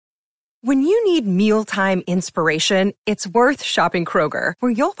When you need mealtime inspiration, it's worth shopping Kroger,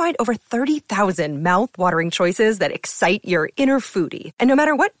 where you'll find over 30,000 mouth-watering choices that excite your inner foodie. And no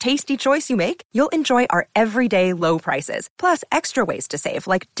matter what tasty choice you make, you'll enjoy our everyday low prices, plus extra ways to save,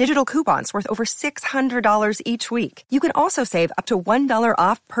 like digital coupons worth over $600 each week. You can also save up to $1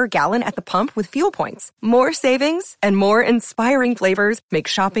 off per gallon at the pump with fuel points. More savings and more inspiring flavors make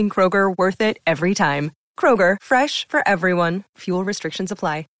shopping Kroger worth it every time. Kroger, fresh for everyone. Fuel restrictions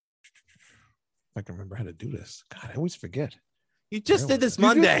apply. I can remember how to do this. God, I always forget. You just did this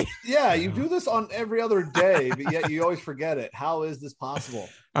Monday. You do this on every other day, but yet you always forget it. How is this possible?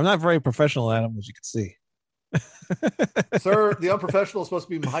 I'm not very professional, Adam, as you can see. Sir, the unprofessional is supposed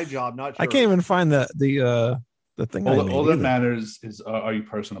to be my job, not yours. I can't even find the thing. All that matters is are you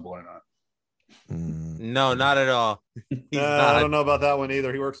personable or not? No, not at all. I don't know about that one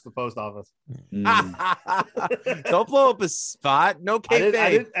either. He works at the post office. Don't blow up his spot. No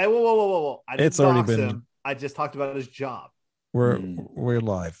kayfabe. Whoa. I didn't It's already dox been. him. I just talked about his job. We're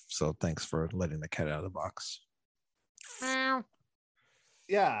live, so thanks for letting the cat out of the box.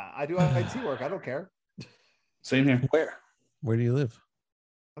 Yeah, I do IT work. I don't care. Same here. Where do you live?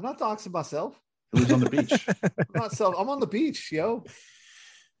 I'm not doxing myself. He lives on the beach. I'm on the beach, yo.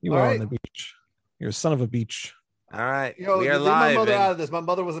 You are on the beach. You're a son of a beach. All right. We are live. My mother out of this. My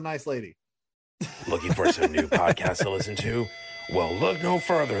mother was a nice lady. Looking for some new podcasts to listen to? Well, look no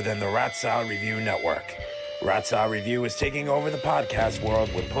further than the Rat Salad Review Network. Rat Salad Review is taking over the podcast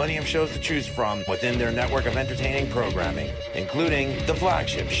world with plenty of shows to choose from within their network of entertaining programming, including the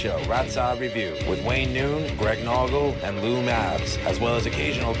flagship show, Rat Salad Review, with Wayne Noon, Greg Noggle, and Lou Mavs, as well as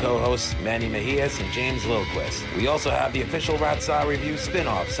occasional co-hosts Manny Mejias and James Lilquist. We also have the official Rat Salad Review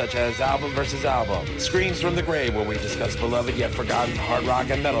spin-offs, such as Album vs. Album, Screams from the Grave, where we discuss beloved yet forgotten hard rock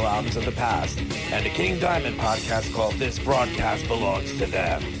and metal albums of the past, and a King Diamond podcast called This Broadcast Belongs to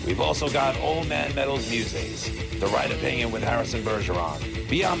Them. We've also got Old Man Metal's Music, The Right Opinion with Harrison Bergeron,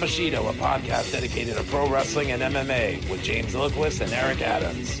 Beyond Bushido, a podcast dedicated to pro wrestling and MMA with James Lilquist and Eric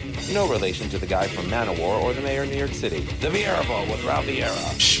Adams. No relation to the guy from Manowar or the mayor of New York City. The Vieira Vault with Ralph Vieira.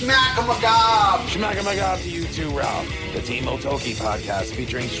 Schmack-a-magob! Schmack-a-magob to you too, Ralph. The Timo Tolkki podcast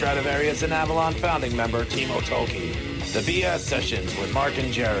featuring Stradivarius and Avalon founding member Timo Tolkki. The BS Sessions with Mark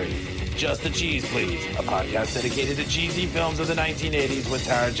and Jerry. Just the Cheese, Please, a podcast dedicated to cheesy films of the 1980s with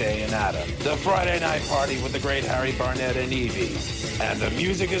Tara J. and Adam. The Friday Night Party with the great Harry Barnett and Evie. And the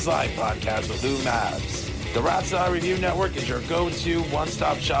Music is Life podcast with Lou Mavs. The Rat Salad Review Network is your go-to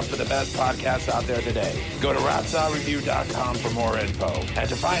one-stop shop for the best podcasts out there today. Go to ratsaladreview.com for more info. And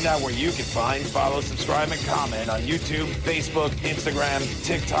to find out where you can find, follow, subscribe, and comment on YouTube, Facebook, Instagram,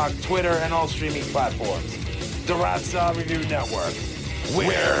 TikTok, Twitter, and all streaming platforms. The Rat Salad Review Network.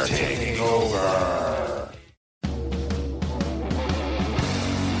 We're taking over.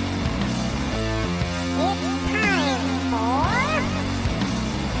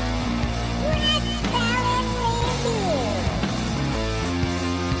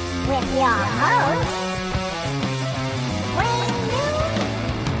 With your hosts, Wayne Noon,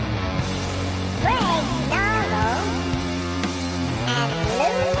 Greg Noggle, and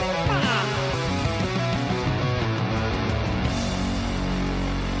Lou Mavs.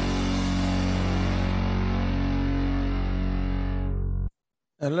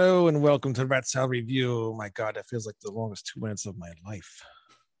 Hello and welcome to Rat Salad Review. Oh my God, that feels like the longest 2 minutes of my life.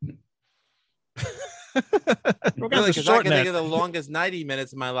 Really, because I can think of the longest 90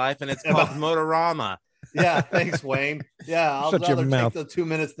 minutes of my life, and it's called Motorama. Yeah, thanks, Wayne. Yeah, I'll Shut your rather mouth. take the 2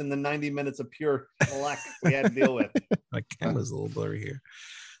 minutes than the 90 minutes of pure black we had to deal with. My camera's a little blurry here.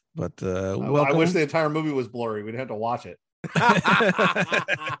 But I welcome. wish the entire movie was blurry. We'd have to watch it.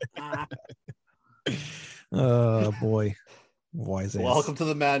 Oh boy. Wise ass. Welcome to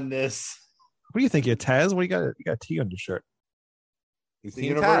the madness. What do you think, you Taz? What do you got? You got a T on your shirt. It's the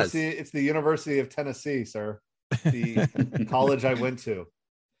University. It's the University of Tennessee, sir. The college I went to.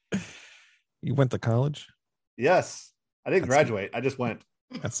 You went to college? Yes, I didn't graduate. I just went.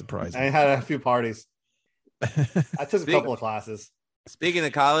 That's surprising. I had a few parties. I took a couple of classes. Speaking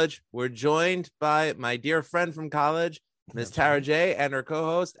of college, we're joined by my dear friend from college, Miss Tara J, and her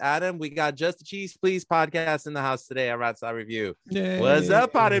co-host Adam. We got Just the Cheese Please podcast in the house today at Rat Salad Review. Yay. What's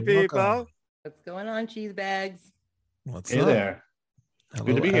up, party people? Welcome. What's going on, cheese bags? What's Hey up? there. Hello,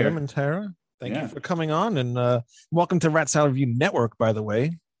 Good to be Adam here. and Tara. Thank you for coming on, and welcome to Rat Salad Review Network, by the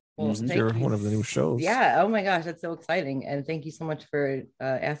way. Well, thank You're you. one of the new shows. Yeah. Oh my gosh, that's so exciting! And thank you so much for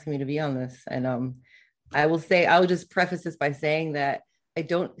asking me to be on this. And I will say, I'll just preface this by saying that I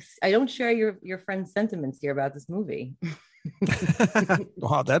don't share your friend's sentiments here about this movie.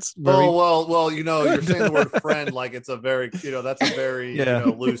 Wow, that's very well, you're saying the word friend like it's a very, that's a very,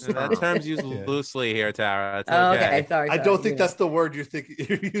 loose term. That term's used loosely here, Tara. It's Oh, okay. okay. Sorry. I don't think that's the word you're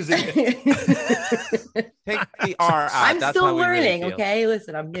using. Take the R out. I'm That's still how we really learning. feel. Okay,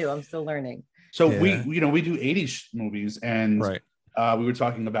 listen, I'm new. I'm still learning. So we do 80s movies, and right. We were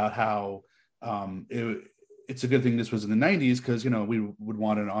talking about how it's a good thing this was in the 90s because we would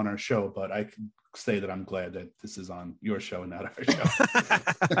want it on our show, but I can say that I'm glad that this is on your show and not our show.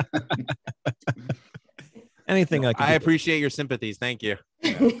 Anything I appreciate your sympathies. Thank you.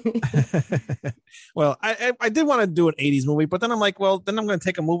 Well, I did want to do an 80s movie, but then I'm like, well, then I'm going to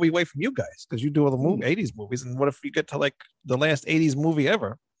take a movie away from you guys because you do all the 80s movies. And what if you get to like the last 80s movie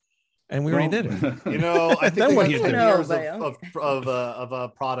ever? And we already did it. I think Then what they do got you 10 do? years of a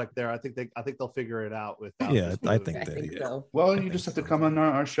product there. I think they'll figure it out with that. Yeah, I think I that. think so. Well, you just have to come on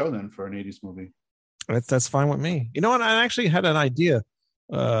our show then for an 80s movie. That's fine with me. You know what? I actually had an idea,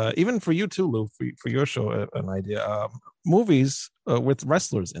 even for you too, Lou, for your show, an idea. Movies with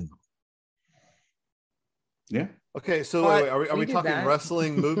wrestlers in them. Yeah. Okay, so wait, are we did talking that.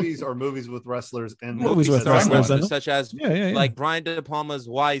 wrestling movies or movies with wrestlers and Movies with Star wrestlers Wars, in them. such as Yeah. like Brian De Palma's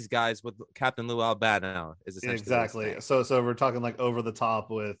Wise Guys with Captain Lou Albano is essentially Exactly. So we're talking like over the top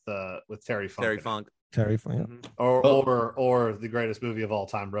with Terry Funk. Terry Funk. Terry Funk. Yeah. Mhm. Or the greatest movie of all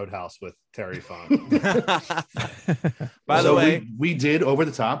time, Roadhouse with Terry Funk. By the way, we did Over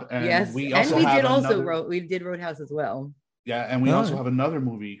the Top, and Yes, we and also we have did also another, we did Roadhouse as well. yeah, and we Oh, also yeah. have another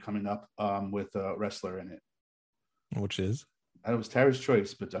movie coming up with a wrestler in it. Which is That was Tara's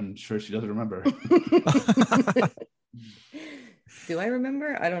choice, but I'm sure she doesn't remember. Do I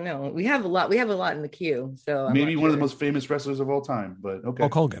remember? I don't know. We have a lot in the queue. So I'm Maybe not one of the sure. most famous wrestlers of all time, but okay.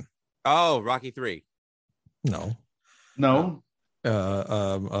 Hulk Hogan. Rocky 3. No. No,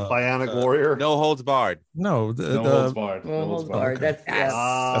 Bionic Warrior. No holds barred. No. no holds barred. Well, No holds hold hard. Okay. That's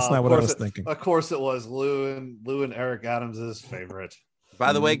yeah. That's not Of what I course was thinking. Of course, it was Lou and Eric Adams' favorite.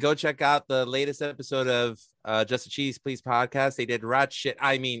 By the way, go check out the latest episode of Just a Cheese Please podcast. They did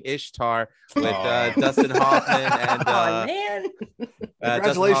Ishtar with Dustin Hoffman and Oh man.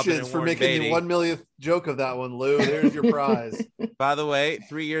 Congratulations for making the 1 millionth joke of that one, Lou. There's your prize. By the way,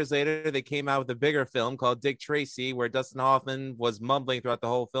 3 years later, they came out with a bigger film called Dick Tracy, where Dustin Hoffman was mumbling throughout the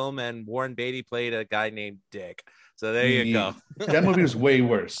whole film, and Warren Beatty played a guy named Dick. So there you go. That movie was way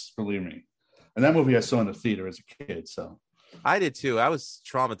worse, believe me. And that movie I saw in the theater as a kid. So I did too. I was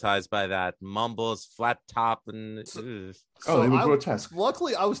traumatized by that. Mumbles, flat top, and they were grotesque.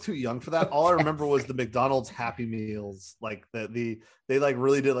 Luckily, I was too young for that. All I remember was the McDonald's Happy Meals. Like they like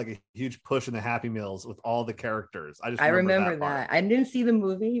really did like a huge push in the Happy Meals with all the characters. I remember that. part. I didn't see the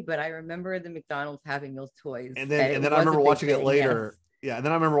movie, but I remember the McDonald's Happy Meals toys. And then I remember watching it later. Yeah, and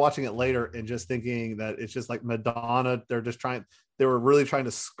then I remember watching it later and just thinking that it's just like Madonna. They were really trying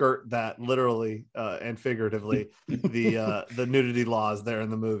to skirt that literally and figuratively the nudity laws there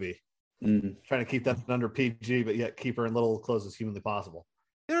in the movie. Trying to keep that under PG, but yet keep her in little clothes as humanly possible.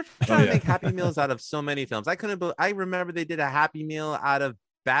 They're trying to make Happy Meals out of so many films. I remember they did a Happy Meal out of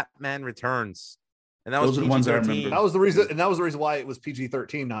Batman Returns, and that was Those are the ones I PG-13. remember. That was the reason, and that was the reason why it was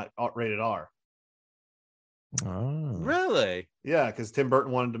PG-13, not rated R. Oh. Really? Yeah, because Tim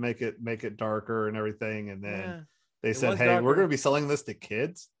Burton wanted to make it darker and everything, and then they said, was "Hey, darker. we're going to be selling this to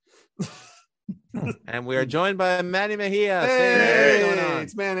kids." And we are joined by Manny Mejia. Hey, What's going on?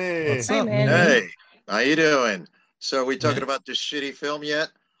 it's Manny. What's Hey, up, man. Hey, how you doing? So are we talking about this shitty film yet?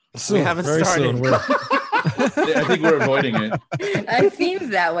 Soon, haven't very started. soon. I think we're avoiding it. It seems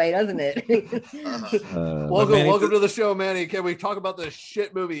that way, doesn't it? Welcome to the show, Manny. Can we talk about this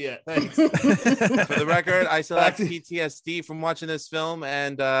shit movie yet? Thanks. For the record, I still have PTSD from watching this film,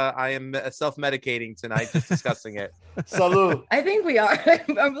 and I am self-medicating tonight, just discussing it. Salud. I think we are.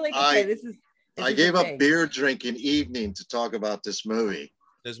 I'm like, okay, this is I gave up beer drinking evening to talk about this movie.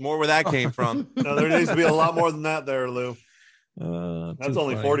 There's more where that came from. No, there needs to be a lot more than that there, Lou. That's Too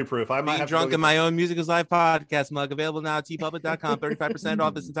only funny. 40 proof. I might Being have drunk to in my own Music is Live podcast mug, available now at tpublic.com. 35%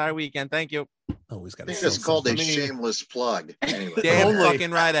 off this entire weekend. Thank you. Always got I think that's called a shameless plug. Anyway, Damn Only.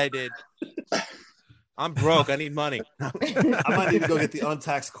 fucking right I did. I'm broke. I need money. I might need to go get the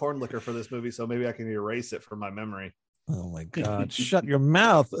untaxed corn liquor for this movie, so maybe I can erase it from my memory. Oh my God! Shut your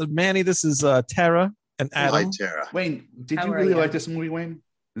mouth, Manny. This is Tara and Adam. hi Tara. Wayne, did How you are really you? like this movie, Wayne?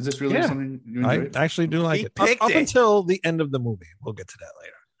 Is this really Yeah. something you I enjoyed? actually do like He it. Up, picked up it. until the end of the movie. We'll get to that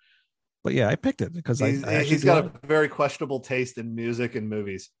later. But yeah, I picked it because He's I actually got do like a very questionable taste in music and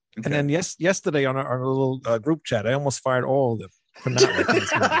movies. it. And then yesterday on our little group chat, I almost fired all of them for not liking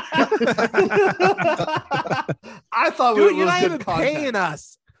this movie. I thought Dude, it you're was not good even content. paying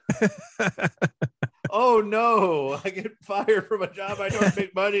us. Oh no, I get fired from a job I don't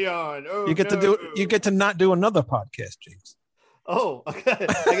make money on. Oh, You get to not do another podcast, James. Oh, okay.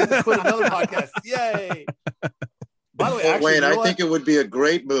 I get to quit another podcast. Yay. By the way, Well, actually, Wayne, I think it would be a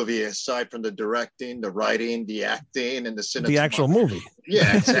great movie aside from the directing, the writing, the acting, and the actual movie.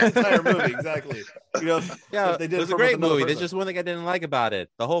 Yeah, exactly. the entire movie, exactly. You know, Yeah, they did it was a from great another movie. person. There's just one thing I didn't like about it.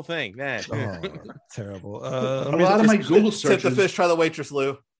 The whole thing, man. Oh, terrible. A lot of my Google Tip the searches, fish, try the waitress,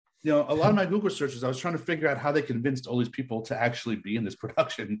 Lou. you know, a lot of my Google searches, I was trying to figure out how they convinced all these people to actually be in this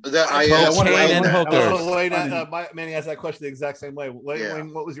production. Cocaine and hookers. Wayne, Manny asked that question the exact same way.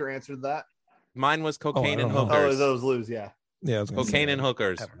 Wayne, what was your answer to that? Mine was cocaine and don't know. hookers. Oh, those Lou's, yeah. Yeah, I was gonna Cocaine say, and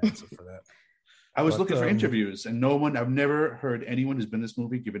hookers. I have an answer for that. I was But, looking for interviews, and no one, I've never heard anyone who's been in this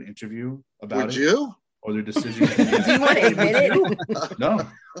movie give an interview about Would it you? or their decision. Do you want to admit it? No.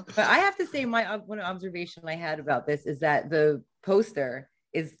 But I have to say, my one observation I had about this is that the poster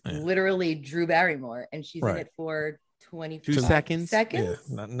is literally Drew Barrymore, and she's in it for 22 seconds. Yeah,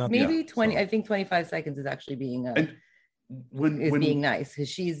 not Maybe 20. I think 25 seconds is actually being being nice because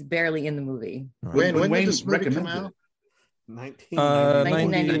she's barely in the movie. When did this movie come out?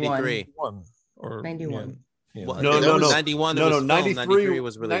 1993. Or 91. Yeah. Well, No, there was no. 91. No, There was 93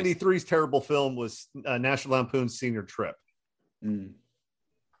 was released. 93's terrible film was National Lampoon's Senior Trip. Mm.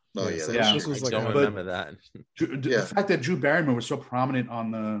 Oh yeah, Yeah. This was I like don't remember that. The fact that Drew Barrymore was so prominent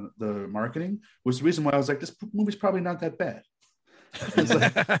on the marketing was the reason why I was like, this movie's probably not that bad. It's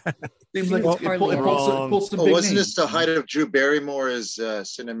like, seems like it pulls some big wasn't names. this the height of Drew Barrymore's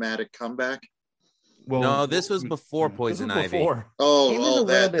cinematic comeback? Well, No, this was before Poison Ivy. It was a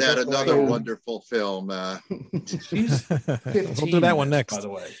that little bit another before. wonderful film. She's 15. We'll do that one next. By the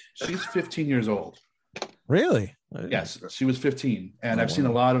way, she's 15 years old. Really? Yes, she was 15, and I've seen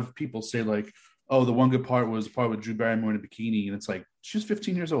a lot of people say like, "Oh, the one good part was the part with Drew Barrymore in a bikini," and it's like she's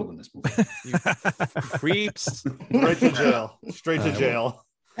 15 years old in this movie. Creeps. Straight to jail. Straight to jail.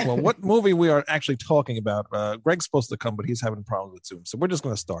 Well, what movie we are actually talking about? Greg's supposed to come, but he's having problems with Zoom, so we're just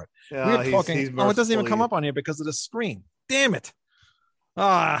going to start. Yeah, We're talking. he's It doesn't even come mercifully- up on here because of the screen. Damn it!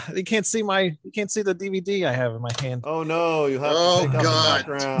 You can't see the DVD I have in my hand. Oh no, you have Oh, to take out God. the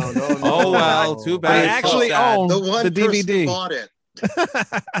background. Oh, no. Oh, well, too bad. I It's actually so sad. own The one the person DVD. bought it.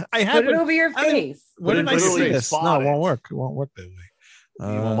 I have Put it over your face. When did I Literally see this? No, spot it won't it. work. It won't work that way. You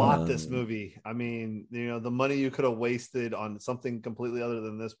bought this movie. I mean, the money you could have wasted on something completely other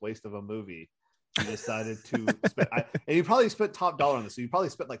than this waste of a movie. You decided to spend, and you probably spent top dollar on this. So you probably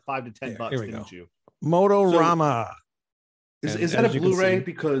spent like $5 to $10, here we didn't go. you? Motorama. Is And that as a you can Blu-ray? see-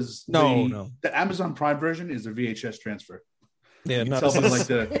 Because No. the Amazon Prime version is a VHS transfer. Yeah, You can no, tell this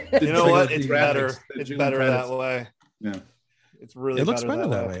them, is- like the You know what? the It's graphics, better. the It's June better credits. that way. Yeah. It's really it looks better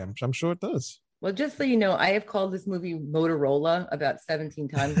that way. I'm sure it does. Well, just so you know, I have called this movie Motorola about 17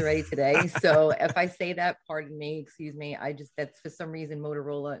 times already today. So if I say that, pardon me, excuse me. That's for some reason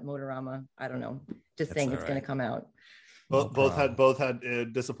Motorola, Motorama. I don't know. Just saying it's going to come out. Both had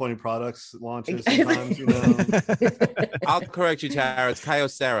disappointing products launches sometimes. I'll correct you, Tara. It's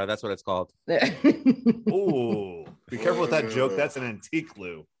Kyocera. That's what it's called. Ooh, be careful with that joke. That's an antique,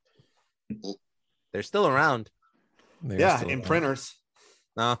 Lou. They're still around. Yeah, in printers.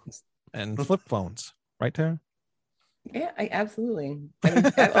 No. And flip phones, right, Tara? Yeah, absolutely. I mean,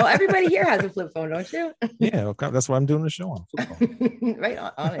 well, everybody here has a flip phone, don't you? Yeah, okay, that's what I'm doing the show on. Flip phone. Right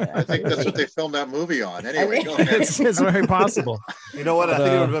on it. I think that's what they filmed that movie on. Anyway, go ahead. It's very possible. You know what? I think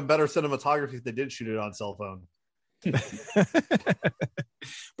it would have been better cinematography if they did shoot it on cell phone.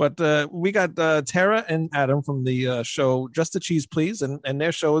 But we got Tara and Adam from the show Just the Cheese Please, and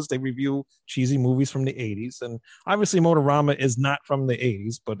their shows, they review cheesy movies from the 80s, and obviously Motorama is not from the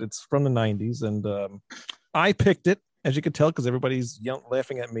 80s, but it's from the 90s, and I picked it, as you could tell, because everybody's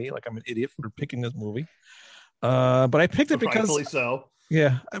laughing at me like I'm an idiot for picking this movie, but I picked it because Rightfully so.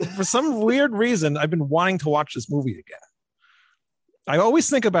 Yeah, for some weird reason I've been wanting to watch this movie again. I always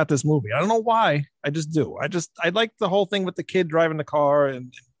think about this movie. I don't know why. I just do. I like the whole thing with the kid driving the car,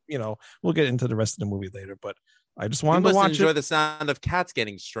 and we'll get into the rest of the movie later. But I just wanted to watch enjoy it. the sound of cats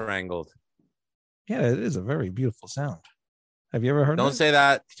getting strangled. Yeah, it is a very beautiful sound. Have you ever heard? Don't say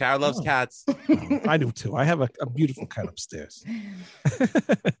that. Tara loves cats. I do too. I have a beautiful cat upstairs.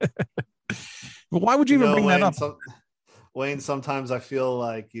 But why would you even bring Wayne, that up? Wayne, sometimes I feel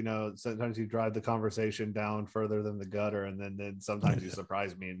like, sometimes you drive the conversation down further than the gutter, and then sometimes you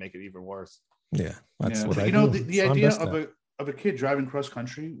surprise me and make it even worse. Yeah, that's what I do. do. The idea of a kid driving cross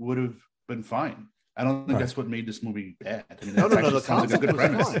country would have been fine. I don't think that's what made this movie bad. I mean, No, the concept like a good was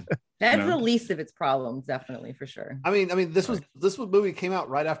premise. fine. That's the least of its problems, definitely, for sure. I mean, this movie came out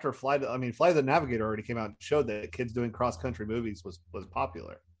right after Flight of the Navigator already came out and showed that kids doing cross country movies was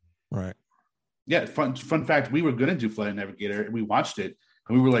popular. Right. Yeah, fun fact, we were gonna do Flight Navigator and we watched it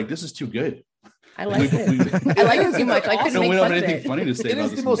and we were like, this is too good. I like it. I like it too much. I couldn't make we don't fun have of anything it. funny to say It about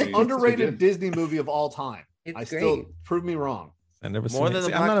is this the most movie. It's so underrated good. Disney movie of all time. It's I great. still prove me wrong. I never More seen than it. the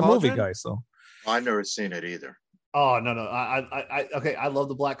See, I'm Black not a movie Cauldron? guy, so I've never seen it either. Oh no. I okay. I love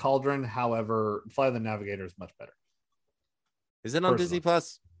the Black Cauldron. However, Flight of the Navigator is much better. Is it on Personally. Disney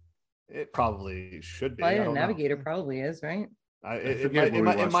Plus? It probably should be. Flight I of the don't know. Navigator probably is, right? It forget where we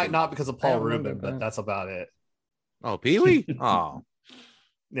might watched it. not because of I Paul don't remember, Rubin, but but- that's about it. Oh, Pee Wee. Oh,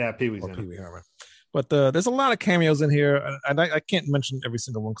 Yeah, Pee Wee's or in Pee it. Wee Herman. But there's a lot of cameos in here, and I can't mention every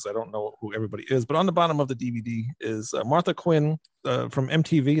single one because I don't know who everybody is. But on the bottom of the DVD is Martha Quinn from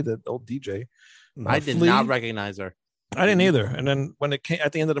MTV, the old DJ. I did Flea. not recognize her. I didn't either. And then when it came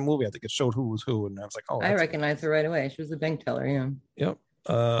at the end of the movie, I think it showed who was who, and I was like, oh, I that's recognize her right away. She was a bank teller. Yeah.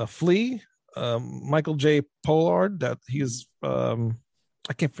 Yep. Flea, Michael J. Pollard. That he's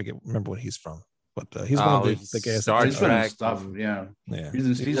I can't remember what he's from, but he's one of the guys. Star He's been in Trek. stuff. Yeah, Yeah. he's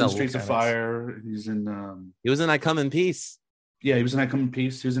in a Streets of mechanics. Fire. He's in. He was in I Come in Peace. Yeah, he was in I Come in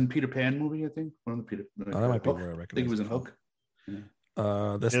Peace. He was in Peter Pan movie, I think. One of the Peter. Oh, that might be Hook. where I I recognize think he was in him from.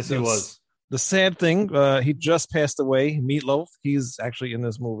 Hook. This, Yes, he this- was. The sad thing, he just passed away. Meatloaf. He's actually in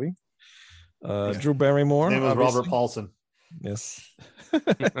this movie. Drew Barrymore. His name was obviously. Robert Paulson. Yes.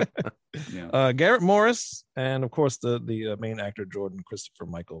 Yeah. Garrett Morris, and of course the main actor Jordan Christopher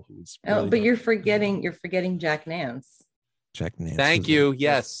Michael, who's Oh, really but good. you're forgetting Jack Nance. Jack Nance. Thank who's you. that?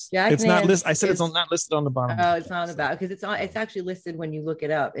 Yes. Jack It's not Nance listed. I said is- it's not listed on the bottom. Oh, it's not about because it's on. It's actually listed when you look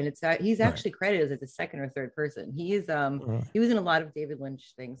it up, and he's actually credited as the second or third person. He is he was in a lot of David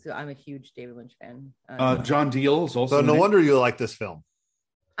Lynch things. So I'm a huge David Lynch fan. John Deal is also. So in no it. wonder you like this film.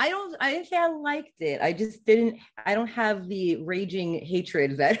 I didn't say I liked it. I just didn't. I don't have the raging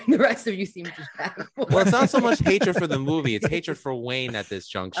hatred that the rest of you seem to have. Well, it's not so much hatred for the movie; it's hatred for Wayne at this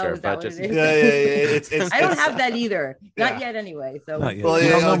juncture. is that But what just it is? Yeah. It's I don't have that either. Not Yeah. yet, anyway. So Not yet. Well, You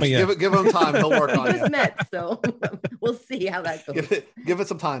yeah, don't know me yet. give him time. He'll work we on just it. met, so we'll see how that goes. Give it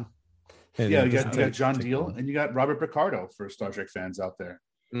some time. Yeah, you doesn't got take- John take Deal long. and you got Robert Picardo for Star Trek fans out there.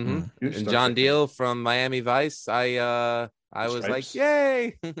 Mhm. Huge And Star John Trek Deal from Miami Vice. I was like, Stripes.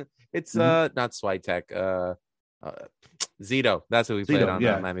 yay! It's not Switek. Zito. That's who we played Zito, on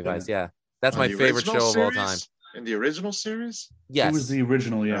yeah, Miami yeah. Vice. Yeah, that's On my the favorite show original of all series? time. In the original series? Yes. He was the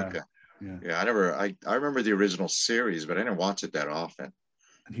original, yeah. Okay. Yeah. Yeah, I remember the original series, but I didn't watch it that often.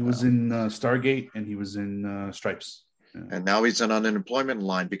 And he was in Stargate and he was in Stripes. Yeah. And now he's on unemployment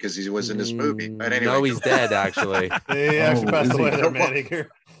line because he was in this movie. But anyway, No, he's dead. Actually, He actually Oh, passed is he? away there,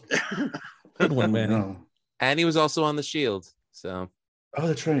 man. Good one, man. No. and he was also on the Shield. So Oh,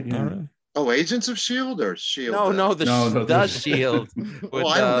 that's right. Yeah. All right. Oh, Agents of Shield or Shield? no, No, the Shield with Oh,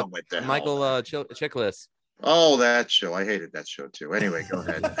 I don't know what the hell. Michael Chiklis. Oh, that show. I hated that show too. Anyway, go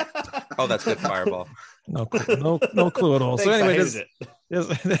ahead. Oh, that's good. Fireball. No clue, no clue at all. So Thanks, I anyway, hated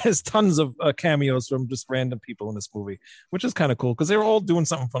it. there's tons of cameos from just random people in this movie, which is kind of cool because they were all doing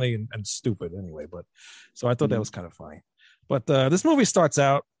something funny and stupid anyway. But so I thought that was kind of funny. But this movie starts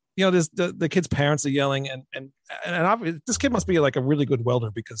out, there's the kid's parents are yelling, and this kid must be like a really good welder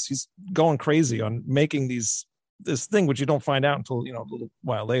because he's going crazy on making this thing, which you don't find out until a little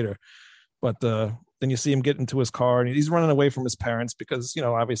while later. But then you see him get into his car and he's running away from his parents because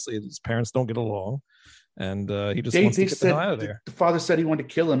obviously his parents don't get along, and he just wants to get the hell out of there. The father said he wanted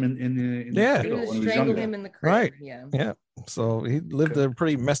to kill him in the Yeah. hospital He when he was strangled younger. him in the crib. Right. Yeah. Yeah, so he lived a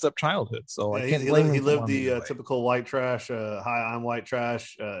pretty messed up childhood. So Yeah, I can't he blame lived, him. he for lived the wanting to typical white trash. Hi, I'm white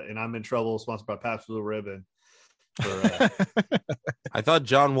trash, and I'm in trouble. Sponsored by Pabst Blue Ribbon. For, get away. I thought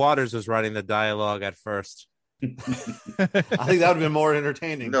John Waters was writing the dialogue at first. I think that would have been more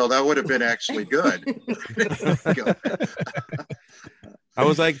entertaining. No, that would have been actually good. I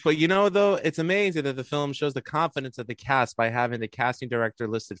was like, but though, it's amazing that the film shows the confidence of the cast by having the casting director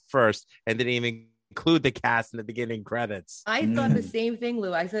listed first and didn't even include the cast in the beginning credits. I thought the same thing,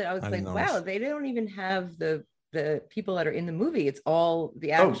 Lou. I was I like, didn't wow, notice. they don't even have the people that are in the movie. It's all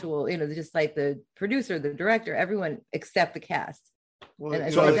the actual, just like the producer, the director, everyone except the cast. Well,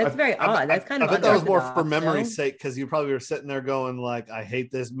 And so that's very odd. That's kind I of bet that was more for unorthodox, memory's no? sake because you probably were sitting there going like, "I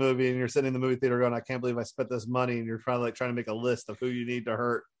hate this movie," and you're sitting in the movie theater going, "I can't believe I spent this money," and you're probably trying to make a list of who you need to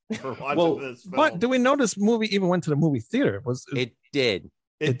hurt for watching Well, this film. But do we know this movie even went to the movie theater? It did.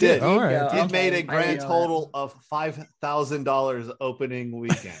 It did. All right. Yeah, It made a okay. I grand didn't know total of $5,000 opening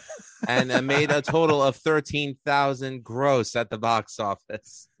weekend. And it made a total of 13,000 gross at the box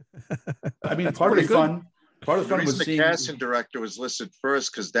office. I mean, part of pretty the fun Part of the The fun reason was the seeing. casting director was listed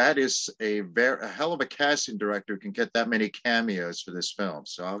first because that is a hell of a casting director who can get that many cameos for this film.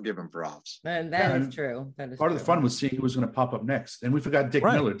 So I'll give him props. And Yeah, that is and true. That is Part true. of the fun was seeing who was going to pop up next, and we forgot Dick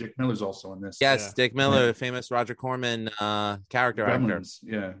Right. Miller. Dick Miller's also in this. Yes, Yeah. Dick Miller, famous Roger Corman character actor. Gremlins.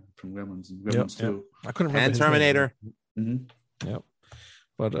 Yeah, from Gremlins and Gremlins Yep, 2. I couldn't remember And his name. Terminator. Mm-hmm. Yep.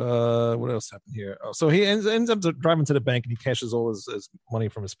 But what else happened here? Oh, so he ends up driving to the bank and he cashes all his money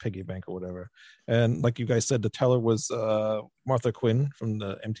from his piggy bank or whatever. And like you guys said, the teller was Martha Quinn from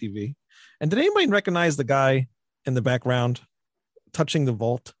the MTV. And did anybody recognize the guy in the background touching the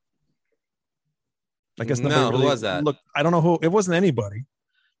vault? I guess nobody No, who really was that? Looked, I don't know who. It wasn't anybody,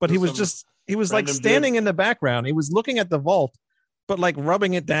 but he was like random standing dude. in the background. He was looking at the vault, but like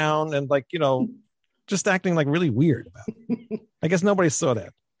rubbing it down and like, just acting like really weird about it. I guess nobody saw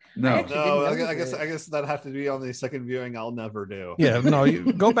that. No, No, didn't I notice guess it. I guess that have to be on the second viewing. I'll never do. Yeah, no,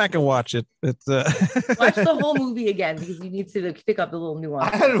 you go back and watch it. It's Watch the whole movie again because you need to pick up the little I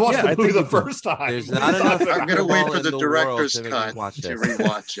nuance. hadn't watched Yeah, I the movie think the you did. first time. There's not enough. I'm going to wait football for in the world director's to cut watch to this.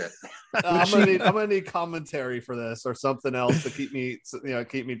 rewatch it. I'm gonna need commentary for this or something else to keep me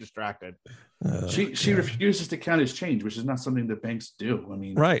distracted. she refuses to count his change, which is not something that banks do. I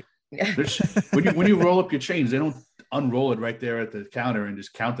mean, right. when you roll up your change, they don't unroll it right there at the counter and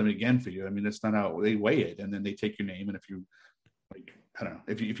just count them again for you. I mean, that's not how they weigh it, and then they take your name, and if you I don't know,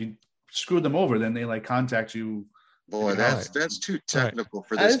 if you screw them over, then they contact you. Boy, that's too technical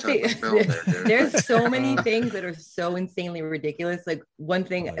for I this would type of say- film. There, dude. There's so many things that are so insanely ridiculous. Like one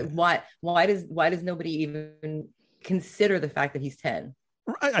thing, why does nobody even consider the fact that he's 10?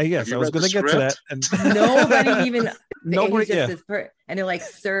 Yes, you I was read the going to get to that. script? And Nobody even Nobody- he's just yeah. and they're like,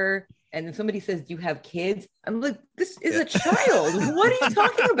 sir, and then somebody says, do you have kids? I'm like, this is a child. What are you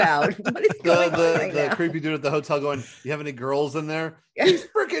talking about? What is going on right The now? creepy dude at the hotel going, "You have any girls in there?" Yeah. He's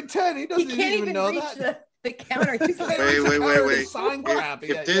freaking 10. He He doesn't can't even know reach that. the counter. He's like, Wait. Sign crap.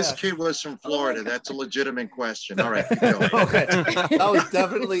 If this kid was from Florida, that's a legitimate question. All right, keep going. Okay, that was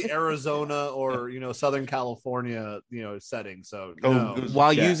definitely Arizona or Southern California setting. So no.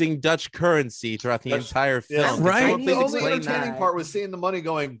 While Yeah. using Dutch currency throughout the That's- entire Yeah. film. Right. Someone The please only explain entertaining that. part was seeing the money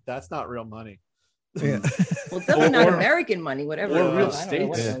going, "That's not real money." yeah. well, it's definitely not Or- American money, whatever. or it was. real I don't know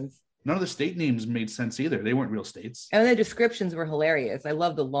what it states. was. None of the state names made sense either. They weren't real states. And the descriptions were hilarious. I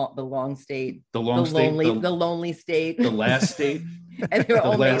love the long state, The long the state, lonely state, the last state. and they were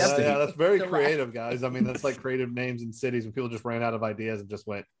all made last up. state. Yeah, that's very The last- creative, guys. I mean, that's like creative names in cities when people just ran out of ideas and just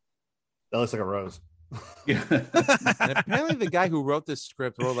went, "That looks like a rose." Yeah. And apparently, the guy who wrote this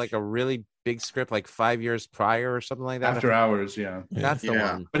script wrote like a really big script, like 5 years prior or something like that. After Hours, yeah. That's the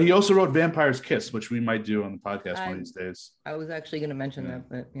Yeah. one. But he also wrote Vampire's Kiss, which we might do on the podcast one I- of these days. I was actually going to mention that,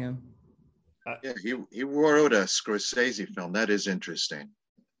 but yeah. Yeah, he wrote a Scorsese film. That is interesting.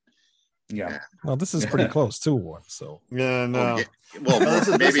 Yeah. Well, this is pretty close to one. So Yeah, no. Oh, yeah. Well,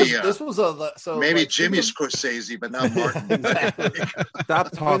 This was a so maybe like, Jimmy this Scorsese, but not Martin.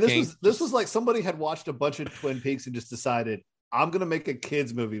 Stop was- I mean, talking. this was like somebody had watched a bunch of Twin Peaks and just decided, "I'm gonna make a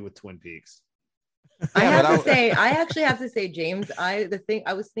kids movie with Twin Peaks." I Yeah, have but to say, I actually have to say, James, I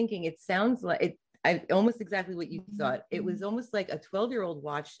was thinking, it sounds like it. I almost exactly what you thought. It was almost like a 12-year-old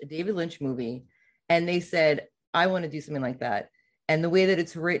watched a David Lynch movie, and they said, "I want to do something like that." And the way that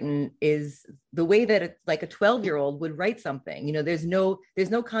it's written is the way that it's like a 12-year-old would write something. There's no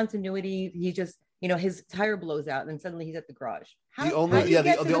continuity. He just, his tire blows out, and then suddenly he's at the garage. How do you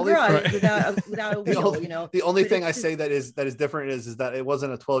get to the garage Right. without a wheel? The only But thing it's I just- say that is different is that it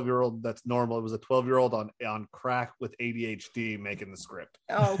wasn't a 12-year-old that's normal. It was a 12-year-old on crack with ADHD making the script.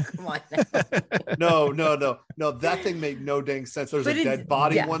 Oh, come on. No. That thing made no dang sense. There's But a it's- dead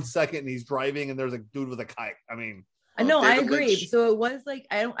body yeah. 1 second, and he's driving, and there's a dude with a kite. I mean, No, I David agree. Lynch. So it was like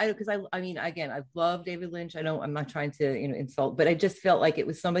because I mean, again, I love David Lynch. I know I'm not trying to insult, but I just felt like it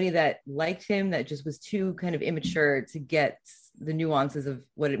was somebody that liked him that just was too kind of immature to get the nuances of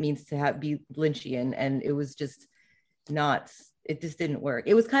what it means to be Lynchian, and it was just not. It just didn't work.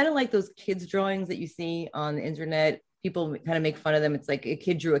 It was kind of like those kids' drawings that you see on the internet. People kind of make fun of them. It's like a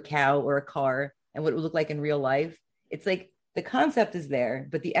kid drew a cow or a car, and what it would look like in real life. It's like the concept is there,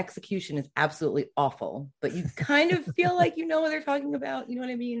 but the execution is absolutely awful. But you kind of feel like you know what they're talking about. You know what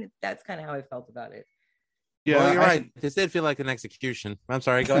I mean? That's kind of how I felt about it. Yeah, Well, you're right. This did feel like an execution. I'm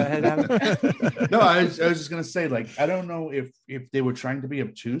sorry. Go ahead, Adam. No, I was just gonna say, I don't know if they were trying to be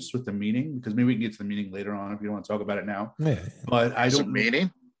obtuse with the meaning, because maybe we can get to the meaning later on if you don't want to talk about it now. yeah. But I Is it don't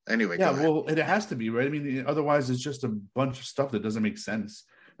meaning? Anyway, Yeah, go ahead. well, it has to be, right? I mean, otherwise it's just a bunch of stuff that doesn't make sense.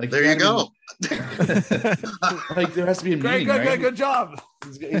 There you go. Like there has to be a meaning, right? good job.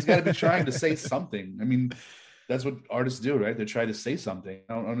 He's got to be trying to say something. I mean, that's what artists do, right? They try to say something.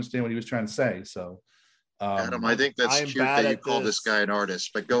 I don't understand what he was trying to say. So, Adam, I think that's cute that you call this guy an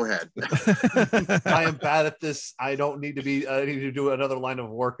artist, but go ahead. I am bad at this. I don't need to be. I need to do another line of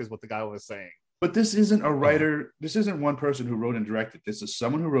work, is what the guy was saying. But this isn't a writer. This isn't one person who wrote and directed. This is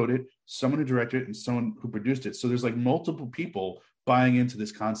someone who wrote it, someone who directed it, and someone who produced it. So there's like multiple people buying into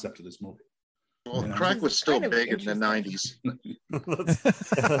this concept of this movie. Well, crack was still big in the 90s.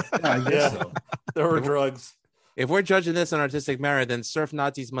 I guess so. There were drugs. If we're judging this on artistic merit, then Surf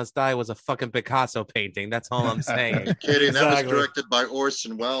Nazis Must Die was a fucking Picasso painting. That's all I'm saying. Kidding. Exactly. That was directed by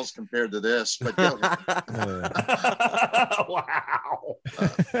Orson Welles compared to this. But Wow.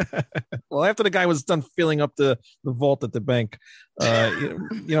 Well, after the guy was done filling up the vault at the bank,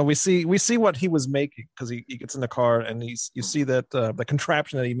 we see what he was making, because he gets in the car and you see that the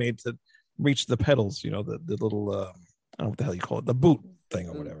contraption that he made to reach the pedals, the little I don't know what the hell you call it, the boot thing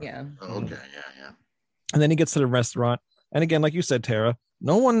or whatever. Yeah. Okay. Yeah. And then he gets to the restaurant, and again, like you said, Tara,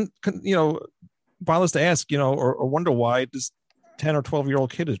 no one bothers to ask, or wonder why this 10 or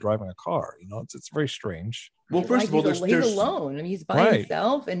 12-year-old kid is driving a car. It's very strange. Well, first of all, he's alone. I mean, he's by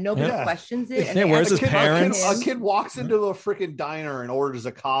himself, and nobody questions it. Yeah, where's his parents? A kid walks into a freaking diner and orders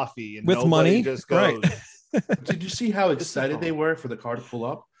a coffee, and with money, just goes. Right. Did you see how excited they were for the car to pull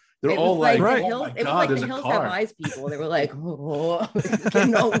up? They're It all was like, like, "Oh my it was god, like there's the a Hills car!" Have Eyes people. They were like, "Oh, it's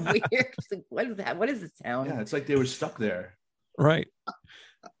getting all weird." It's like, what is that? What is this town? Yeah, it's like they were stuck there. Right.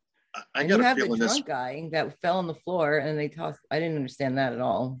 I And got you a have the feeling drunk this. guy that fell on the floor, and they tossed. I didn't understand that at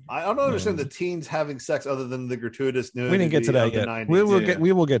all. I don't understand the teens having sex other than the gratuitous nudity. We didn't get to that yet. 90s. We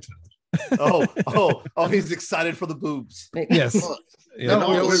will get to Oh, he's excited for the boobs. Yes. Well, Yeah. in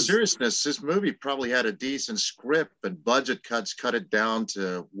all seriousness, this movie probably had a decent script, but budget cuts cut it down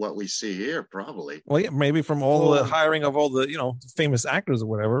to what we see here, probably. Well, yeah, maybe from all the hiring of all the famous actors or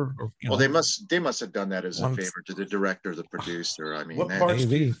whatever. Or, they must have done that as a Once- favor to the director, the producer. I mean,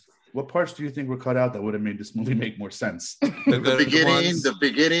 What parts do you think were cut out that would have made this movie make more sense? the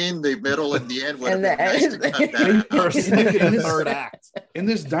beginning, the middle, and the end would have been nice to cut the third act. In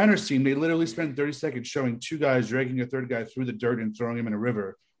this diner scene, they literally spent 30 seconds showing two guys dragging a third guy through the dirt and throwing him in a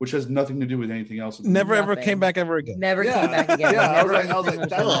river, which has nothing to do with anything else. Never ever came back ever again. Never came back again. Yeah, Never I was like,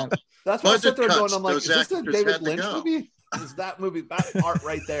 that's what I sit there going. I'm like, is this a David Lynch movie? Is that movie that part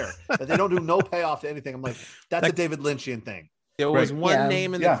right there that they don't do no payoff to anything? I'm like, that's a David Lynchian thing. There was one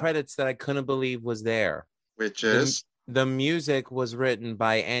name in the credits that I couldn't believe was there. Which is? The music was written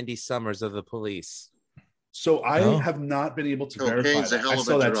by Andy Summers of The Police. So I have not been able to verify that. I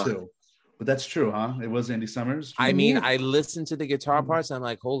saw that too. But that's true, huh? It was Andy Summers. I mean, I listened to the guitar parts. And I'm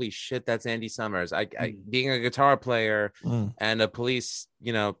like, holy shit, that's Andy Summers. I being a guitar player and a police,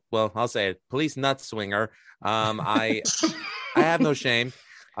 I'll say it, police nut swinger. I have no shame.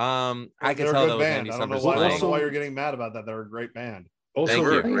 I can tell that was Andy Summers. I don't know why you're getting mad about that. They're a great band. Also,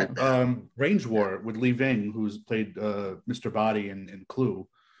 Range War with Lee Ving, who's played Mr. Body in Clue,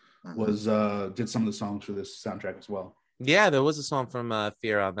 did some of the songs for this soundtrack as well. Yeah, there was a song from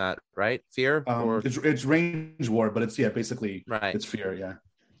Fear on that, right? Fear? It's Range War, but it's basically right. It's Fear, yeah.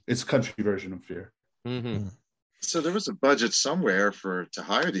 It's a country version of Fear. Mm-hmm. So there was a budget somewhere to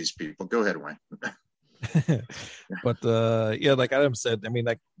hire these people. Go ahead, Wayne. But like Adam said, I mean,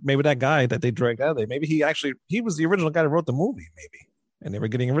 like maybe that guy that they dragged out of there, maybe he was the original guy that wrote the movie, maybe, and they were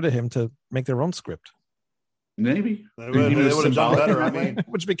getting rid of him to make their own script. Maybe they would have done better. I mean,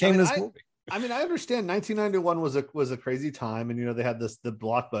 which became this movie. I mean, I understand 1991 was a crazy time, and they had the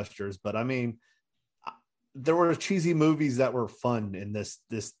blockbusters, but I mean, there were cheesy movies that were fun in this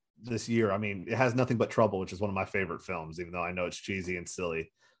year. I mean, it has Nothing But Trouble, which is one of my favorite films, even though I know it's cheesy and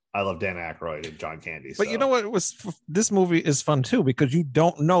silly. I love Dan Aykroyd and John Candy. But you know what? This movie is fun too, because you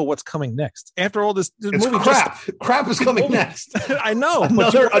don't know what's coming next. After all this movie, crap is coming next. I know.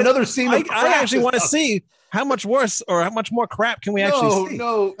 Another scene. I actually want to see how much worse or how much more crap can we actually see.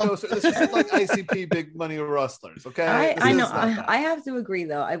 No. So this is like ICP Big Money Wrestlers. Okay. I know. I have to agree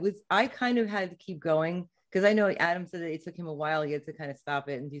though. I kind of had to keep going because I know Adam said that it took him a while. He had to kind of stop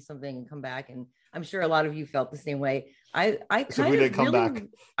it and do something and come back. And I'm sure a lot of you felt the same way. I really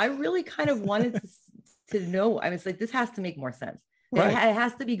kind of wanted to know. I was like, this has to make more sense. Right. It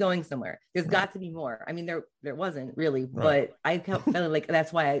has to be going somewhere. There's got to be more. I mean, there wasn't really, but I kept feeling like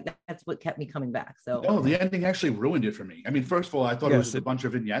that's what kept me coming back. So the ending actually ruined it for me. I mean, first of all, I thought it was a bunch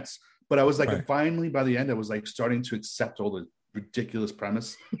of vignettes, but I was like, finally by the end, I was like starting to accept all the ridiculous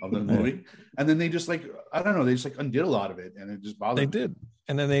premise of the movie, and then they just they just undid a lot of it, and it just bothered me. They did,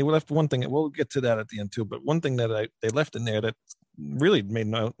 and then they left one thing. We'll get to that at the end too. But one thing that they left in there that really made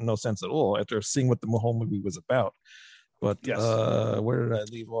no sense at all after seeing what the whole movie was about. But where did I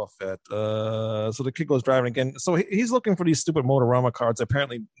leave off at? So the kid goes driving again. So he's looking for these stupid Motorama cards.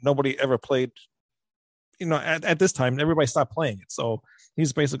 Apparently nobody ever played at this time, everybody stopped playing it. So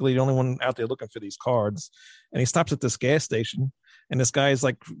he's basically the only one out there looking for these cards. And he stops at this gas station, and this guy is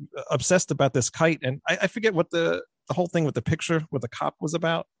like obsessed about this kite. And I forget what the whole thing with the picture with the cop was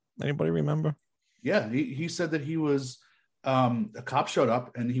about. Anybody remember? Yeah, he said that he was a cop showed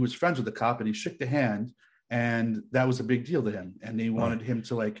up and he was friends with the cop and he shook the hand, and that was a big deal to him. And they wanted him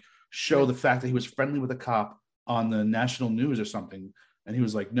to like show the fact that he was friendly with a cop on the national news or something. And he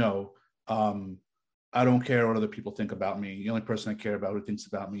was like, no, I don't care what other people think about me. The only person I care about who thinks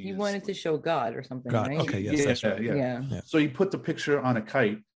about me He is wanted to show God or something, God. right? Okay, yes, that's right. Yeah. So he put the picture on a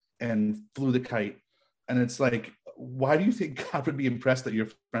kite and flew the kite. And it's like, why do you think God would be impressed that you're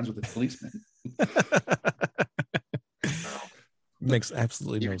friends with a policeman? Makes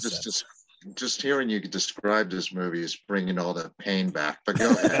absolutely no sense. Just hearing you describe this movie is bringing all the pain back. But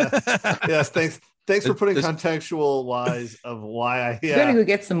go ahead. Yes, thanks for putting contextual wise of why I. You're gonna go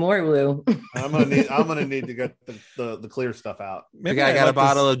get some more, Lou. I'm gonna need to get the clear stuff out. Maybe I got a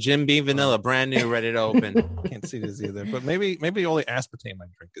bottle of Jim Beam Vanilla, brand new, ready to open. Can't see this either, but maybe only aspartame I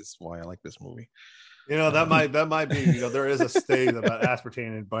drink is why I like this movie. That might be. There is a state about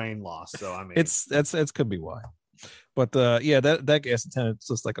aspartame and brain loss. So I mean, it's could be why. But that gas attendant's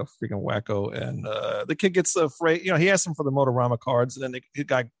just like a freaking wacko, and the kid gets afraid. He asks him for the Motorama cards, and then the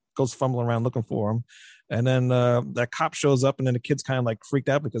guy goes fumbling around looking for him, and then that cop shows up, and then the kid's kind of like freaked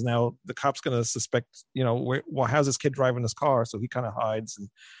out because now the cop's gonna suspect, how's this kid driving this car? So he kind of hides, and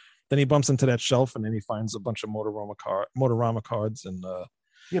then he bumps into that shelf, and then he finds a bunch of Motorama cards, and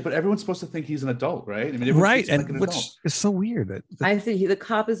yeah, but everyone's supposed to think he's an adult, right? I mean, right, and which is so weird. I see. The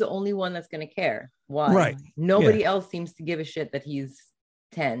cop is the only one that's going to care. Why? Right. Nobody else seems to give a shit that he's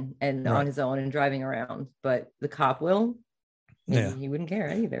 10 and on his own and driving around, but the cop will. He wouldn't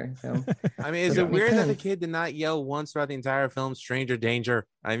care either. So I mean, is it weird that the kid did not yell once throughout the entire film, "Stranger danger"?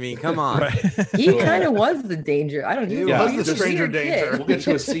 I mean, come on. Right. He kind of was the danger. I don't know. He was the stranger danger. We'll get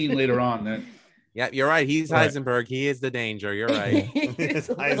to a scene later on then. Yeah, you're right. He's Heisenberg. He is the danger. You're right. He's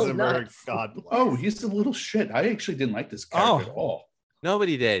Heisenberg. God bless. Oh, he's a little shit. I actually didn't like this character at all.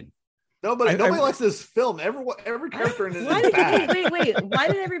 Nobody did. Nobody likes this film. Every character in it is bad. Wait. Why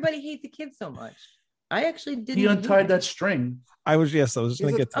did everybody hate the kid so much? I actually didn't. He untied that string. I was just going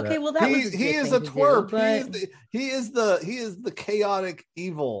to get to that. Okay, well, that was he is a twerp. He is the chaotic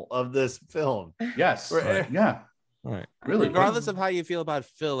evil of this film. Yes. Right. Yeah. All right. Really. Regardless of how you feel about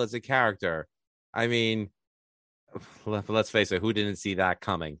Phil as a character, I mean, let's face it, who didn't see that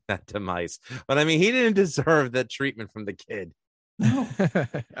coming, that demise? But I mean, he didn't deserve that treatment from the kid. No.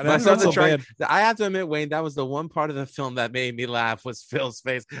 That's not so bad. I have to admit, Wayne, that was the one part of the film that made me laugh was Phil's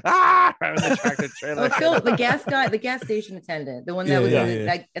face. Ah! The tractor trailer. Phil, the gas station attendant, the one that was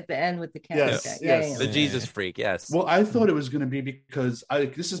like, at the end with the camera. Yes. The Jesus freak, yes. Well, I thought it was going to be because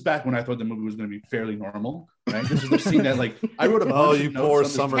this is back when I thought the movie was going to be fairly normal. Right? This is the scene that I wrote a bunch of notes poor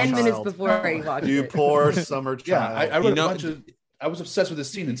summer 10 child. minutes before I watched You it. poor summer child. Yeah, I wrote a bunch of. I was obsessed with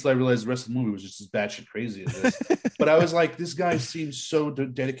this scene until I realized the rest of the movie was just as batshit crazy as this. But I was like, this guy seems so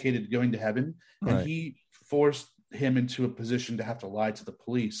dedicated to going to heaven, and he forced him into a position to have to lie to the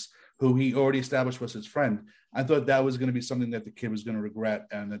police, who he already established was his friend. I thought that was going to be something that the kid was going to regret,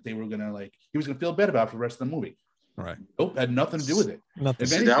 and that they were going to he was going to feel bad about for the rest of the movie. Right. Nope, had nothing to do with it. Nothing.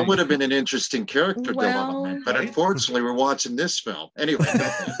 See, that would have been an interesting character development, but right? unfortunately, we're watching this film anyway.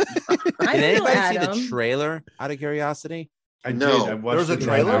 Did anybody see the trailer? Out of curiosity. I No. did. I watched There was a it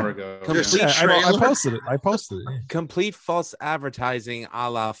trailer? an hour ago. Complete I trailer? posted it. Complete false advertising a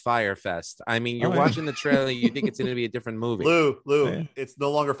la Firefest. I mean, you're watching the trailer, you think it's going to be a different movie. Lou, Yeah. it's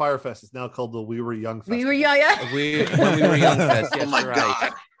no longer Firefest. It's now called the We Were Young Fest. We were young. When we were young fest, yes, Oh my you're right.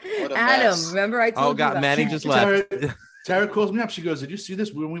 God. What a Adam, mess. remember I told you God, about Maddie that? just left. Tara calls me up. She goes, "Did you see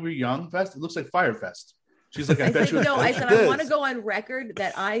this when we were young fest? It looks like Firefest." She's like, "I I bet said, you." no, I said, It I is. want to go on record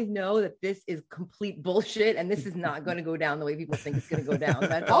that I know that this is complete bullshit and this is not going to go down the way people think it's going to go down.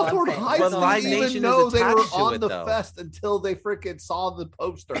 That's all I'm Hawthorne saying. Heights But That's all Live I'm didn't saying. Nation even know is they were attached to on it, the though. fest until they freaking saw the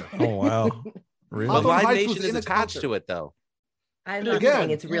poster. Oh wow. Really? But Hawthorne Live Heights Nation was is in a attached concert. to it, though. I'm not Again,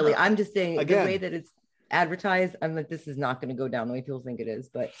 saying it's really, I'm just saying Again. the way that it's advertised, I'm like, this is not going to go down the way people think it is,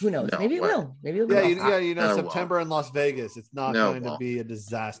 but who knows? No Maybe it way. will. Maybe it'll be Yeah, awesome. No, September in Las Vegas. It's not No, going to well. be a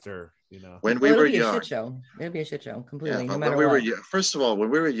disaster. When Well, we were it'll be a young. shit show. It'll be a shit show Yeah, completely, no but matter when we what. were first of all, when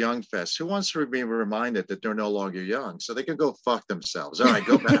we were young fest, who wants to be reminded that they're no longer young, so they can go fuck themselves? All right,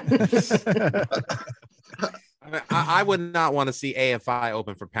 go back. I would not want to see AFI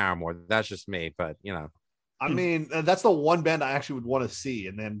open for Paramore. That's just me, but I mean, that's the one band I actually would want to see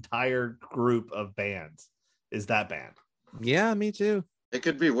in the entire group of bands is that band. yeah, me too. It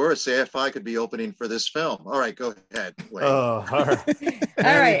could be worse. AFI could be opening for this film. All right, go ahead. Wayne. Oh, all right.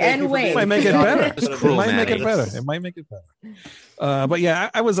 All right, and Wayne. It might make it better. It's cruel, It might make Manny. it better. It might make it better. But yeah,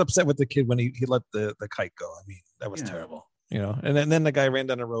 I was upset with the kid when he let the kite go. I mean, that was terrible. You know, and then the guy ran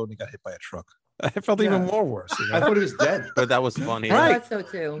down the road and he got hit by a truck. I felt even more worse. You know? I thought he was dead. But that was funny. I thought so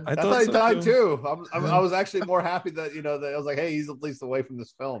too. I thought he died too. I was actually more happy that that I was like, hey, he's at least away from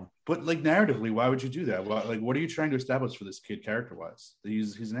this film. But like narratively, why would you do that? What are you trying to establish for this kid character wise?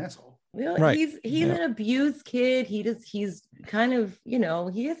 He's an asshole. Well, Right. he's an abused kid. He's kind of,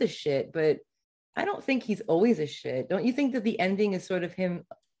 he is a shit, but I don't think he's always a shit. Don't you think that the ending is sort of him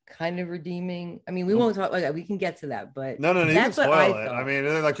kind of redeeming? I mean, we won't talk about that. We can get to that, but No, you can that's what spoil I it. thought. I mean,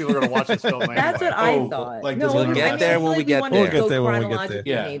 it's like people are going to watch this film anyway. That's what I thought. like, no, does it We'll get there when we get want there. to We'll get go there when we get there.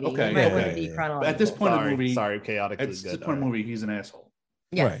 chronologically, Yeah, maybe. okay, We might yeah, want yeah, to be yeah. chronological. But at this point in the movie, sorry, chaotically at this good. point in the movie, he's an asshole.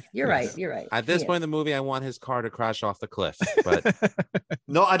 Yes, Right. you're right. You're right. At this Yeah. point in the movie, I want his car to crash off the cliff. But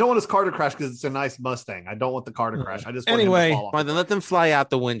No, I don't want his car to crash because it's a nice Mustang. I don't want the car to crash. I just want him Anyway. to fall off. fine, then let them fly out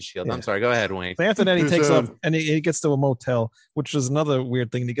the windshield. Yeah. I'm sorry. Go ahead, Wayne. So after that, he Too takes soon. up and he gets to a motel, which is another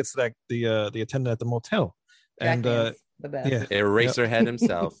weird thing. He gets to the attendant at the motel, and Jackass, the best. yeah, Eraserhead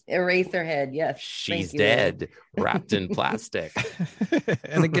himself. Eraserhead. Yes. She's Thank you, Will. dead, wrapped in plastic.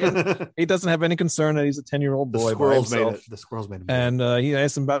 and again, he doesn't have any concern that he's a 10-year-old The boy by squirrels made himself. it. The squirrels made it. And he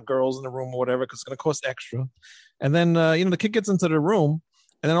asks him about girls in the room or whatever because it's going to cost extra. And then the kid gets into the room,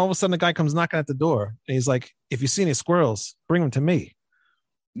 and then all of a sudden the guy comes knocking at the door, and he's like, "If you see any squirrels, bring them to me."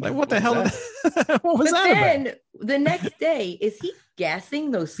 Like, what the hell? What was But that about? then the next day, is he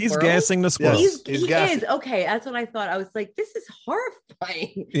gassing those He's squirrels? gassing the squirrels. He's He gassing. is. Okay, that's what I thought. I was like, this is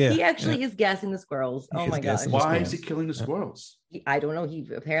horrifying. Yeah, He actually is gassing the squirrels. He Oh is my gosh. gassing the Why squirrels. is he killing the squirrels? I don't know. He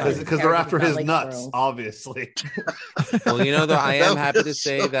apparently Because they're after his like nuts, squirrels. obviously. Well, though, I am happy to was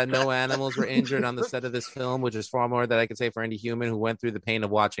say so that no animals were injured on the set of this film, which is far more than I can say for any human who went through the pain of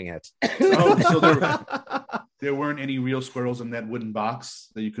watching it. Oh, so there weren't any real squirrels in that wooden box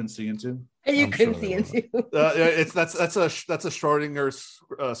that you couldn't see into? And you I'm couldn't sure see there into. That's a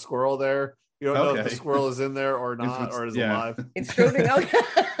Schrodinger squirrel there. You don't know if Okay. the squirrel is in there or not, it's- or is yeah. alive. It's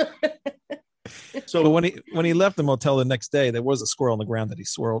Schrodinger. So But when he left the motel the next day, there was a squirrel on the ground that he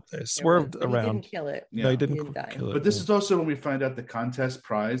swerved But he around. didn't kill it. yeah. No, he He didn't didn't die. kill it. But this is also when we find out the contest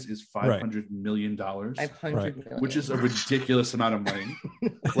prize is $500 million, 500 Right. million. which is a ridiculous amount of money.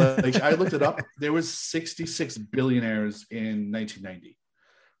 Like I looked it up, there was 66 billionaires in 1990,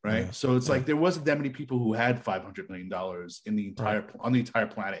 right? Yeah. So it's Yeah. like there wasn't that many people who had $500 million in the entire on the entire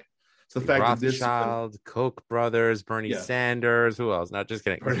planet. So the fact that this Rothschild, Koch brothers, Bernie Yeah. Sanders, who else? Not just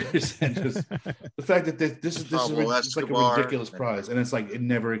kidding. the fact that this is Pablo it's like a Escobar. ridiculous prize, and it's like it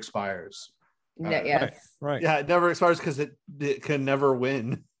never expires. Yes. Right. Yeah, it never expires because it can never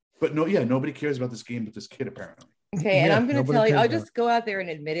win. But nobody cares about this game but this kid apparently. Okay, and Yeah, I'm going to nobody tell you, cares I'll about just go out there and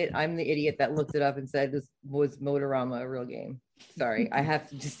admit it. I'm the idiot that looked it up and said this was Motorama a real game. Sorry, I have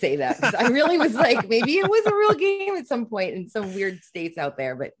to just say that. 'Cause I really was like, maybe it was a real game at some point in some weird states out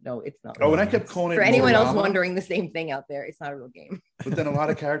there, but no, it's not. Oh, and I kept calling it For anyone else Motorama, wondering the same thing out there, it's not a real game. But then a lot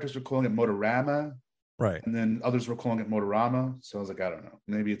of characters were calling it Motorama, Right. and then others were calling it Motorama. So I was like, I don't know,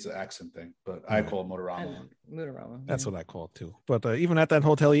 maybe it's an accent thing, but I Yeah. call it I Motorama. don't know, Motorama. That's yeah. what I call it too. But even at that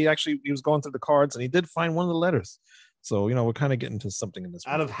hotel, he was going through the cards and he did find one of the letters. So we're kind of getting to something in this.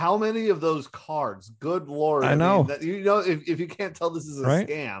 Out of movie. how many of those cards? Good Lord. I know. mean, that, if you can't tell this is a Right?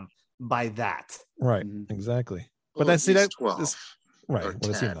 scam by that. Right, Mhm. exactly. Well, But at that's see least that 12 this, right. or What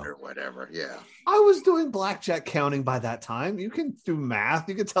does he 10 know? or whatever. Yeah. I was doing blackjack counting by that time. You can do math.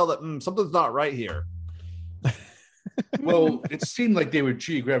 You can tell that something's not right here. Well, it seemed like they were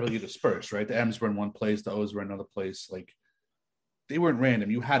geographically dispersed, right? The M's were in one place, the O's were in another place. Like they weren't random.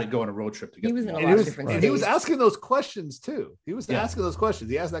 You had to go on a road trip to get He was them in a all. lot of And different he was states. asking those questions too. He was Yeah. asking those questions.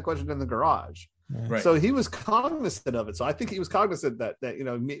 He asked that question in the garage. Right. So he was cognizant of it. So I think he was cognizant that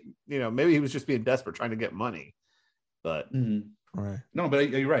maybe he was just being desperate trying to get money. But Mhm. Right. No, but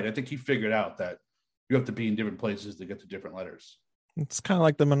you're right. I think he figured out that you have to be in different places to get to different letters. It's kind of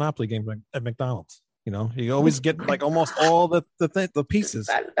like the Monopoly game at McDonald's. You always get like almost all the pieces.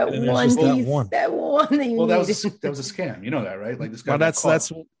 That And then there's one just that piece, one. that one that you Well, that needed. was a scam. You know that, right? Like this guy. Well, got caught.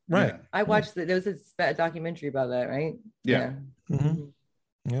 that's right. Yeah. I watched there was a documentary about that, right? Yeah. Mhm.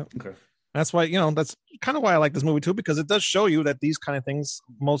 Yep. Okay. That's why that's kind of why I like this movie too, because it does show you that these kind of things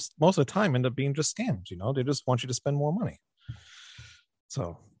most of the time end up being just scams. They just want you to spend more money.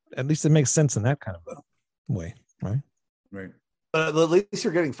 So at least it makes sense in that kind of a way, right? Right. at least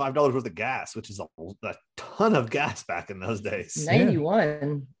you're getting $5 worth of gas, which is a ton of gas back in those days.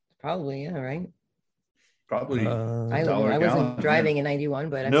 91, probably, yeah, right? Probably. Uh, I $1 a wasn't gallon, driving in 91,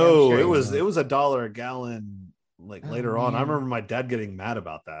 but I mean, No, I'm sure it was $1 a gallon like later on. I remember my dad getting mad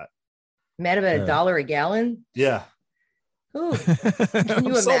about that. Mad about $1 a gallon? Yeah. Ooh, can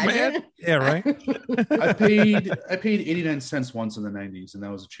you imagine? Yeah, right. I paid 89 cents once in the 90s, and that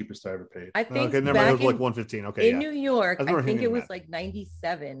was the cheapest I ever paid. I think Okay, never mind. It was like 115. Okay, in New York, I think it was mad. like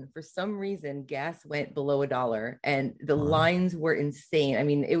 97. For some reason, gas went below $1, and the lines were insane. I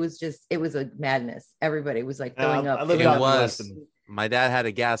mean, it was a madness. Everybody was like filling up. It was. My dad had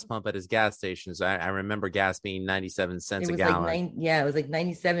a gas pump at his gas station, so I remember gas being 97 cents a gallon. It was like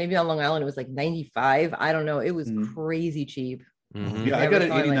 97. Maybe on Long Island it was like 95. I don't know. It was crazy cheap. Mm-hmm. Yeah, I got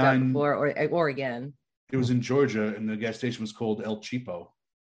an 89 like before, or again. It was in Georgia, and the gas station was called El Cheapo.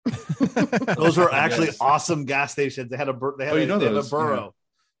 Those were actually awesome gas stations. They had a borough. Yeah.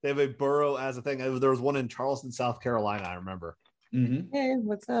 They have a borough as a thing. There was one in Charleston, South Carolina. I remember. Mm-hmm. Hey,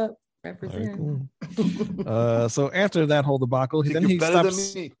 what's up? Represent. Cool. So after that whole debacle, he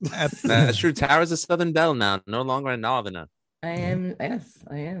stops. That's true. Tara's a Southern Belle now, no longer a Northerner. I am. Yes,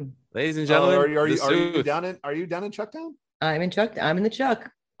 I am. Ladies and gentlemen, are you down in Chucktown? I'm in the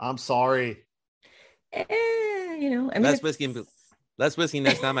Chuck. I'm sorry. I mean, less whiskey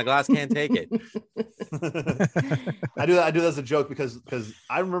next time. My glass can't take it. I do that as a joke because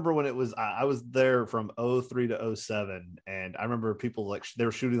I remember when it was I was there from 03 to 07, and I remember people like they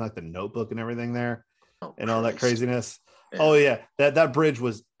were shooting like The Notebook and everything there, and all that craziness. Yeah. Oh yeah, that bridge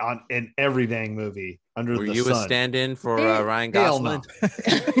was on in every dang movie under Were the you sun. a stand-in for Ryan Gosling?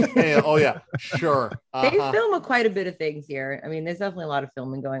 Oh yeah, sure. They film quite a bit of things here. I mean, there's definitely a lot of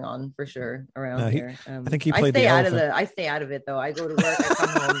filming going on for sure around here. I think he played I stay out of it though. I go to work. I come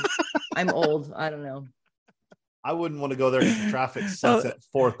home. I'm old. I don't know. I wouldn't want to go there because the traffic sucks at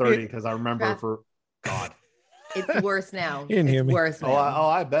 4:30 because I remember God. It's worse now. You didn't hear me. Worse now.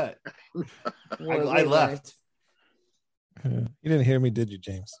 I bet. I left. You didn't hear me, did you,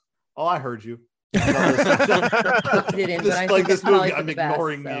 James? Oh, I heard you. Didn't, but I think this movie, I'm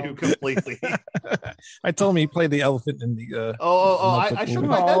ignoring you completely. I told him he played the elephant in the. I shook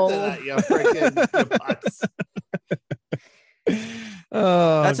my head to that. You freaking butts.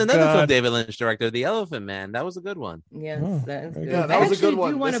 That's another film David Lynch directed, The Elephant Man. That was a good one. Yes, that's good. Yeah, that was a good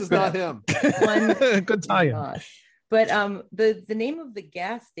one. This is not him. Good tie-in. But the name of the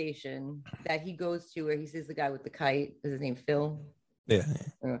gas station that he goes to, where he sees the guy with the kite, is his name Phil? Yeah.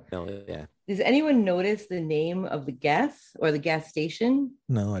 Yeah. Does anyone notice the name of the gas or the gas station?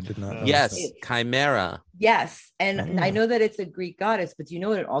 No, I did not. Yes, Chimera. Yes, and I know that it's a Greek goddess, but do you know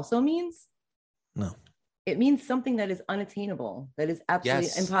what it also means? No. It means something that is unattainable, that is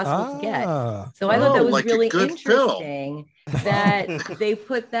absolutely impossible to get. So I Oh, thought that was like a really good interesting that they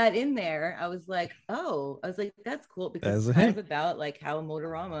put that in there. I was like, that's cool, because it's kind of about like how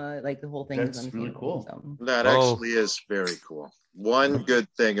Motorama, like the whole thing is That's really cool. So. That actually is very cool. One good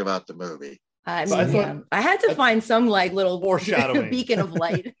thing about the movie. I mean, I had to find some like little foreshadowing beacon of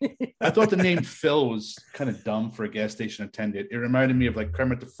light. I thought the name Phil was kind of dumb for a gas station attendant. It reminded me of like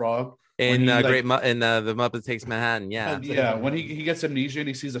Kermit the Frog. In the Muppet Takes Manhattan, yeah. When he gets amnesia and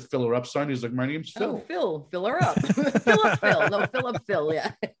he sees a fill her up sign, he's like, "My name's Phil." Oh, Phil, fill her up, fill up Phil. No, fill up Phil.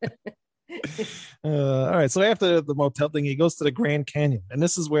 Yeah. All right. So after the motel thing, he goes to the Grand Canyon, and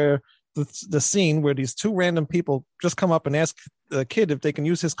this is where the scene where these two random people just come up and ask the kid if they can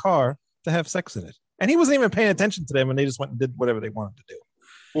use his car to have sex in it, and he wasn't even paying attention to them, and they just went and did whatever they wanted to do.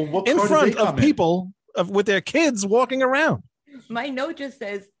 Well, what in car front did they of people with their kids walking around. My note just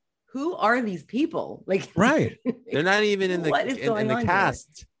says, who are these people? Like, right? They're not even in the in the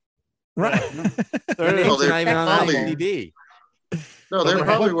cast. Right? They're not even on IMDb. No, they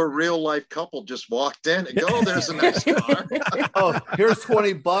probably were real life couple just walked in and go, oh, there's a nice car. Oh, here's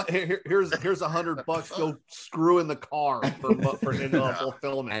 $20. Here's $100. Go screw in the car for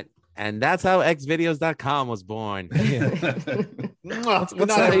fulfillment. And that's how xvideos.com was born. Good night,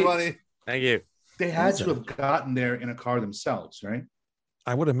 everybody. Thank you. They had to have gotten there in a car themselves, right?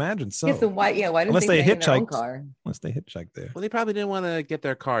 I would imagine so. Yeah, so why didn't unless they hitchhiked car? Unless they hitchhiked there. Well, they probably didn't want to get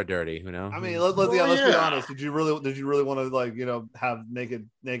their car dirty, you know. I mean, let's be honest. Did you really want to have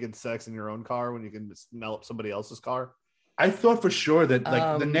naked sex in your own car when you can smell up somebody else's car? I thought for sure that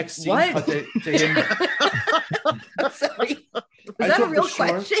the next scene cut to him. Sorry. Was that a real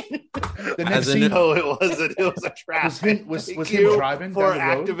question? The next scene, it wasn't. It was a trap. Was him driving for down the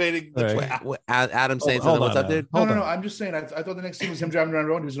road? activating the trap? Adam saying something. What's up, dude? No. I'm just saying. I thought the next scene was him driving down the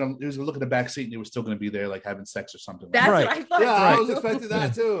road. He was going to look at the back seat, and he was still going to be there, like having sex or something. That's right. what I thought. Yeah, I was expecting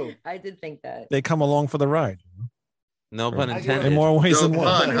that too. I did think that. They come along for the ride. No pun intended. In more ways than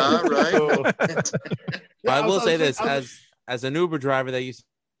one. Huh? Right? I will say this as an Uber driver that used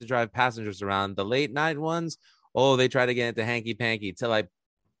to drive passengers around, the late night ones. Oh, they try to get into hanky panky till I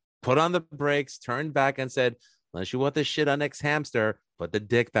put on the brakes, turned back, and said, unless you want the shit on next hamster, put the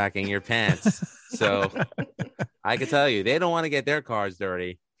dick back in your pants. So I can tell you, they don't want to get their cars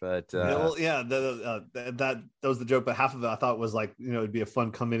dirty. But that was the joke. But half of it I thought was like, it'd be a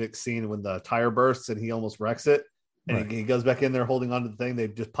fun comedic scene when the tire bursts and he almost wrecks it, and he goes back in there holding onto the thing. They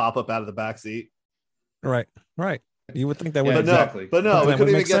just pop up out of the back seat. Right. You would think that would exactly, but no, we couldn't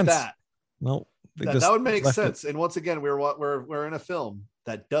even get that. No, that would make sense. And once again, we're in a film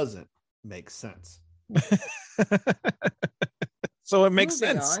that doesn't make sense. So it makes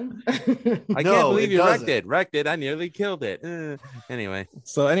sense. I can't believe you wrecked it. I nearly killed it. Anyway,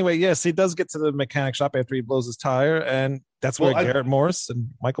 yes, he does get to the mechanic shop after he blows his tire, and that's where Garrett Morris and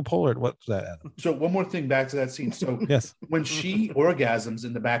Michael Pollard. What's that, Adam? So one more thing back to that scene. So yes, when she orgasms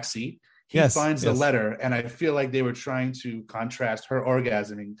in the back seat, he finds the letter, and I feel like they were trying to contrast her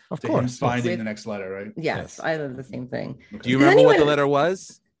orgasming to him finding the next letter, right? Yes, I love the same thing. Do you remember what the letter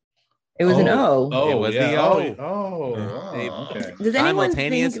was? It was an O. It was the O. Okay. Does anyone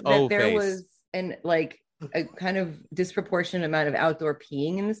think that there was a kind of disproportionate amount of outdoor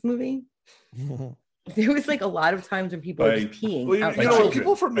peeing in this movie? There was like a lot of times when people were just peeing. Well, when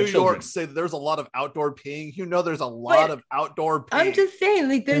people from New York say that there's a lot of outdoor peeing, there's a lot of outdoor peeing. I'm just saying,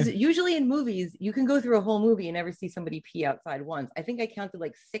 like, there's usually in movies, you can go through a whole movie and never see somebody pee outside once. I think I counted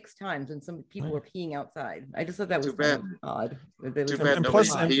like 6 times when some people were peeing outside. I just thought that was kind of odd. Too bad nobody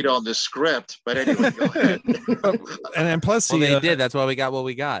peed on the script, but anyway, go ahead. and plus, they did. That's why we got what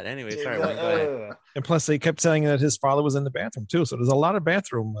we got. Anyway, sorry. Go ahead. And plus, they kept saying that his father was in the bathroom too. So there's a lot of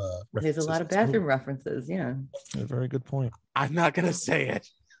bathroom references. There's a lot of bathroom references. Yeah. A very good point. I'm not gonna say it.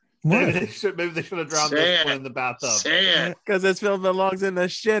 Maybe they should have drowned this one in the bathtub. Say it, because this film belongs in the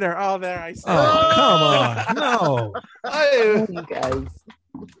shitter. Oh, there I said. Oh, come on, no, you guys,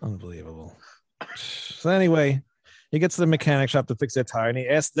 unbelievable. So anyway, he gets to the mechanic shop to fix their tire, and he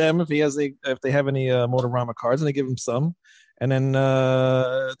asks them if they have any Motorama cards, and they give him some. And then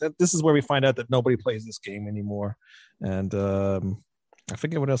this is where we find out that nobody plays this game anymore, and I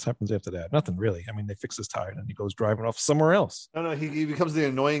forget what else happens after that. Nothing really. I mean, they fix his tire and he goes driving off somewhere else. No, he becomes the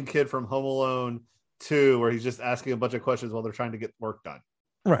annoying kid from Home Alone 2, where he's just asking a bunch of questions while they're trying to get work done.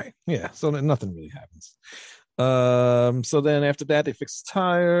 Right. Yeah. So nothing really happens. So then after that, they fix his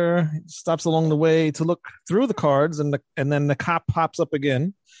tire. He stops along the way to look through the cards, and then the cop pops up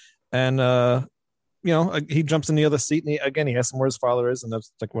again, and he jumps in the other seat, and he asks him where his father is, and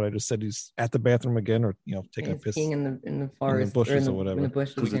that's like what I just said. He's at the bathroom again, or taking a piss in the forest, in the bushes or whatever. In the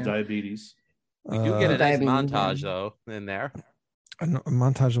bushes, because of diabetes. We do get a nice montage though in there. A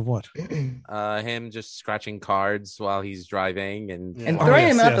montage of what? Him just scratching cards while he's driving and throwing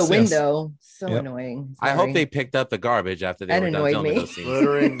him out the window. So annoying. Sorry. I hope they picked up the garbage after they were done filming those scenes.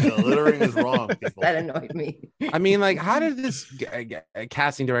 Littering is wrong. People. That annoyed me. I mean, like, how did this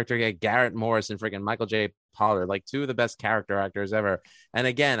casting director get Garrett Morris and freaking Michael J. Pollard, like 2 of the best character actors ever? And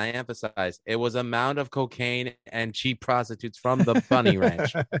again, I emphasize, it was a mound of cocaine and cheap prostitutes from the Bunny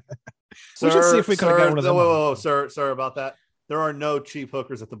Ranch. We should see if we could have got one of them. Whoa, sir, about that. There are no cheap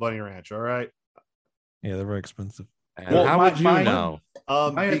hookers at the Bunny Ranch, all right? Yeah, they're very expensive. Well, how would you know?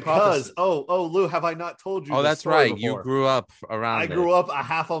 Because Lou, have I not told you? Oh, that's right. Before? You grew up around. I grew up a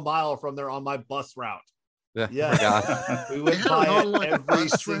half a mile from there on my bus route. Yeah, we would buy it every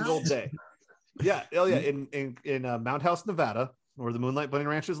single day. Yeah, in Mount House, Nevada, where the Moonlight Bunny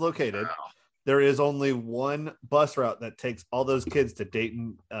Ranch is located. Wow. There is only one bus route that takes all those kids to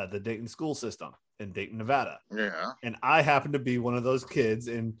Dayton, the Dayton school system in Dayton, Nevada. Yeah. And I happen to be one of those kids,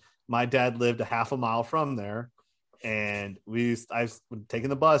 and my dad lived a half a mile from there. And I've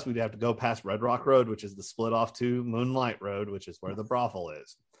taken the bus. We'd have to go past Red Rock Road, which is the split off to Moonlight Road, which is where the brothel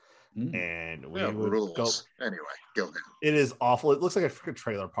is. And we would go. Anyway, go ahead. It is awful. It looks like a freaking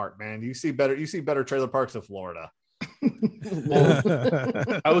trailer park, man. You see better trailer parks in Florida.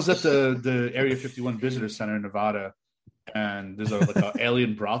 I was at the Area 51 Visitor Center in Nevada, and there's like an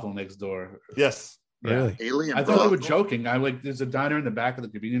alien brothel next door. Yes, really. Alien. I thought they were joking. There's a diner in the back of the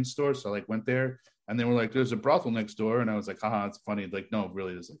convenience store, so I went there, and they were like, "There's a brothel next door," and I was like, "Haha, it's funny." Like, no,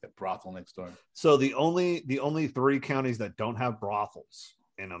 really, there's like a brothel next door. So the only 3 counties that don't have brothels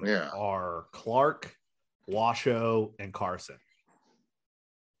in them are Clark, Washoe, and Carson.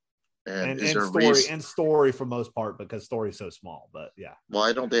 And Story for most part, because Story's so small. But yeah,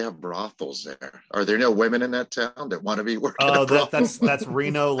 why don't they have brothels there? Are there no women in that town that want to be working? Oh, that's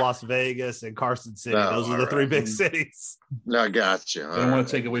Reno, Las Vegas, and Carson City. Those are the 3 big cities. No, I got you. I don't want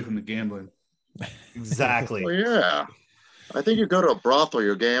to take away from the gambling. Exactly. Well, yeah, I think you go to a brothel,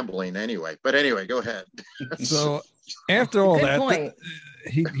 you're gambling anyway. But anyway, go ahead. So after all that,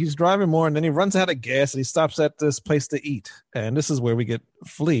 he's driving more, and then he runs out of gas, and he stops at this place to eat. And this is where we get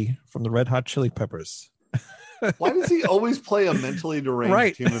Flea from the Red Hot Chili Peppers. Why does he always play a mentally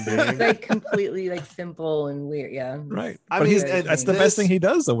deranged human being? Like completely like simple and weird. Yeah. Right. I But mean, that's the best thing he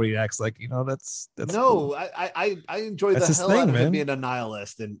does, though, when he acts like, that's no, cool. I enjoy That's the his hell thing, out of him man. being a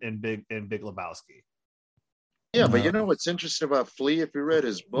nihilist in Big Lebowski. Yeah, but you know what's interesting about Flea? If you read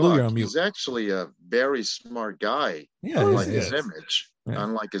his Lou, you're book, on mute. he's actually a very smart guy. Yeah, unlike he his is. image. Yeah.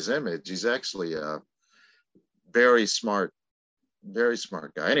 Unlike his image, he's actually a very smart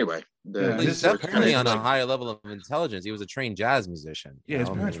guy. Anyway, he's definitely on a higher level of intelligence. He was a trained jazz musician. Yeah, his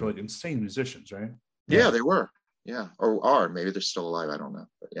parents were like insane musicians, right? Yeah, they were. Yeah, or are maybe they're still alive. I don't know,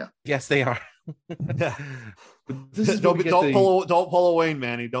 but yeah. Yes, they are. Yeah. Don't pull a Wayne,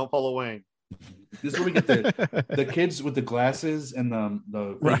 Manny. Don't pull a Wayne. This is where we get the kids with the glasses and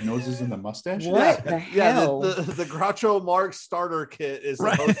the big noses and the mustache. What the hell? The Groucho Marx starter kit is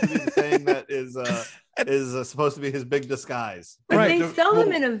supposed to be the thing that is supposed to be his big disguise. But they sell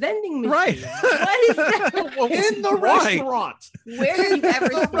them in a vending machine. Right. What is that? In the restaurant. Where have you ever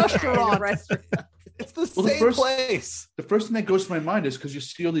seen that in a restaurant? It's the same place. The first thing that goes to my mind is because you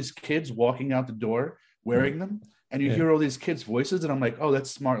see all these kids walking out the door wearing them, and you hear all these kids' voices, and I'm like, oh,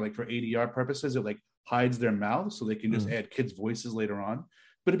 that's smart. Like for ADR purposes, it like hides their mouths so they can just add kids' voices later on.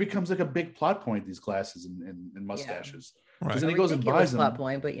 But it becomes like a big plot point, these glasses and mustaches. Because then he goes and buys them. Plot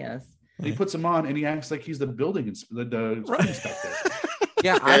point, but yes. He puts them on and he acts like he's the building inspector.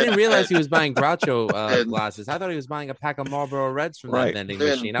 Yeah, I didn't realize he was buying Groucho glasses. I thought he was buying a pack of Marlboro Reds from that vending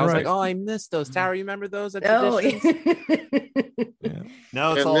machine. I was like, oh, I missed those. Tara, you remember those?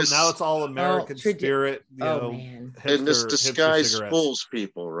 Now it's all American spirit. And this disguise fools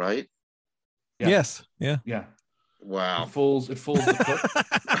people, right? Yeah. Yes. Yeah. Yeah. Wow. It fools the cook.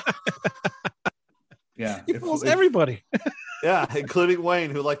 Yeah. It fools everybody. Yeah, including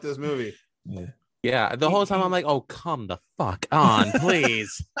Wayne, who liked this movie. Yeah, the whole time I'm like, oh, come the fuck on,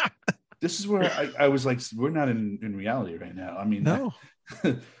 please. This is where I was like, we're not in reality right now. I mean, no.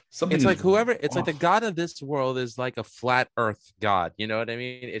 It's like like the god of this world is like a flat earth god. You know what I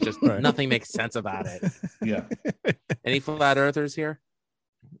mean? It just nothing makes sense about it. Yeah. Any flat earthers here?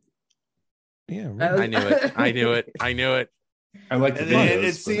 Yeah. Right. I knew it. I like the videos,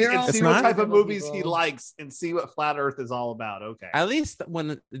 and see what type of movies he likes and see what flat earth is all about. Okay. At least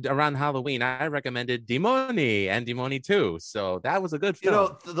when around Halloween, I recommended Demoni and Demoni 2. So that was a good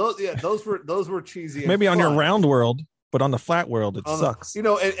film. Those were cheesy. Maybe on your round world, but on the flat world, it sucks.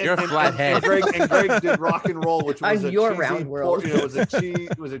 You're a flathead. And Greg did Rock and Roll, which was on your round world. It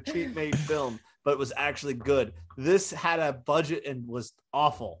was a cheap made film, but it was actually good. This had a budget and was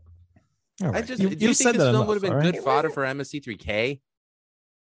awful. Right. Do you think this film would have been good fodder for MST3K?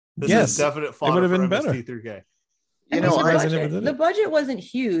 This is definite fodder. It would have been better. MST3K. The budget wasn't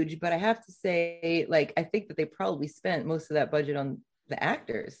huge, but I have to say, like, I think that they probably spent most of that budget on the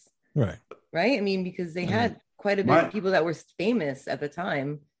actors. Right. Right. I mean, because they had quite a bit of people that were famous at the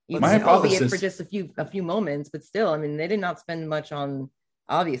time, albeit for just a few moments, but still, I mean, they did not spend much on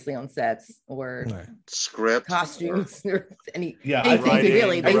sets or script costumes or anything writing,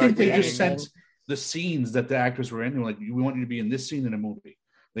 really. I think they just sent the scenes that the actors were in. They were like, we want you to be in this scene in a movie.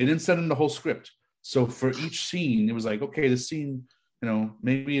 They didn't send them the whole script. So for each scene, it was like, okay, this scene,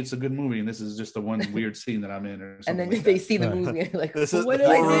 maybe it's a good movie, and this is just the one weird scene that I'm in. Or and then like they see the movie, and like, this is what did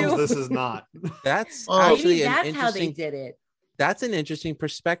I do? This is not. That's actually that's how they did it. That's an interesting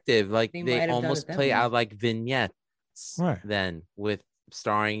perspective. Like they almost play out like vignettes, then with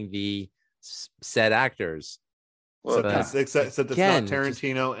starring the said actors. Well, except it's not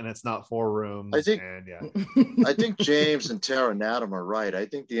Tarantino and it's not Four Rooms. I think James and Tara and Adam are right. I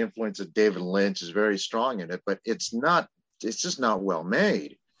think the influence of David Lynch is very strong in it, but it's just not well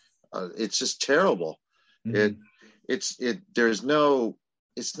made. It's just terrible. Mm-hmm.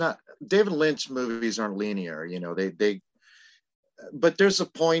 It's not. David Lynch movies aren't linear. But there's a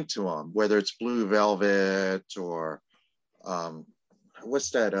point to them, whether it's Blue Velvet or what's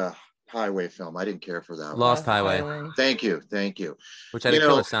that highway film? I didn't care for that. Lost Highway. Thank you. Which had a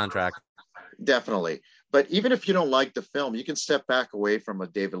killer soundtrack. Definitely. But even if you don't like the film, you can step back away from a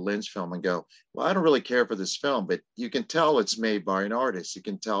David Lynch film and go, well, I don't really care for this film, but you can tell it's made by an artist. You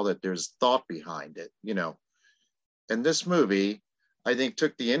can tell that there's thought behind it, And this movie, I think,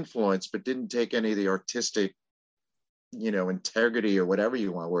 took the influence, but didn't take any of the artistic, integrity or whatever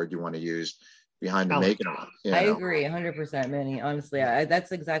word you want to use behind the making of it. I agree 100%, Manny. Honestly,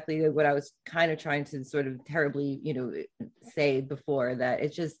 that's exactly what I was kind of trying to sort of terribly, say before, that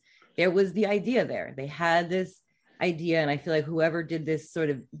it's just, there was the idea there. They had this idea, and I feel like whoever did this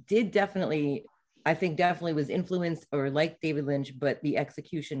definitely was influenced or like David Lynch, but the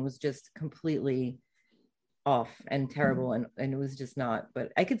execution was just completely off and terrible, and it was just not.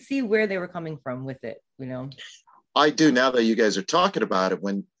 But I could see where they were coming from with it, you know. I do, now that you guys are talking about it.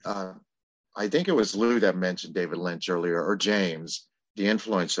 When I think it was Lou that mentioned David Lynch earlier, or James, the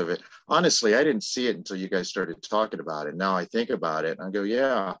influence of it. Honestly, I didn't see it until you guys started talking about it. Now I think about it, and I go,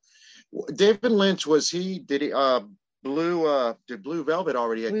 yeah. David Lynch, did Blue Velvet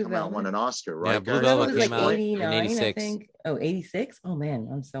already Blue come out and won an Oscar, right? Yeah, Blue guys? Velvet It was came like out 89, in 86. I think. Oh, 86? Oh man,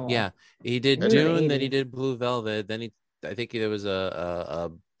 I'm so off. Yeah, he did It was the Dune, then he 80s. did Blue Velvet, then I think there was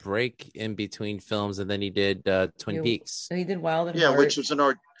a break in between films, and then he did Twin Peaks. So he did Wild at Yeah, Heart. which was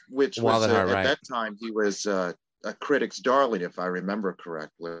Wild at Heart, at right. that time he was a critic's darling, if I remember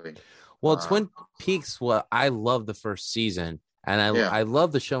correctly. Well, Twin Peaks, well, I love the first season, and I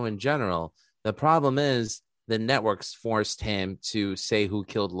love the show in general. The problem is the networks forced him to say who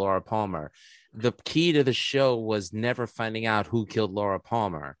killed Laura Palmer. The key to the show was never finding out who killed Laura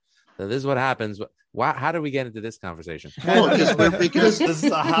Palmer. So this is what happens. How do we get into this conversation? Well, because this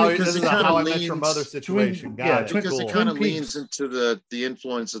is a how I Met Your leans- Mother situation. Yeah, because it Cool. kind of Twin leans into the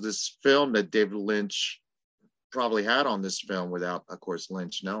influence of this film that David Lynch probably had on this film without, of course,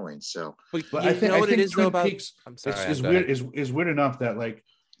 Lynch knowing. So, But But you know what it is though Twin about. Peaks I'm sorry, is go weird. ahead. Is weird enough that like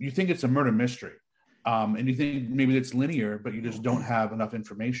you think it's a murder mystery, and you think maybe it's linear, but you just don't have enough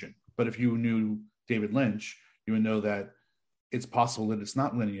information. But if you knew David Lynch, you would know that it's possible that it's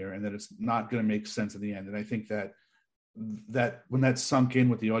not linear and that it's not going to make sense in the end. And I think that when that sunk in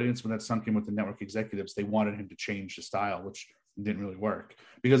with the audience, when that sunk in with the network executives, they wanted him to change the style, which didn't really work.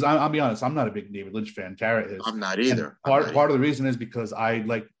 Because I'll be honest, I'm not a big David Lynch fan. Tara is. I'm not either. Part of the reason is because I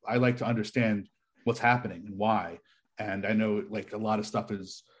like to understand what's happening and why. And I know like a lot of stuff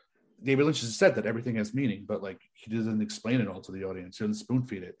is David Lynch has said that everything has meaning, but like he doesn't explain it all to the audience. He doesn't spoon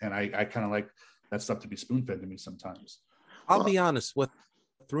feed it. And I kind of like that stuff to be spoon fed to me sometimes. I'll be honest. What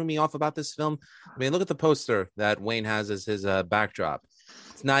threw me off about this film? I mean, look at the poster that Wayne has as his backdrop.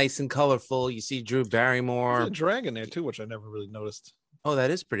 It's nice and colorful. You see Drew Barrymore. There's a dragon there too, which I never really noticed. Oh,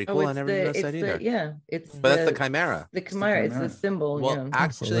 that is pretty cool. I never noticed that either. But that's the Chimera. The Chimera. It's the symbol. Well, yeah.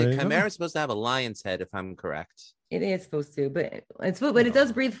 actually, Chimera is supposed to have a lion's head, if I'm correct. It is supposed to, but it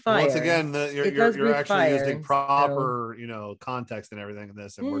does breathe fire. Once again, you're actually fire, using proper, context and everything in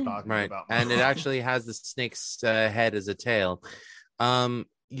this, and we're talking right. about. And it actually has the snake's head as a tail. But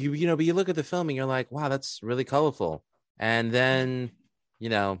you look at the film and you're like, wow, that's really colorful. And then,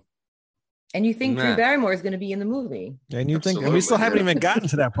 and you think Drew Barrymore is going to be in the movie, and you think, and we still haven't even gotten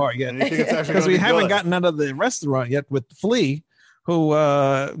to that part yet, because we haven't gotten out of the restaurant yet with Flea, who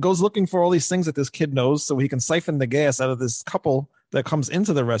goes looking for all these things that this kid knows, so he can siphon the gas out of this couple that comes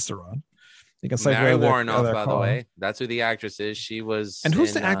into the restaurant. He can siphon Mary out Warrenoff, by the way. That's who the actress is. She was. And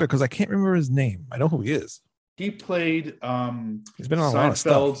who's the actor? Because I can't remember his name. I know who he is. He played he's been on a lot of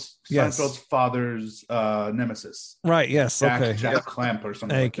stuff. Seinfeld's father's nemesis. Right, yes. Jack Clamp or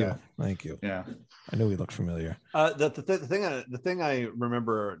something. Thank you. Yeah. I knew he looked familiar. The thing I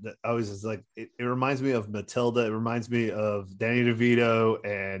remember that always is like it reminds me of Matilda. It reminds me of Danny DeVito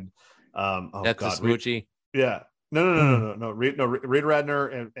and that's a Smoochie. Yeah. No. Reed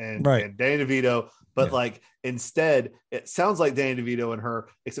Radner and Danny DeVito. But like instead, it sounds like Danny DeVito and her,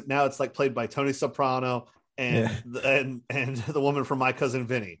 except now it's like played by Tony Soprano and the woman from My Cousin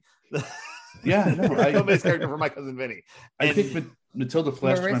Vinny. Yeah, no, somebody's character from My Cousin Vinny. I think Matilda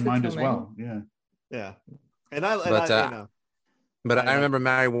flashed my mind as well. Yeah. But I remember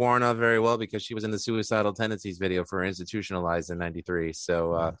Mary Warrenoff very well because she was in the Suicidal Tendencies video for Institutionalized in '93.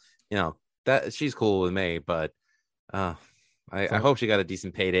 So that she's cool with me, but I hope she got a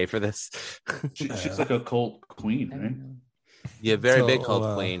decent payday for this. She's like a cult queen, right? Yeah, very big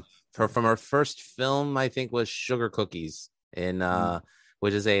cult queen. From her first film, I think, was Sugar Cookies,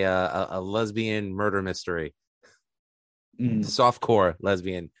 which is a lesbian murder mystery, softcore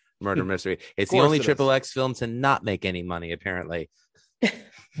lesbian murder mystery. It's the only XXX film to not make any money, apparently.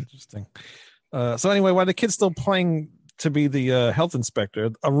 Interesting. So anyway, while the kid's still playing to be the health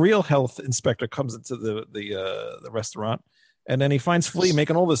inspector, a real health inspector comes into the restaurant, and then he finds Flea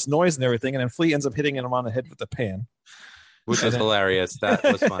making all this noise and everything, and then Flea ends up hitting him on the head with the pan. Which is hilarious. That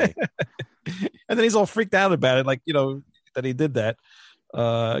was funny. And then he's all freaked out about it, like, that he did that.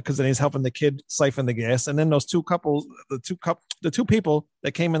 Because then he's helping the kid siphon the gas. And then those two couples, the two people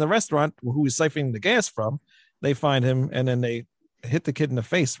that came in the restaurant who he's siphoning the gas from, they find him and then they hit the kid in the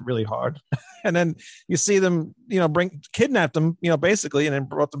face really hard. And then you see them, kidnapped him, basically, and then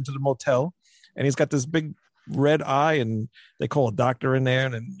brought them to the motel. And he's got this big red eye, and they call a doctor in there,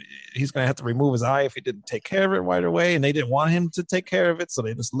 and then he's going to have to remove his eye if he didn't take care of it right away. And they didn't want him to take care of it, so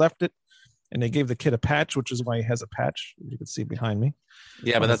they just left it. And they gave the kid a patch, which is why he has a patch, you can see behind me.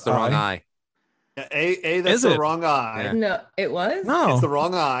 Yeah, but that's the wrong eye. That's Is the it? wrong eye. Yeah. No, it was. No. It's the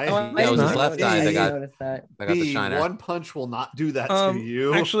wrong eye. Oh, That was his not. left eye that got notice that. the B, shiner. one punch will not do that to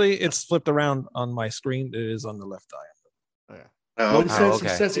you. Actually, it's flipped around on my screen. It is on the left eye. Oh, Well, okay. he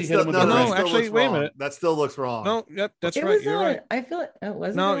says he It's hit him still- with no, the no, right. No, it still actually, looks wait a wrong. minute. That still looks wrong. No, yep, that's It right. was You're right. I feel it. Oh,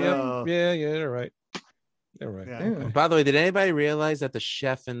 was No, it? yeah, yeah, you're right. You're right. Yeah. Okay. By the way, did anybody realize that the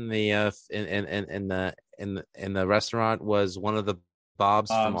chef in the in the restaurant was one of the Bobs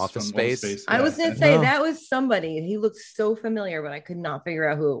from Office Space? I was gonna say No. that was somebody. He looked so familiar, but I could not figure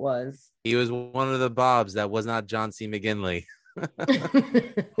out who it was. He was one of the Bobs that was not John C. McGinley.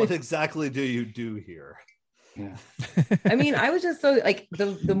 What exactly do you do here? Yeah. I mean, I was just so like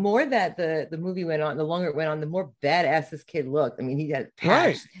the more that the movie went on, the longer it went on, the more badass this kid looked. I mean, he had patch,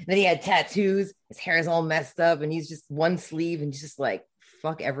 Right. then he had tattoos, his hair is all messed up, and he's just one sleeve and just like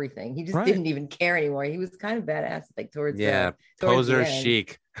fuck everything. He just Right. didn't even care anymore. He was kind of badass, like towards Yeah, towards the poser end.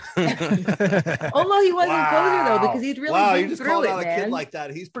 chic. Although he wasn't poser though, because he'd really wow, been you just through called it, out a man. kid like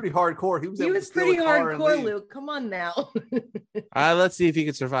that. He's pretty hardcore. He was, He able to was steal pretty a car and hardcore, leave. Luke. Come on now. All right, let's see if he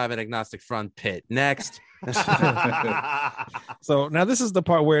could survive an agnostic front pit. Next. So now this is the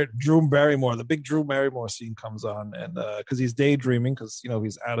part where Drew Barrymore, the big Drew Barrymore scene comes on, and because he's daydreaming because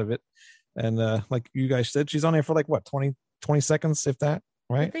he's out of it, and like you guys said, she's on there for like what 20 seconds, if that,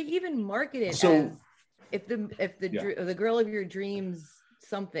 right? But they even market it So- as if the girl of your dreams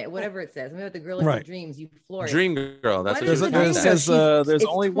something, whatever it says. I mean, with the girl of your Right. dreams, you flourish. Dream girl. That's What what is she it? was It saying. says there's It's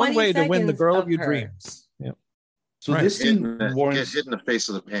only one 20 way to win the seconds girl of of your her. dreams. Yep. So Right. this Hit in scene the, warrants hit in the face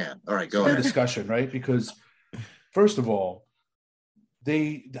of the pan. All right, go some ahead. discussion, right? Because first of all,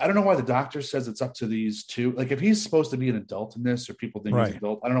 I don't know why the doctor says it's up to these two. Like, if he's supposed to be an adult in this, or people think he's Right. an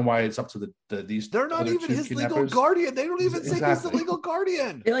adult, I don't know why it's up to these. They're not other even two his legal kidnappers. guardian. They don't even think he's the Exactly. legal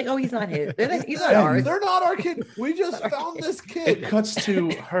guardian. They're like, oh, he's not his. He's not Yeah, ours. They're not our kid. We just Our found kid. this It kid. cuts to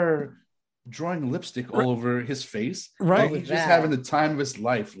her drawing lipstick all over his face. Right. Like, he's What was just that? having the time of his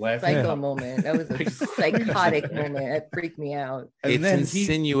life, laughing. Psycho up. moment. That was a psychotic moment. That freaked me out. And It's then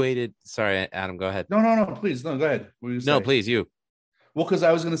insinuated. Sorry, Adam, go ahead. No, please, no, go ahead. What were you No, saying? please, you. Well, because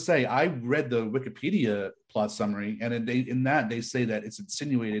I was going to say, I read the Wikipedia plot summary, and in that they say that it's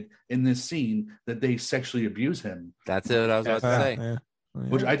insinuated in this scene that they sexually abuse him, That's it. I was about to say. Yeah.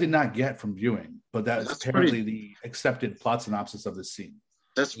 which I did not get from viewing, but that's That's apparently the accepted plot synopsis of this scene.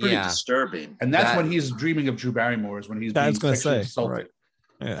 That's pretty Yeah. disturbing. And that's That- when he's dreaming of Drew Barrymore, is when he's I being was gonna sexually say, assaulted. right.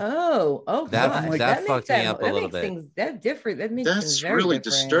 Yeah. Oh, That- gosh. that makes fucked me up a that little makes bit. things that different. That makes That's things very really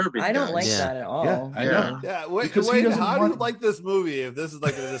different. disturbing, I don't guys. like Yeah. that at all. Yeah, I Yeah. know. Yeah, wait, Because he doesn't how do want- you like this movie if this is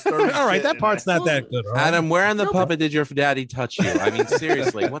like a disturbing All right, shit that in part's it? not that good. all right? Adam, where on the No, but- puppet did your daddy touch you? I mean,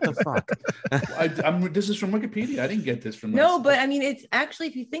 seriously, what the fuck? This is from Wikipedia. I didn't get this from No, this. but I mean, it's actually,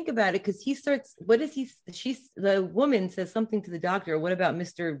 if you think about it, because he starts, what is he? The woman says something to the doctor. What about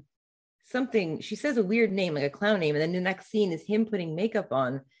Mr. something? She says a weird name, like a clown name. And then the next scene is him putting makeup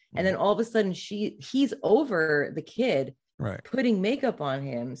on. And then all of a sudden he's over the kid Right. putting makeup on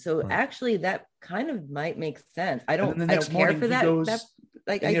him. So Right. actually that kind of might make sense. I And don't, then the I next don't care morning for he that, goes- that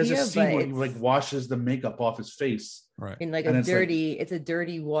like And he has idea, a scene but where he it's like washes the makeup off his face. Right. in like and a it's like- dirty, it's a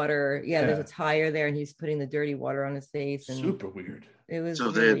dirty water. Yeah, there's Yeah. a tire there and he's putting the dirty water on his face. And Super weird. it was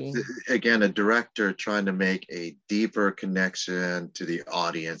So really, again, a director trying to make a deeper connection to the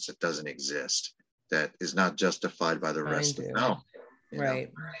audience that doesn't exist, that is not justified by the rest of Trying the to. film. you know?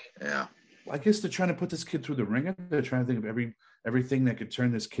 right. Yeah. I guess they're trying to put this kid through the ringer. They're trying to think of everything that could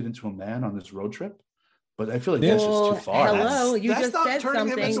turn this kid into a man on this road trip. But I feel like that's just Well, too far. hello. You That's just not said turning him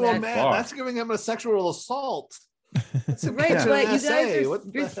something into a that's- man. Far. That's giving him a sexual assault. That's a Right, picture but of you an guys essay. are What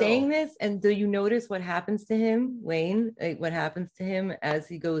the you're hell? saying this, and do you notice what happens to him, Wayne? Like what happens to him as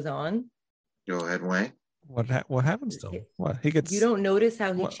he goes on? Go ahead, Wayne. What happens to him? What he gets? You don't notice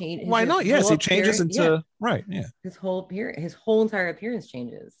how he Why- changes. Why not? Yes, he changes into right. Yeah, his whole his whole entire appearance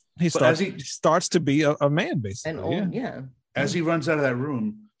changes. he But as starts to be a man basically. And yeah. yeah. As he runs out of that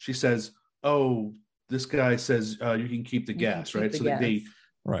room, she says, "Oh, this guy says you can keep the You can gas, keep right?" the So gas.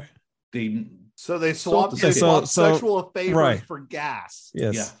 Right. they So they Salt swapped, the they city. swapped So- sexual favors right. for gas.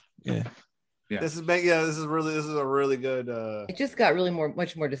 Yes. Yeah. Yeah. This is a really good. It just got really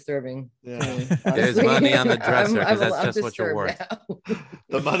much more disturbing. to Yeah. me, There's honestly. money on the dresser, 'cause I'm that's just what you're disturbed now.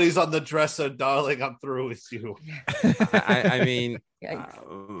 The money's on the dresser, darling. I'm through with you. I mean,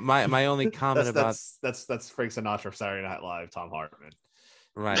 Yikes. my only comment about That's Frank Sinatra, Saturday Night Live, Tom Hartman.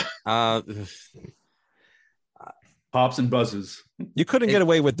 right. pops and buzzes. You couldn't get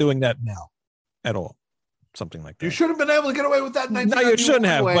away with doing that now, at all. Something like that. You should have been able to get away with that. In No, you shouldn't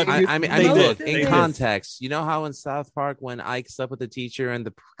have, 1991, but Wayne. I They mean, did. look, They in did. context, you know how in South Park when Ike slept with the teacher and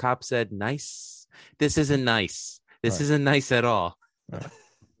the cop said, "Nice, this isn't nice. This Right. isn't nice at all."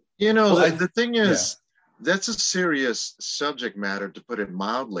 You know, Well, the thing is, that's a serious subject matter, to put it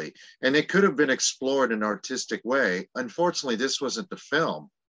mildly, and it could have been explored in an artistic way. Unfortunately, this wasn't the film.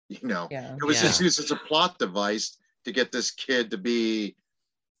 You know, it was just used as a plot device to get this kid to be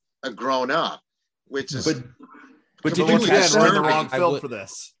a grown up, which is. But did once you again, catch we're in the that? wrong film for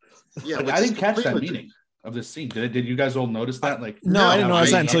this. Yeah, But I didn't catch that meaning of this scene. Did you guys all notice that? Like, No, I didn't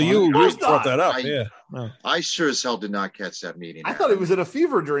notice that until you brought that up. I sure as hell did not catch that meeting. I thought he was in a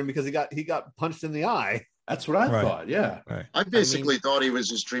fever dream because he got punched in the eye. That's what I thought. Yeah, I basically thought he was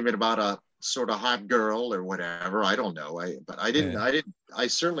just dreaming about a sort of hot girl or whatever. I don't know. I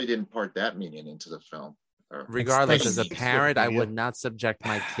certainly didn't part that meaning into the film. Regardless, as a parent, I would not subject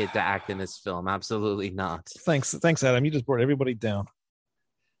my kid to act in this film. Absolutely not. Thanks, Adam. You just brought everybody down.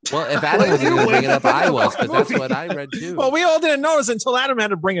 Well, if Adam was going to bring it up, I was, because that's what I read too. Well, we all didn't notice until Adam had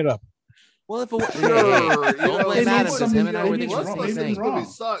to bring it up. Well, if it was, don't blame Adam, because him and I were the same This movie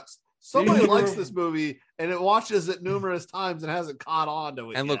sucks. Somebody likes this movie and it watches it numerous times and hasn't caught on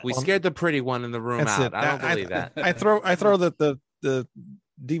to it. And look, we scared the pretty one in the room out. I don't believe that. I throw the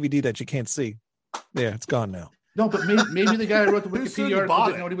DVD that you can't see. There, it's gone now. No, but maybe the guy who wrote the Wikipedia article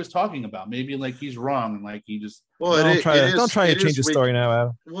didn't know what he was talking about. Maybe like he's wrong and like he just. Well, don't try to change the story now,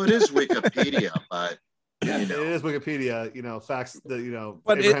 Adam. Well, it is Wikipedia, but yeah, it is Wikipedia. You know, facts that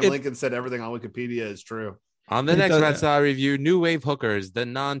but Abraham Lincoln said everything on Wikipedia is true. On the next Red Star review, New Wave Hookers, the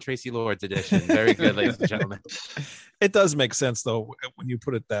non-Tracy Lords edition. Very good, ladies and gentlemen. It does make sense though when you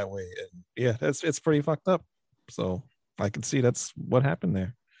put it that way. And yeah, it's pretty fucked up. So I can see that's what happened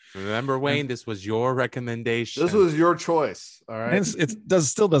there. Remember, Wayne, this was your recommendation. This was your choice. All right.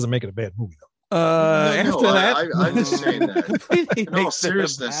 Still doesn't make it a bad movie though. I'm just saying that. In all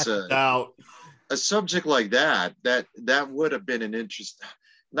seriousness, a subject like that would have been an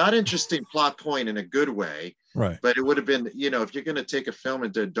interesting plot point in a good way, right? But it would have been, if you're going to take a film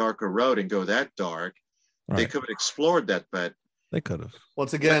into a darker road and go that dark, they could have explored that, but they could have.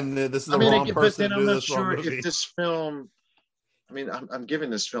 Once again, this is the wrong person. But then I'm not sure if this film. I mean, I'm giving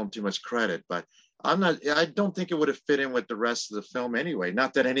this film too much credit, but I don't think it would have fit in with the rest of the film anyway.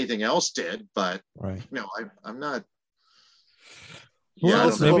 Not that anything else did, but I'm not.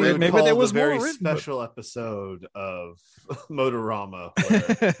 Yeah, maybe there was a very special episode of Motorama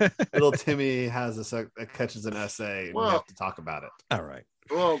where little Timmy catches an essay and we have to talk about it. All right.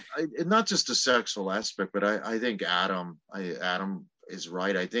 Well, not just the sexual aspect, but I think Adam is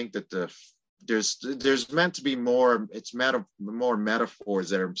right. I think that there's meant to be more. It's more metaphors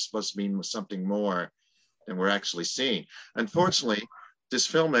that are supposed to mean something more than we're actually seeing. Unfortunately, this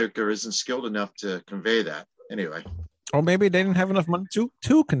filmmaker isn't skilled enough to convey that. Anyway, or maybe they didn't have enough money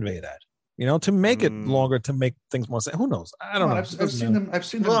to convey that. To make it longer, to make things more sense. Who knows? I don't know. I've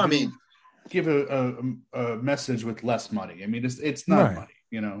seen them. Give a message with less money. I mean, it's not money.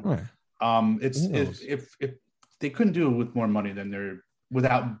 Right. If they couldn't do it with more money, then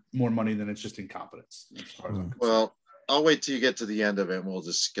without more money, then it's just incompetence. As far as well, I'll wait till you get to the end of it and we'll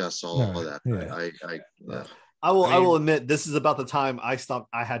discuss all of that. Yeah. I will admit this is about the time I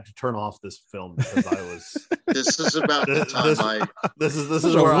had to turn off this film because I was. This is about the time This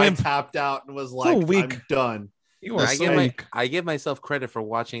is where I tapped out and was like, I'm done. I give myself credit for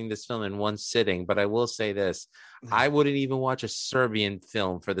watching this film in one sitting, but I will say this: I wouldn't even watch a Serbian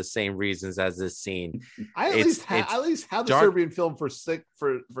film for the same reasons as this scene. I at least have the Serbian film for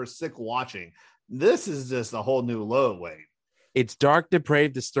sick watching. This is just a whole new low, Wayne. It's dark,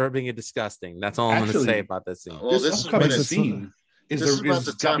 depraved, disturbing, and disgusting. That's all I'm going to say about this scene. Well, this scene is about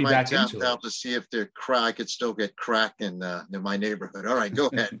the time I tapped out to see if I could still get crack in my neighborhood. All right, go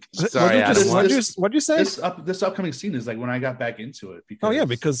ahead. Sorry, what'd you say? This upcoming scene is like when I got back into it.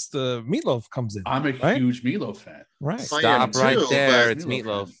 Because the Meatloaf comes in. I'm a huge Meatloaf fan. Right. Stop right there. It's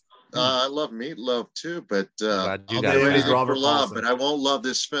Meatloaf. I love Meatloaf too, but I'll get ready for love, but I won't love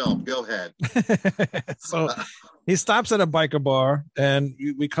this film. Go ahead. So he stops at a biker bar, and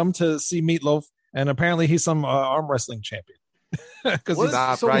we come to see Meatloaf, and apparently he's some arm wrestling champion. What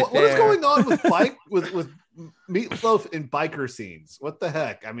is going on with Meatloaf in biker scenes? What the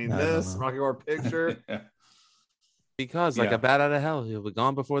heck? I mean, this Rocky Horror Picture. Because like a bat out of hell, he'll be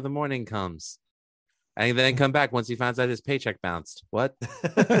gone before the morning comes. And then come back once he finds out his paycheck bounced. What?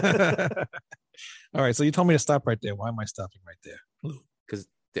 All right. So you told me to stop right there. Why am I stopping right there? Because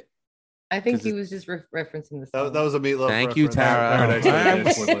I think he was just referencing the song. That was a Meatloaf. Thank you, Tara.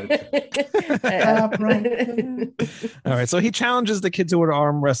 All right. So he challenges the kid to an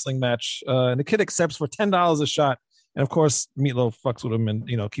arm wrestling match. And the kid accepts for $10 a shot. And of course, Meatloaf fucks with him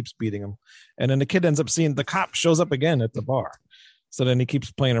and, keeps beating him. And then the kid ends up seeing the cop shows up again at the bar. So then he keeps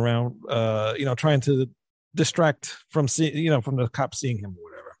playing around, trying to distract from from the cop seeing him or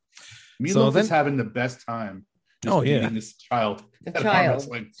whatever. Meatloaf is having the best time. Meeting this child. The child.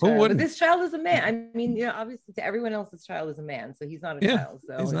 Who But wouldn't? this child is a man. I mean, obviously to everyone else, this child is a man, so he's not a child.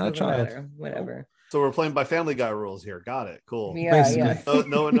 So he's not a child. Whatever. So we're playing by Family Guy rules here. Got it. Cool. Yeah.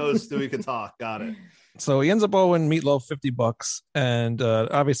 No one knows Stewie can talk. Got it. So he ends up owing Meatloaf $50, and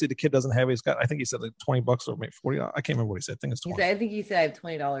obviously the kid doesn't have. He's got. I think he said like $20 or maybe $40. I can't remember what he said. I think it's 20. I think he said I have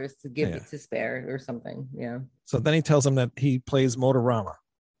 $20 to give it to spare or something. Yeah. So then he tells him that he plays Motorama,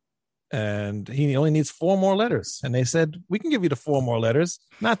 and he only needs 4 more letters. And they said, we can give you the 4 more letters.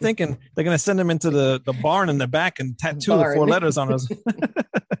 Not thinking they're going to send him into the barn in the back and tattoo the 4 letters on us.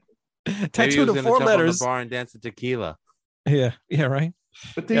 Tattoo the 4 letters. The bar and dance to tequila. Yeah, right.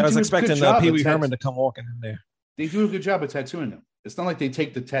 But I was expecting Pee Wee Herman to come walking in there. They do a good job of tattooing them. It's not like they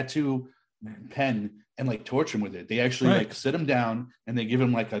take the tattoo pen and like torture him with it. They actually like sit him down and they give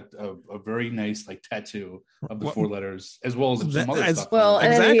him like a very nice like tattoo of the 4 letters as well as some other stuff. Well,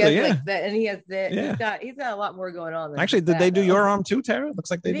 and exactly, he has he's got a lot more going on. Actually, did they do your arm too, Tara? Looks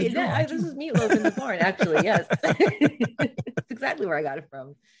like they did. This is Meatloaf in the barn. Actually, yes, that's exactly where I got it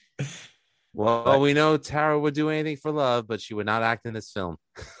from. Well, we know Tara would do anything for love, but she would not act in this film.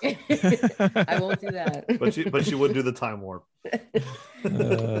 I won't do that. But she would do the time warp.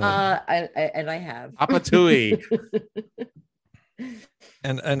 And I have. Apatui.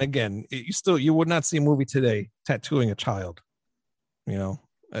 And again, you would not see a movie today tattooing a child.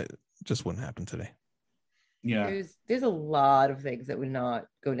 It just wouldn't happen today. Yeah, there's a lot of things that would not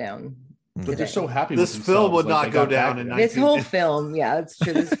go down. But they're so happy. This film would not go down in this whole film. Yeah, that's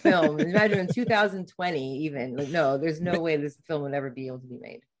true. This film. Imagine in 2020, even no, there's no way this film would ever be able to be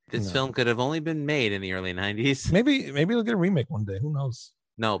made. This film could have only been made in the early 90s. Maybe we'll get a remake one day. Who knows?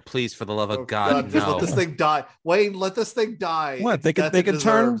 No, please, for the love of God, just let this thing die. Wayne, let this thing die. What they could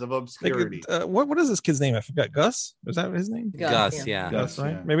turn of obscurity. What is this kid's name? I forgot. Gus? Is that his name? Gus, yeah. Gus,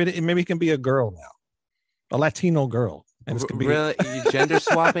 right? Yeah. Maybe he can be a girl now, a Latino girl. And it's be really you gender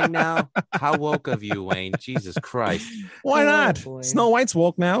swapping now? How woke of you, Wayne? Jesus Christ! Why not? Snow White's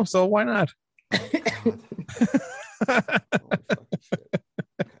woke now, so why not?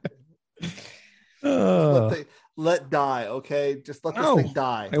 Let die, okay? Just let this thing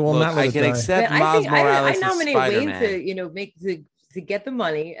die. I will not let it die. Accept Miles Morales. I nominate Spider-Man. Wayne to get the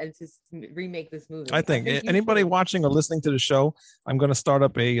money and to remake this movie. I think anybody watching or listening to the show, I'm going to start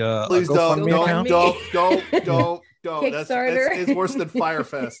up a please don't. Kickstarter. It's worse than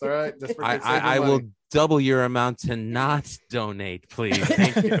Firefest. All right, just for I will double your amount to not donate, please.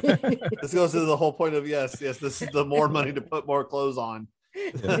 Thank you. This goes to the whole point of yes. This is the more money to put more clothes on.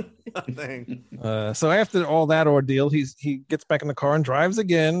 Yeah. Thing. So after all that ordeal, he gets back in the car and drives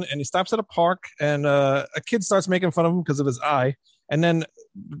again, and he stops at a park, and a kid starts making fun of him because of his eye, and then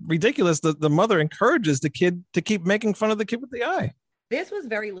ridiculous, the mother encourages the kid to keep making fun of the kid with the eye. This was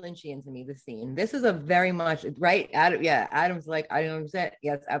very Lynchian to me, the scene. This is a very much, right? Adam's like, I don't understand.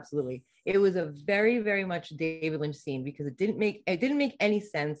 Yes, absolutely. It was a very, very much David Lynch scene because it didn't make any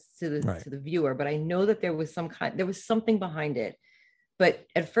sense to the viewer, but I know that there was something behind it. But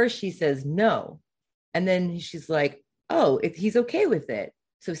at first she says no. And then she's like, oh, if he's okay with it.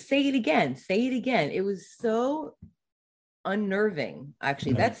 So say it again. It was so unnerving.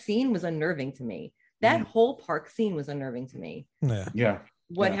 Actually, that scene was unnerving to me. That whole park scene was unnerving to me. Yeah.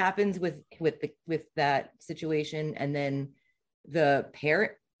 What happens with that situation, and then the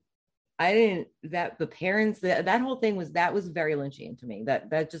parent? That whole thing was very Lynchian to me.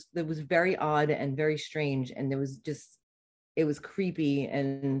 That was very odd and very strange, and it was creepy,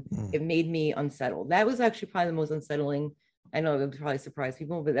 and it made me unsettled. That was actually probably the most unsettling. I know it would probably surprise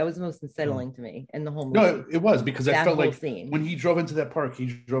people, but that was the most unsettling to me in the whole movie. No, it was because I felt like scene. When he drove into that park, he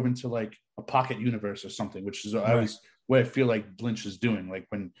drove into like a pocket universe or something, which is always what I feel like Lynch is doing. Like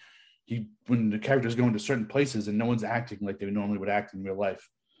when the characters go into certain places and no one's acting like they normally would act in real life.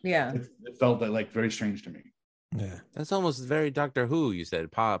 Yeah, it felt like very strange to me. Yeah, that's almost very Doctor Who. You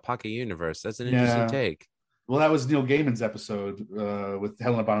said pocket universe. That's an interesting take. Well, that was Neil Gaiman's episode with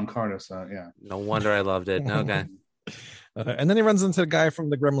Helena Bonham Carter. So yeah, no wonder I loved it. Okay. And then he runs into the guy from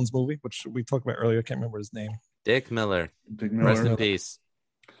the Gremlins movie, which we talked about earlier. I can't remember his name. Dick Miller. Rest in peace.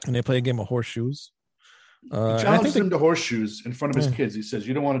 And they play a game of horseshoes. He challenges him to horseshoes in front of his kids. He says,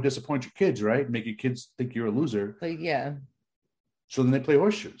 "You don't want to disappoint your kids, right? Make your kids think you're a loser." But yeah. So then they play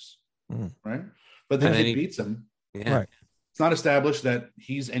horseshoes, right? But then he beats him. Yeah. Right. It's not established that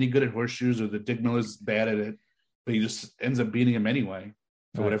he's any good at horseshoes or that Dick Miller's bad at it, but he just ends up beating him anyway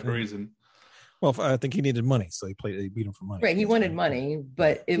for whatever reason. Well, I think he needed money, so he beat him for money. Right, he wanted money,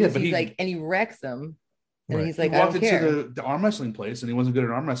 but he's like, and he wrecks him, and he's like, he walked I don't care. into the arm wrestling place, and he wasn't good at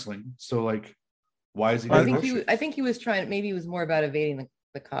arm wrestling. So, like, why is he? I think he was trying. Maybe it was more about evading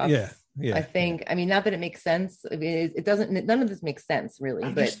the cops. Yeah, Yeah. I think. I mean, not that it makes sense. I mean, it doesn't. None of this makes sense, really.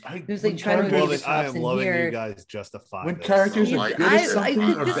 But there's like trying to relate the I cops am in loving here. you guys justify when this. characters are good at something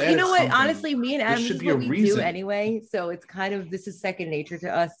or bad you know at what? something, Honestly, me and Adam, there this should is be a what we reason. do anyway. So it's kind of this is second nature to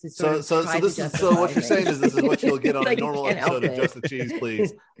us to sort of So try this to is justify what you're saying is this is what you'll get on a Like, you normal can't help episode of it. Just the Cheese,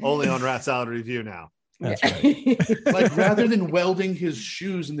 Please, only on Rat Salad Review now. That's right. Like rather than welding his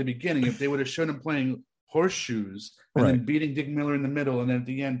shoes in the beginning, if they would have shown him playing horseshoes and then beating Dick Miller in the middle, and then at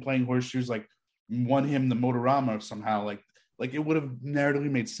the end playing horseshoes, like won him the Motorama somehow, like it would have narratively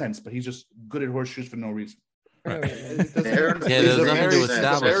made sense. But he's just good at horseshoes for no reason. Yeah, there's nothing to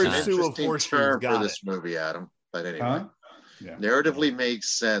establish very that. interesting term for this movie, Adam. But anyway, Yeah. narratively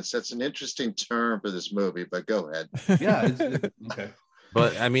makes sense. That's an interesting term for this movie. But go ahead. Yeah, okay.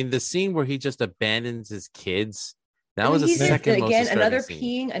 But I mean, the scene where he just abandons his kids, that And was the he's just, second most again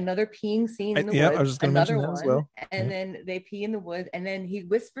disturbing another peeing scene in the Yeah, woods. I was just going to mention another that as one, well. and then they pee in the woods, and then he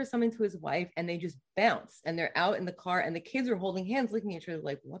whispers something to his wife, and they just bounce, and they're out in the car, and the kids are holding hands, looking at each other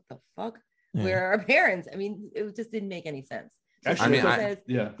like, "What the fuck? Yeah. Where are our parents?" I mean, it just didn't make any sense. So Actually,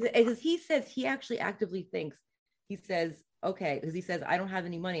 because he says he actually actively thinks. He says, "Okay," because he says, "I don't have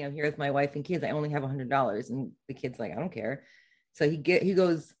any money. I'm here with my wife and kids. I only have $100," and the kid's like, "I don't care." So he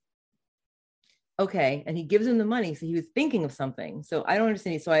goes, okay, and he gives him the money. So he was thinking of something. So I don't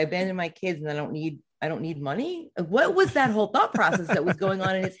understand. So I abandoned my kids, and I don't need money. What was that whole thought process that was going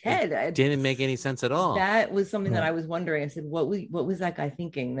on in his head? It didn't make any sense at all. That was something that I was wondering. I said, what was that guy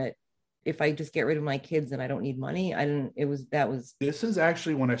thinking, that if I just get rid of my kids and I don't need money? This is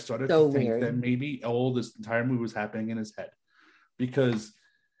actually when I started so to think weird. that maybe all this entire movie was happening in his head, because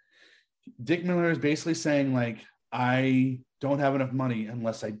Dick Miller is basically saying, like, I don't have enough money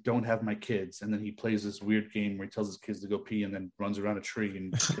unless I don't have my kids. And then he plays this weird game where he tells his kids to go pee and then runs around a tree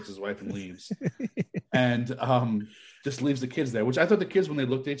and hits his wife and leaves. And just leaves the kids there, which I thought the kids, when they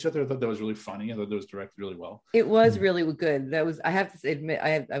looked at each other, I thought that was really funny. I thought that was directed really well. It was really good. That was, I have to admit,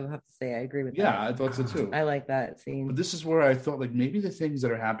 I will have to say I agree with that. Yeah, I thought so too. I like that scene. But this is where I thought, like, maybe the things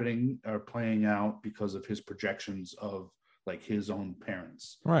that are happening are playing out because of his projections of, like, his own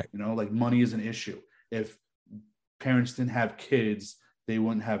parents. Right. You know, like, money is an issue. If parents didn't have kids, they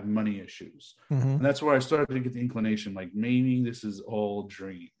wouldn't have money issues. Mm-hmm. And that's where I started to get the inclination, like, maybe this is all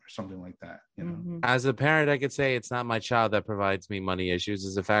dream or something like that, you know. As a parent, I could say it's not my child that provides me money issues.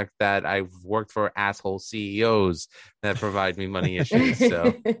 It's the fact that I've worked for asshole CEOs that provide me money issues.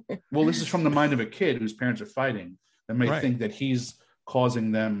 So, well, this is from the mind of a kid whose parents are fighting that may think that he's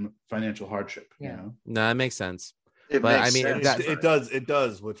causing them financial hardship. You know, no, that makes sense. It but makes I mean, sense. It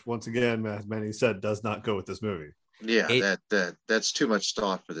does, which once again, as Manny said, does not go with this movie. Yeah, that's too much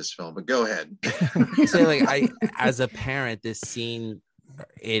thought for this film. But go ahead. So, like, as a parent, this scene,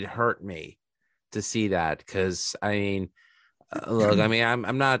 it hurt me to see that, because I mean, look, I mean,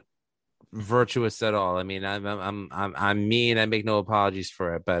 I'm not virtuous at all. I mean, I'm mean. I make no apologies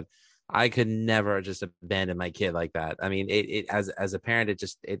for it, but I could never just abandon my kid like that. I mean, it as a parent,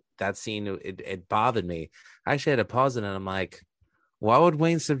 that scene, it bothered me. I actually had to pause it, and I'm like, why would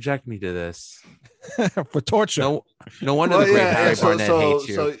Wayne subject me to this? For torture. No wonder the great Harry Barnett hates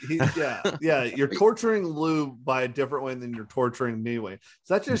you. You're torturing Lou by a different way than you're torturing me, Wayne.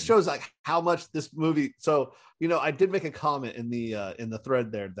 So that just shows, like, how much this movie. So, you know, I did make a comment in the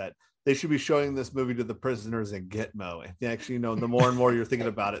thread there that they should be showing this movie to the prisoners in Gitmo. And actually, you know, the more and more you're thinking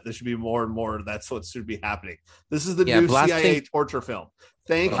about it, there should be more and more. That's what should be happening. This is the new CIA torture film.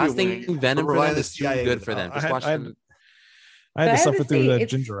 Thank you, Wayne, Venom for for them the is too CIA good for them. Just watch them. I had to suffer through the it's-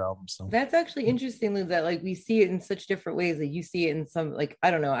 Ginger album. So That's actually interesting, Lou, that, like, we see it in such different ways. That you see it in some, like,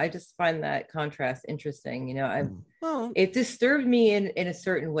 I don't know. I just find that contrast interesting. You know, it disturbed me in a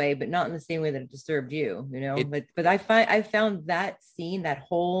certain way, but not in the same way that it disturbed you. You know, but I found that scene, that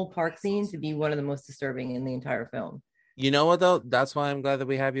whole park scene, to be one of the most disturbing in the entire film. You know what, though? That's why I'm glad that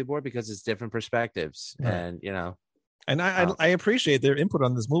we have you aboard, because it's different perspectives, and you know. And I appreciate their input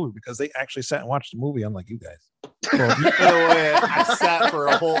on this movie, because they actually sat and watched the movie, unlike you guys. By the way, I sat for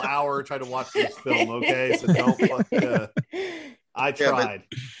a whole hour trying to watch this film. Okay, so don't. I tried.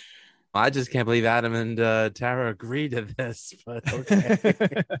 I just can't believe Adam and Tara agreed to this, but okay.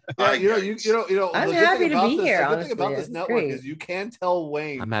 I'm happy to be here. The good thing about this network is you can tell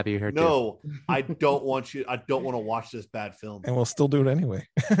Wayne. I'm happy you're here. No, I don't want you. I don't want to watch this bad film. And we'll still do it anyway.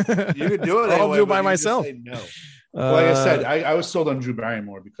 You can do it. I'll do it by myself. No. Like I said, I was sold on Drew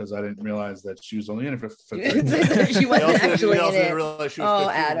Barrymore because I didn't realize that she was only in it for 3 She wasn't actually in it. Realize she was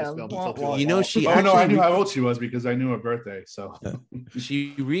Adam. You know, she. Oh no, I knew how old she was because I knew her birthday. So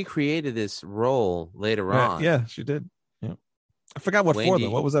she recreated this role later on. Yeah, she did. Yeah, I forgot what for though.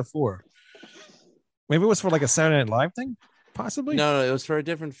 What was that for? Maybe it was for like a Saturday Night Live thing. possibly. No, it was for a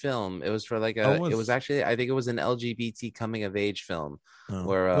different film. It was for like Oh, it was actually, I think it was an LGBT coming of age film. Oh.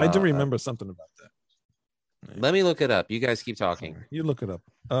 Where I do remember something about that. Let me look it up. You guys keep talking. You look it up.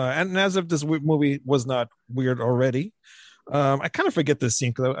 And as if this movie was not weird already, I kind of forget this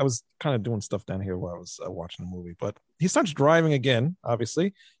scene because I was kind of doing stuff down here while I was watching the movie. But he starts driving again,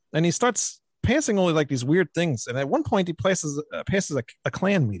 obviously, and he starts passing only like these weird things. And at one point, he passes a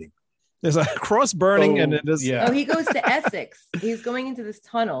Klan meeting. There's a cross burning, and it is. Oh, he goes to Essex. He's going into this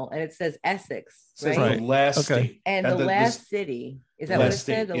tunnel, and it says Essex, right? Right. The last state. And the last city. Is that what it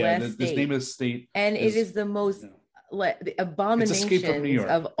said? The last state. His name is state. And it is the most the abominations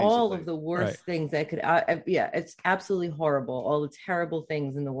of all of the worst things that could. It's absolutely horrible. All the terrible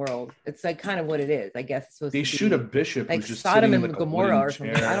things in the world. It's like kind of what it is, I guess. It's supposed they to shoot a bishop like who's just Sodom and like Gomorrah or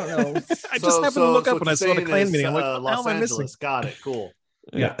something. I don't know. I just happened to look up and I saw the Klan meeting. I'm like, what Los Angeles. Got it. Cool.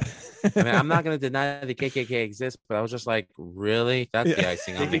 Yeah. I mean, I'm not going to deny the KKK exists, but I was just like, really? That's the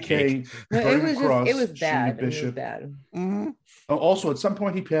icing on the cake. No, it was bad. It was bad. Mm-hmm. Also, at some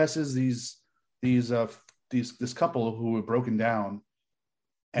point, he passes this couple who were broken down,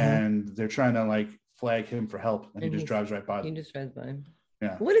 and they're trying to like flag him for help, and he just drives right by them. He just drives by him.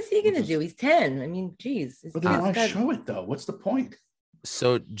 Yeah. What is he going to do? He's 10. I mean, geez. But they don't want to show it though. What's the point?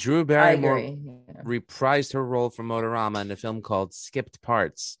 So Drew Barrymore reprised her role from Motorama in a film called Skipped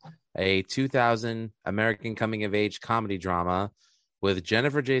Parts, a 2000 American coming-of-age comedy drama with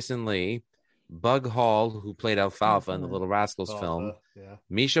Jennifer Jason Leigh, Bug Hall, who played Alfalfa in the Little Rascals film,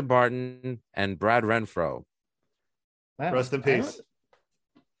 Misha Barton, and Brad Renfro. Wow. Rest in peace.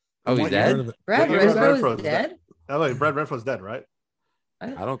 Oh, he's dead? Brad Renfro is dead? Oh, wait, Brad Renfro's dead, right? I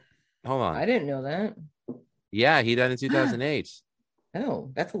don't... Hold on. I didn't know that. Yeah, he died in 2008.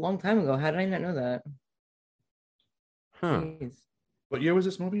 Oh, that's a long time ago. How did I not know that? Huh. Jeez. What year was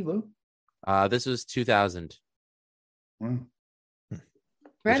this movie, Lou? This was 2000. Wow.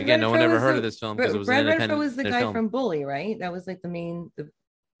 Which again, no one ever heard of this film because it was Brad an independent Renfro was the guy film. from Bully, right? That was like the main.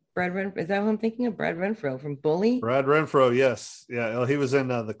 Brad Renfro, is that what I'm thinking of? Brad Renfro from Bully. Brad Renfro, yes, yeah, he was in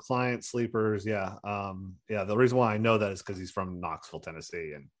the Client Sleepers, yeah. The reason why I know that is because he's from Knoxville,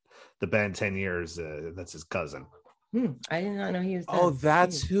 Tennessee, and the band 10 Years. That's his cousin. I did not know he was dead. Oh,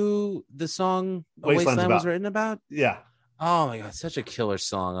 that's who the song Wasteland was written about? Yeah. Oh my god, such a killer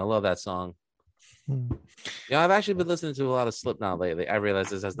song. I love that song. Yeah, I've actually been listening to a lot of Slipknot lately. I realize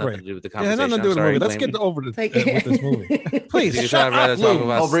this has nothing to do with the conversation. Yeah, nothing to do with the movie. Let's get over with this movie. Please, shut up,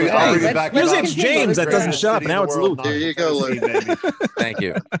 Lou. I'll bring it back. Usually it's James that doesn't shut up. Now it's Lou. There you go, Lou. Thank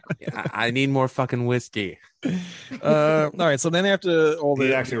you. I need more fucking whiskey. All right, so then after all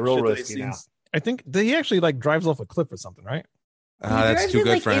the actually real risky now. I think he actually like drives off a cliff or something, right? That's too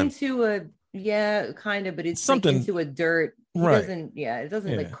good for him. Into a kind of, but it's something like into a dirt. He doesn't. Yeah, it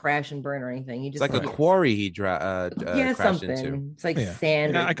doesn't like crash and burn or anything. He just it's like a quarry he crashed something. into. It's like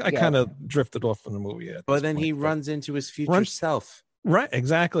sand. I kind of drifted off from the movie. But then he runs into his future self. Right,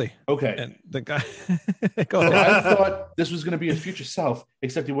 exactly. Okay. And the guy. I thought this was going to be his future self,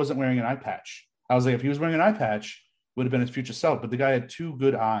 except he wasn't wearing an eye patch. I was like, if he was wearing an eye patch, it would have been his future self. But the guy had two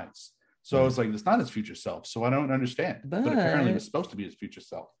good eyes. So I was like, it's not his future self. So I don't understand. But apparently it's supposed to be his future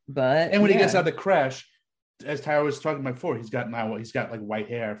self. And when he gets out of the crash, as Tyra was talking about before, he's got like white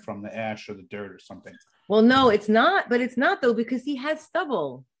hair from the ash or the dirt or something. Well, no, it's not. But it's not though, because he had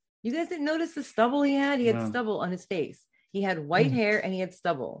stubble. You guys didn't notice the stubble he had? He had stubble on his face. He had white hair and he had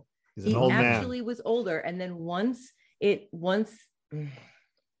stubble. He actually was older. And then once he went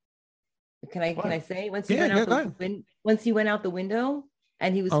out the window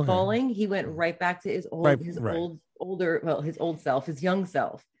and he was falling, he went right back to his old self, his young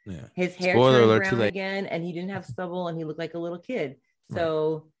self. Yeah. His hair turned brown again, and he didn't have stubble, and he looked like a little kid.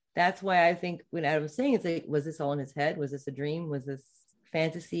 So that's why I think when I was saying, it's like, was this all in his head? Was this a dream? Was this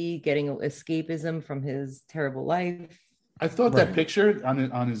fantasy, getting escapism from his terrible life? I thought that picture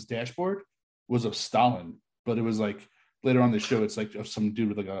on his dashboard was of Stalin, but it was like later on the show, it's like some dude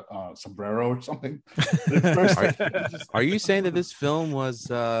with like a sombrero or something. Are you saying that this film was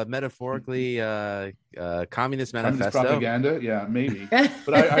metaphorically communist manifesto? Propaganda? Yeah, maybe.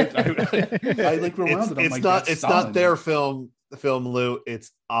 But I like rewound it. It's not their film, Lou. It's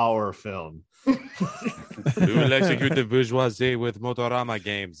our film. We will execute the bourgeoisie with Motorama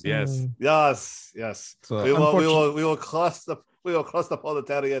games. Yes. Yes. So we will cross the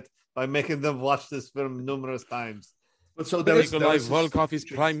proletariat by making them watch this film numerous times. But so Nikolai Volkov is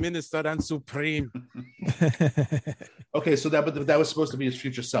prime minister and supreme. Okay, so that was supposed to be his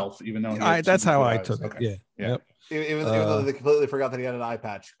future self, even though that's how I took it. Yeah. Yep. Even though they completely forgot that he had an eye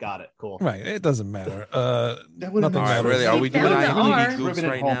patch. Got it. Cool. Right. It doesn't matter. Nothing matters. Really? Are we doing IMDb Goops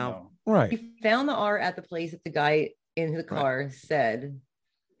right now? Right. He found the R at the place that the guy in the car said,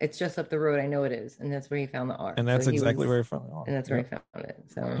 "It's just up the road. I know it is," and that's where he found the R. And that's exactly where he found the R. And that's where he found it.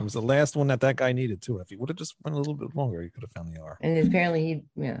 So it was the last one that guy needed too. If he would have just went a little bit longer, he could have found the R. And apparently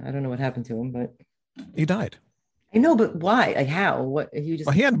I don't know what happened to him, but he died. I know, but why? Like how? What he just?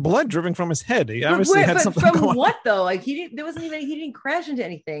 Well, he had blood dripping from his head. He obviously had something from going what though? Like he didn't. There wasn't even. He didn't crash into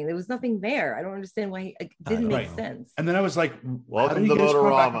anything. There was nothing there. I don't understand why. It didn't make sense. And then I was like, "Welcome to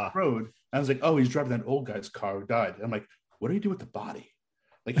Motorama." Road. I was like, "Oh, he's driving that old guy's car who died." I'm like, "What do you do with the body?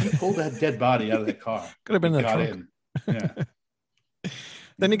 Like he pulled that dead body out of that car. Could have been the trunk. In. Yeah."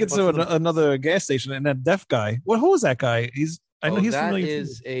 Then he gets to another gas station, and that deaf guy. Well, who was that guy? I know he's familiar. That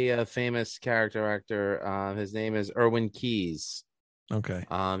is a famous character actor. His name is Erwin Keyes. Okay.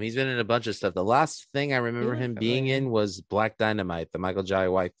 He's been in a bunch of stuff. The last thing I remember him being in was Black Dynamite, the Michael Jai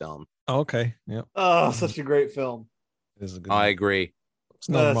White film. Oh, okay. Yep. Oh, such a great film. It is a good I agree. It's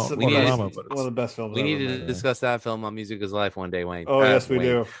not one of the best films. We need to discuss that film on Music is Life one day, Wayne. Oh, yes, we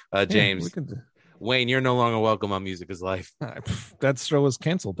do. James. Wayne, you're no longer welcome on Music is Life. That show is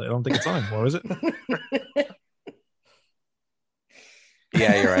canceled. I don't think it's on anymore, is it?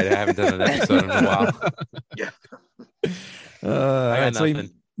 Yeah, you're right. I haven't done an episode in a while. Yeah. So he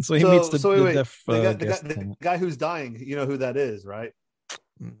meets the guy who's dying. You know who that is, right?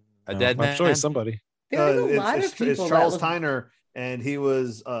 A dead man. I'm sure it's somebody. There's a lot of people. It's Charles Tyner, and he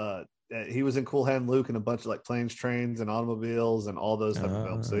was in Cool Hand Luke and a bunch of like Planes, Trains, and Automobiles and all those type of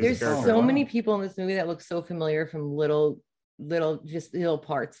films. So there's so many people in this movie that look so familiar from little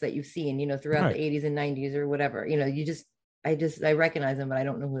parts that you've seen, throughout the 80s and 90s or whatever. I recognize them, but I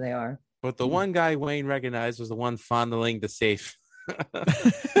don't know who they are. But the one guy Wayne recognized was the one fondling the safe.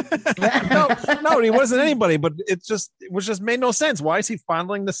 no, he wasn't anybody, but it just made no sense. Why is he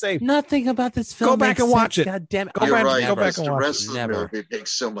fondling the safe? Nothing about this film. Go back and watch it. God damn it. Go back and watch it. The movie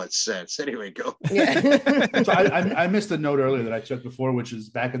makes so much sense. Anyway, go. Yeah. So I missed a note earlier that I took before, which is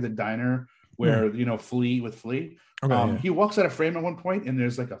back at the diner where Flea. Okay, he walks out of frame at one point, and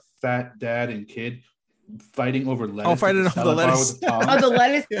there's like a fat dad and kid fighting over lettuce. Oh, fighting over the lettuce. The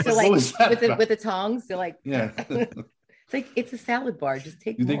lettuce. Yeah. So like with the tongs. So like yeah. It's like it's a salad bar. Just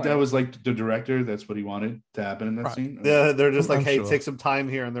take. You think that was like the director? That's what he wanted to happen in that scene? Yeah, they're just like, hey, take some time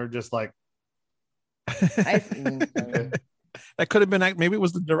here, and they're just like. That could have been. Maybe it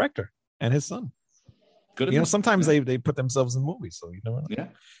was the director and his son. Sometimes they put themselves in movies, so you know.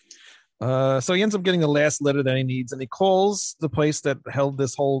 Yeah. So he ends up getting the last letter that he needs, and he calls the place that held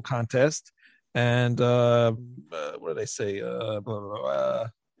this whole contest. And what did they say? Blah, blah, blah.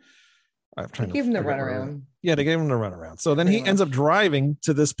 I'm trying to give him the runaround. Yeah, they gave him the runaround. So then he ends up driving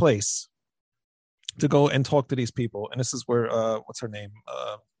to this place to go and talk to these people. And this is where what's her name?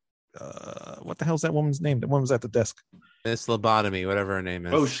 What the hell's that woman's name? The woman was at the desk. Miss Lobotomy, whatever her name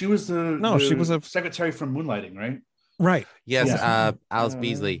is. Oh, she was she was a secretary from Moonlighting, right? Right. Yes, Alice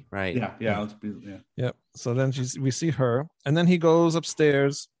Beasley. Right. Yeah, Alice Beasley. Yeah. Yep. So then we see her, and then he goes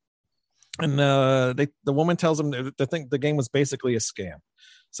upstairs, and the woman tells him the game was basically a scam.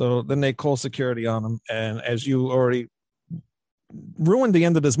 So then they call security on him, and as you already ruined the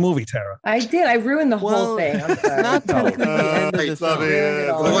end of this movie, Tara. I did. I ruined the whole thing. I'm sorry. Not technically the end of the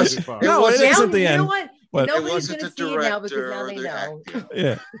film. It isn't the end. You know what? But nobody's going to see it now because now they know.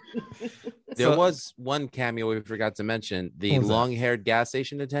 Yeah. There was one cameo we forgot to mention. The long-haired gas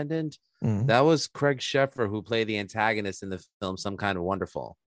station attendant. Mm-hmm. That was Craig Sheffer, who played the antagonist in the film Some Kind of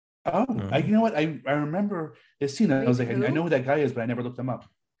Wonderful. Oh, you know what? I remember this scene. I was like, I know who that guy is, but I never looked him up.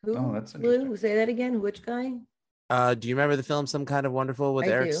 Who? Oh, that's Lou, say that again. Which guy? Do you remember the film Some Kind of Wonderful with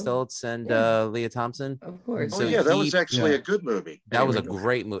Eric Stoltz and Leah Thompson? Of course. So that was actually a good movie. That was a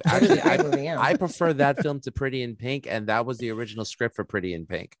great movie. Actually, I prefer that film to Pretty in Pink, and that was the original script for Pretty in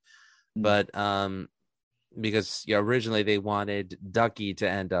Pink. But because originally they wanted Ducky to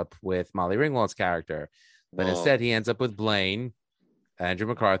end up with Molly Ringwald's character, but instead he ends up with Blaine, Andrew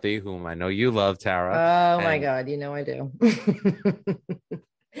McCarthy, whom I know you love, Tara. Oh my God, I do.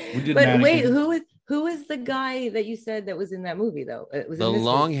 But wait, who is the guy that you said that was in that movie though? Was the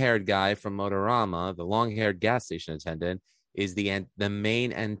long-haired guy from Motorama, the long-haired gas station attendant, is the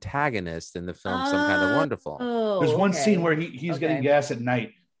main antagonist in the film Some Kind of Wonderful. There's one scene where he's getting gas at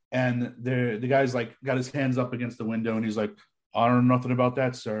night, and the guy's like got his hands up against the window, and he's like, I don't know nothing about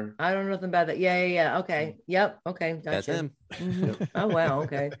that, sir. I don't know nothing about that. Yeah. Okay. Yep. Okay. Gotcha. That's him. Mm-hmm. Oh, wow.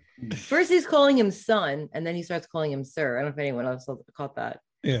 Okay. First he's calling him son, and then he starts calling him sir. I don't know if anyone else caught that.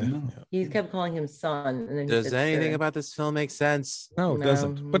 Yeah. He kept calling him son. And then does anything about this film make sense? No, it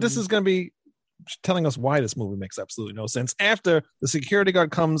doesn't. But this is going to be telling us why this movie makes absolutely no sense. After the security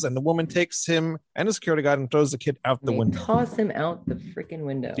guard comes and the woman takes him and the security guard and throws the kid out the window. Toss him out the freaking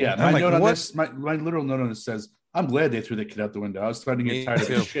window. Yeah, my note on this, my literal note on this says, "I'm glad they threw the kid out the window. I was starting to get tired of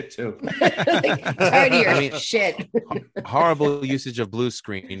this shit too." Tired of your shit. Horrible usage of blue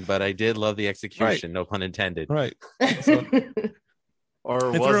screen, but I did love the execution. No pun intended. Right. So, or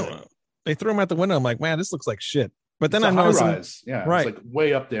they threw him out the window. I'm like, man, this looks like shit. But then I noticed, right, it's like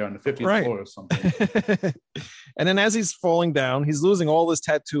way up there on the 50th floor or something. And then as he's falling down, he's losing all his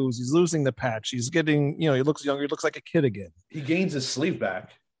tattoos. He's losing the patch. He's getting, he looks younger. He looks like a kid again. He gains his sleeve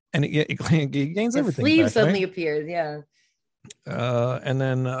back, and he gains everything. Sleeve back, suddenly right? appears, yeah. And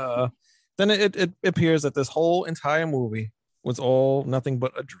then it appears that this whole entire movie was all nothing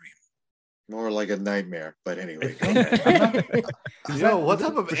but a dream. More like a nightmare, but anyway. What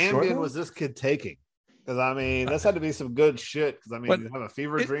type of Ambien was this kid taking? Because I mean, this had to be some good shit. Because I mean, you have a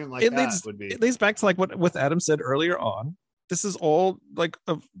fever dream like that would be. It leads back to like what Adam said earlier on. This is all like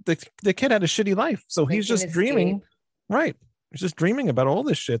the kid had a shitty life, so he's just dreaming, right? He's just dreaming about all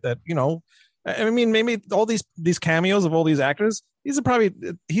this shit that I mean, maybe all these cameos of all these actors. He's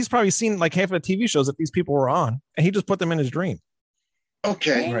probably seen like half of the TV shows that these people were on, and he just put them in his dream.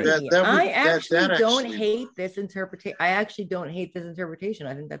 Okay, hey, I actually don't hate this interpretation.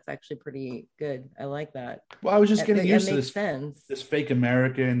 I think that's actually pretty good. I like that. Well, I was just getting used to this fake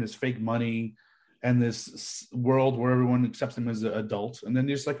American, this fake money, and this world where everyone accepts them as an adult, and then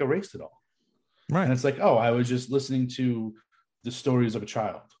they just like erased it all. Right. And it's like, oh, I was just listening to the stories of a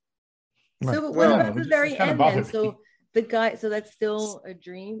child. Right. So, but what about the very end then? So the guy, so that's still a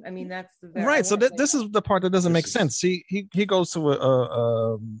dream. I mean, that's the very right. So this is the part that doesn't make sense. He goes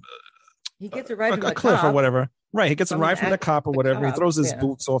to he gets a ride from a cliff or whatever. Right. He gets a ride from the cop or whatever. He throws his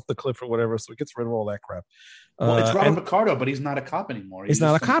boots off the cliff or whatever. So he gets rid of all that crap. Well, it's Robert Picardo, but he's not a cop anymore. He's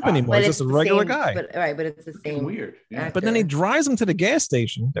not a cop anymore. He's just a regular guy. But it's the same. Weird. Yeah. But then he drives him to the gas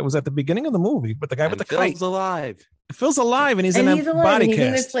station that was at the beginning of the movie. But the guy with the kite. Phil's alive. Phil's alive, and he's in a body cast. He's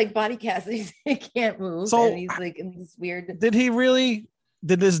in this like body cast. He can't move. So and he's like in this weird.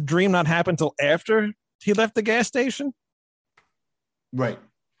 Did this dream not happen until after he left the gas station? Right.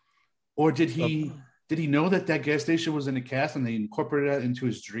 Or did he know that gas station was in a cast and they incorporated that into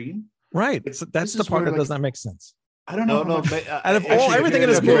his dream? Right. So that's the part that does not make sense. I don't know. Out of everything in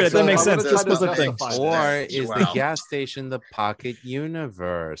this movie, that doesn't make sense. This was the thing. Or is the gas station the pocket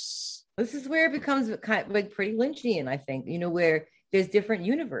universe? This is where it becomes kind of like pretty Lynchian, I think. Where there's different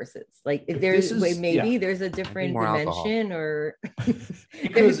universes. Like there's a different dimension, or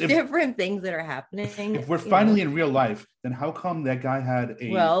there's different things that are happening. If we're finally in real life, then how come that guy had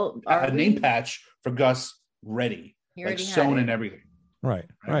a name patch for Gus ready, like sewn and everything? Right.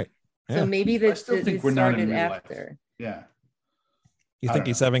 Yeah. So maybe I still think we're not in real after. Life. Yeah. You think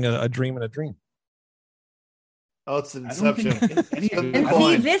he's having a dream in a dream? Oh, it's Inception. And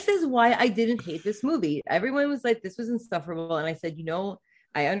see, this is why I didn't hate this movie. Everyone was like, this was insufferable. And I said,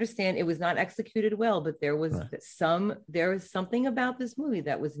 I understand it was not executed well, but there was something about this movie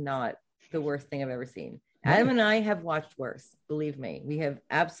that was not the worst thing I've ever seen. Right. Adam and I have watched worse. Believe me, we have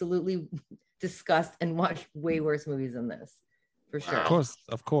absolutely discussed and watched way worse movies than this. For sure.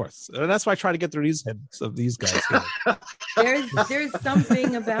 Of course. That's why I try to get through these heads of these guys. There's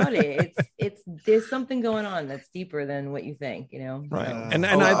something about it. There's something going on that's deeper than what you think, Right. And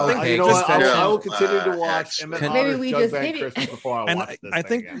I think I will continue to watch. Maybe we just before I watch this. I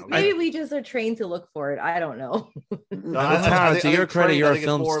think maybe we just are trained to look for it. I don't know. To your credit, you're a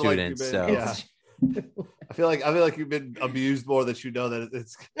film student, so. I feel like you've been abused more that that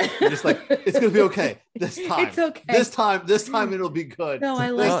it's just like it's gonna be okay this time. It's okay. This time it'll be good. No, I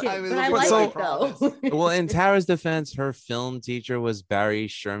like it, but I like it though. Well, in Tara's defense, her film teacher was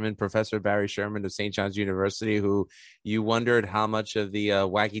Professor Barry Sherman of St. John's University, who you wondered how much of the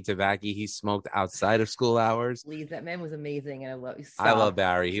wacky tobacco he smoked outside of school hours. Please, that man was amazing, and I love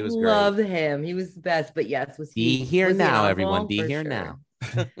Barry. He was great. Loved him. He was the best. But yes, be here now, everyone. Be here now.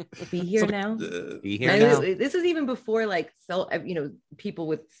 Be here now. Be here now. This is even before people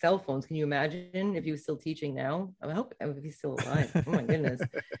with cell phones. Can you imagine if he was still teaching now? I hope if he's still alive. Oh my goodness.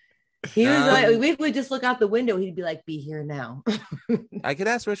 He was like, we would just look out the window. He'd be like, "Be here now." I could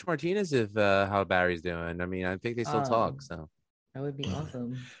ask Rich Martinez if how Barry's doing. I mean, I think they still talk. So that would be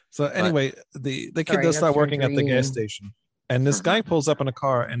awesome. So anyway, the kid does start working at the gas station, and this guy pulls up in a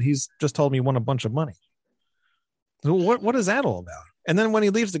car, and he's just told me he won a bunch of money. So what is that all about? And then when he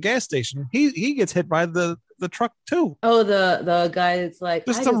leaves the gas station, he gets hit by the truck too. Oh, the guy that's like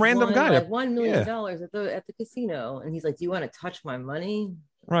just some random guy, like $1 million at the casino, and he's like, "Do you want to touch my money?"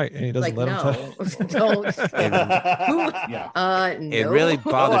 Right, and he doesn't let him touch. Don't. No. It really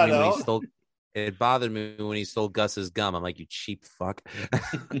bothered me when he stole. It bothered me when he stole Gus's gum. I'm like, you cheap fuck.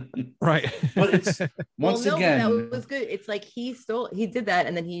 Right. But it's once again, that was good. It's like he did that,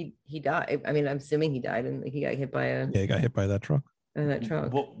 and then he died. I mean, I'm assuming he died, and he got hit by he got hit by that truck.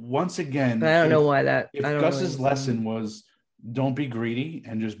 truck. But once again, but I don't know why that. If I don't Gus's really lesson was don't be greedy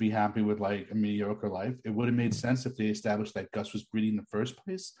and just be happy with like a mediocre life, it would have made sense if they established that Gus was greedy in the first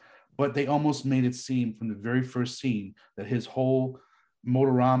place. But they almost made it seem from the very first scene that his whole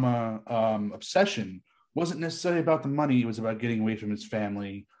Motorama obsession wasn't necessarily about the money. It was about getting away from his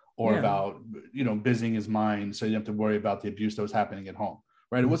family or about, busying his mind so he didn't have to worry about the abuse that was happening at home,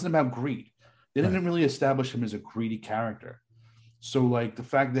 right? It wasn't about greed. They didn't really establish him as a greedy character. So like the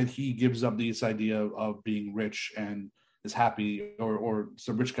fact that he gives up this idea of being rich and is happy, or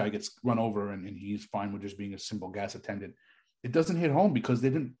some rich guy gets run over and he's fine with just being a simple gas attendant, it doesn't hit home because he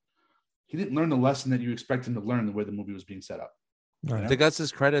didn't learn the lesson that you expect him to learn the way the movie was being set up. Right. To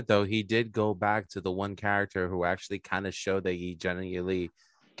Gus's credit, though, he did go back to the one character who actually kind of showed that he genuinely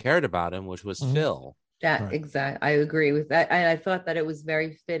cared about him, which was Phil. Exactly. I agree with that. And I thought that it was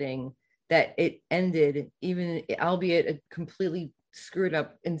very fitting that it ended, even albeit a completely screwed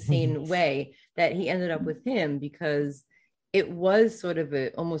up, insane way, that he ended up with him, because it was sort of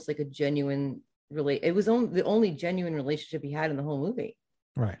almost like a genuine it was the only genuine relationship he had in the whole movie.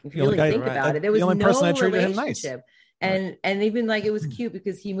 Right. If you really think about it, there was no relationship. And even like it was cute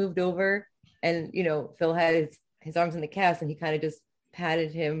because he moved over and Phil had his arms in the cast and he kind of just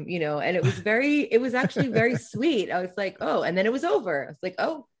patted him, and it was actually very sweet. I was like, oh, and then it was over. I was like,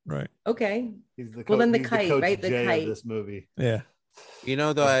 oh, right, okay. Then the kite, right? The kite of this movie. Yeah.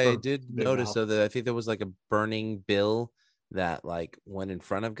 Though I did notice that I think there was like a burning bill that like went in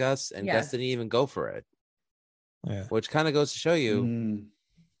front of Gus, and Gus didn't even go for it. Yeah. Which kind of goes to show you.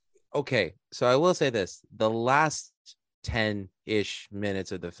 Okay, so I will say this: the last 10-ish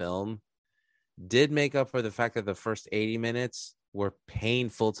minutes of the film did make up for the fact that the first 80 minutes were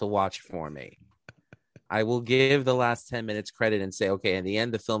painful to watch for me. I will give the last 10 minutes credit and say, okay, in the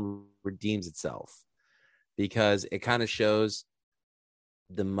end, the film redeems itself, because it kind of shows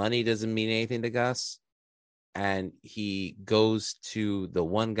the money doesn't mean anything to Gus, and he goes to the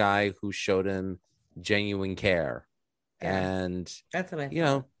one guy who showed him genuine care. And that's what I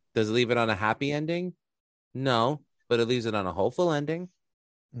thought. Does it leave it on a happy ending? No, but it leaves it on a hopeful ending.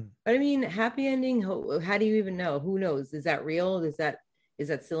 But I mean, happy ending, how do you even know? Who knows? Is that real? Is that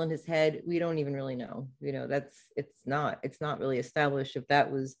still in his head? We don't even really know. It's not really established if that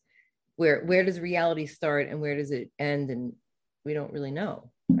was where does reality start and where does it end, and we don't really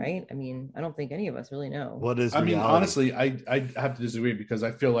know, right? I mean, I don't think any of us really know. What is reality? I mean, honestly, I have to disagree, because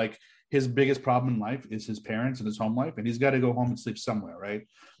I feel like his biggest problem in life is his parents and his home life, and he's got to go home and sleep somewhere, right?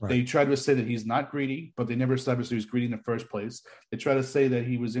 They try to say that he's not greedy, but they never established that he was greedy in the first place. They try to say that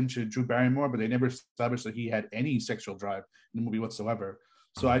he was into Drew Barrymore, but they never established that he had any sexual drive in the movie whatsoever.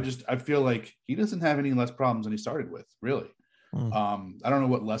 So I feel like he doesn't have any less problems than he started with, really. I don't know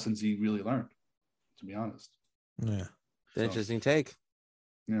what lessons he really learned, to be honest. Yeah. Interesting take.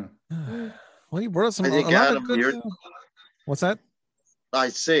 Yeah. Well, you brought us some. I think Adam, what's that? I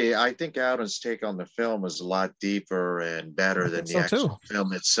think Adam's take on the film was a lot deeper and better than the actual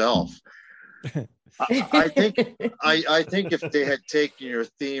film itself. I think if they had taken your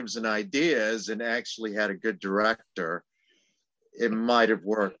themes and ideas and actually had a good director, it might have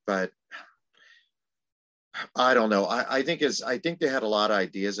worked, but I don't know. I think they had a lot of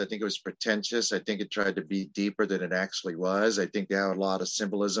ideas. I think it was pretentious. I think it tried to be deeper than it actually was. I think they had a lot of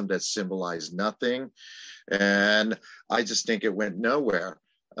symbolism that symbolized nothing. And I just think it went nowhere.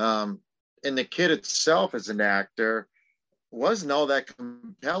 And the kid itself as an actor wasn't all that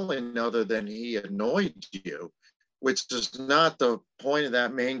compelling, other than he annoyed you, which is not the point of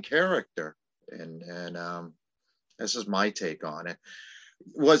that main character. And this is my take on it.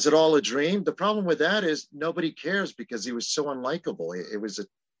 Was it all a dream? The problem with that is nobody cares because he was so unlikable. It was a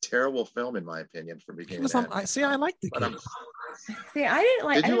terrible film, in my opinion, from beginning to end. I liked the kid. See, I didn't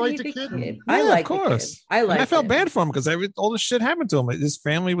like. Did you like the kid? Yeah, I like, of course. I felt bad for him because all this shit happened to him. His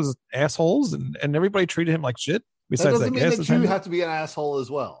family was assholes, and everybody treated him like shit. Besides that doesn't mean that you have to be an asshole as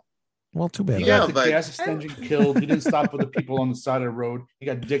well. Well, too bad. He got the gas extension killed. He didn't stop with the people on the side of the road. He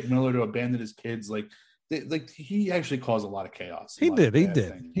got Dick Miller to abandon his kids. He actually caused a lot of chaos. He did.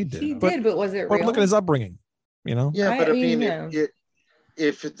 But was it real? Look at his upbringing. Yeah, but I mean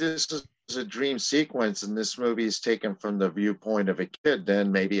if this is a dream sequence and this movie is taken from the viewpoint of a kid,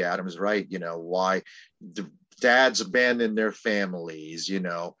 then maybe Adam's right. Why the dads abandon their families.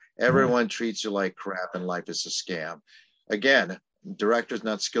 Everyone treats you like crap and life is a scam. Again, director's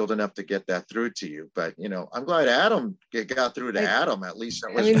not skilled enough to get that through to you. But I'm glad Adam got through to Adam. At least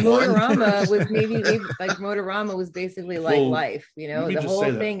that was. Motorama was maybe like Motorama was basically like life. The whole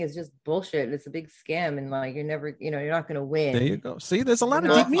thing is just bullshit. It's a big scam, and like you're never, you're not going to win. There you go. See, there's a lot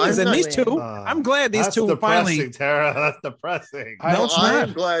of deep meanings in these two. I'm glad these two finally. Tara, that's depressing. No, it's not.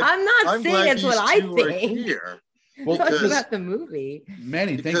 I'm not saying it's what I think. Well, talking about the movie,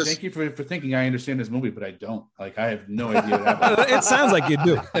 Manny, thank you for thinking I understand this movie, but I don't. Like, I have no idea what happened. It sounds like you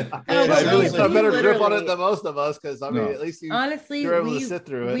do. I better grip on it than most of us, because at least you're able to sit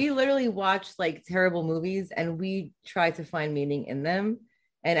through it. We literally watch like terrible movies, and we try to find meaning in them.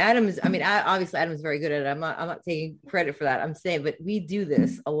 And obviously Adam's very good at it. I'm not taking credit for that. I'm saying, but we do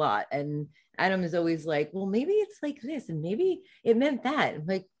this a lot, and Adam is always like, well, maybe it's like this, and maybe it meant that. I'm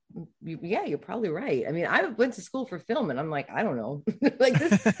like, yeah, you're probably right. I mean, I went to school for film, and I'm like, I don't know. Like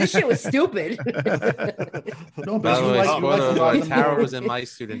this shit was stupid. No, but Tara was in my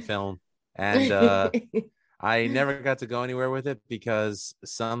student film, and I never got to go anywhere with it because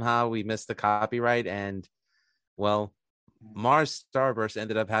somehow we missed the copyright, and well, Mars Starburst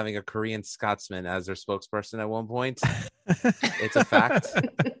ended up having a Korean Scotsman as their spokesperson at one point. It's a fact.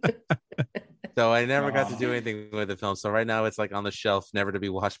 So I never got to do anything with the film. So right now it's like on the shelf, never to be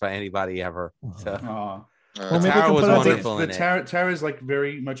watched by anybody ever. So Tara was wonderful in it. Tara is like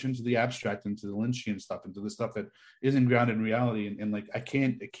very much into the abstract, into the Lynchian stuff, into the stuff that isn't grounded in reality. And like I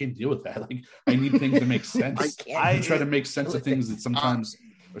can't deal with that. Like I need things to make sense. I try to make sense of things that sometimes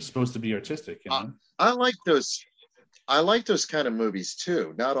are supposed to be artistic. I like those kind of movies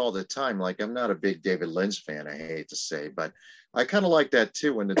too. Not all the time. Like I'm not a big David Lynch fan, I hate to say, but I kind of like that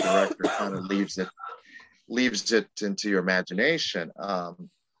too when the director kind of leaves it into your imagination.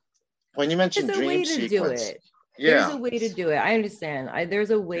 When you mentioned dream sequence, there's a way to do it. I understand.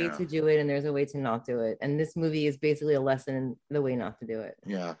 There's a way to do it, and there's a way to not do it. And this movie is basically a lesson in the way not to do it.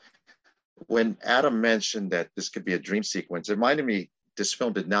 Yeah. When Adam mentioned that this could be a dream sequence, it reminded me. This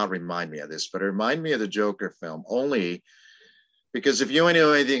film did not remind me of this, but it reminded me of the Joker film only because if you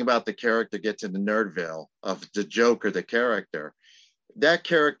know anything about the character, get to the Nerdville of the Joker, the character, that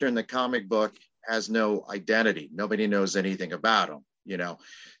character in the comic book has no identity. Nobody knows anything about him,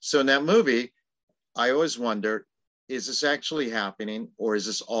 So in that movie, I always wondered, is this actually happening or is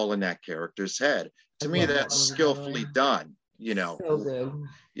this all in that character's head? To me, that's skillfully done, So good.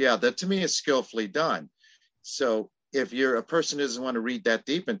 Yeah, that to me is skillfully done. So if you're a person who doesn't want to read that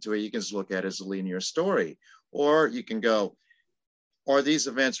deep into it, you can just look at it as a linear story. Or you can go, are these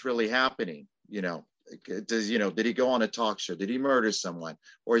events really happening? Did he go on a talk show? Did he murder someone?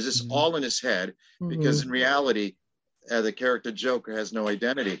 Or is this all in his head? Because in reality, the character Joker has no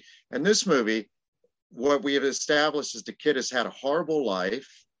identity. And this movie, what we have established is the kid has had a horrible life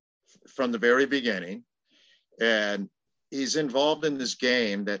from the very beginning. And he's involved in this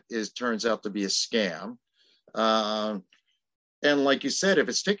game that turns out to be a scam. And like you said, if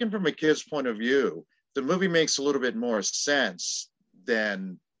it's taken from a kid's point of view, the movie makes a little bit more sense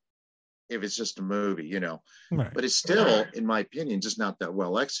than if it's just a movie, Right. But it's still, in my opinion, just not that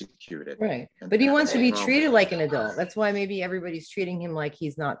well executed. Right. But he wants to be treated like an adult. That's why maybe everybody's treating him like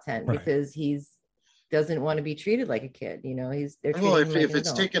he's not 10 because he's doesn't want to be treated like a kid. They're treating him like if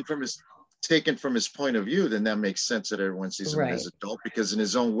it's taken from his point of view, then that makes sense that everyone sees him as an adult because in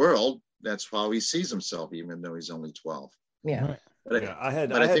his own world, that's how he sees himself, even though he's only 12. Yeah. Right. But I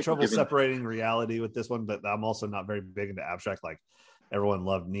had trouble separating reality with this one, but I'm also not very big into abstract. Like everyone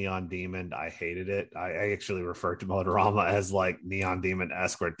loved Neon Demon. I hated it. I actually referred to Motorama as like Neon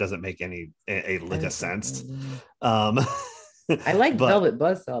Demon-esque, where it doesn't make any a lick of sense. I like Velvet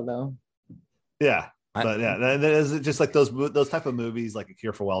Buzzsaw though. Yeah. But there's just like those type of movies, like A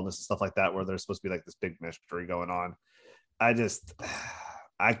Cure for Wellness and stuff like that, where there's supposed to be like this big mystery going on. I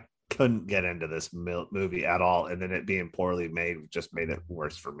couldn't get into this movie at all, and then it being poorly made just made it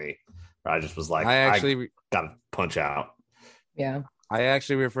worse for me. I just was like, I gotta punch out. Yeah, I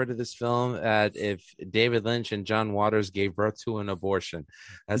actually refer to this film as if David Lynch and John Waters gave birth to an abortion.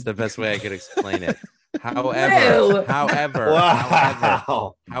 That's the best way I could explain it. However,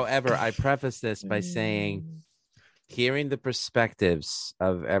 I preface this by saying, hearing the perspectives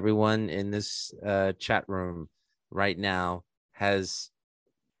of everyone in this chat room right now has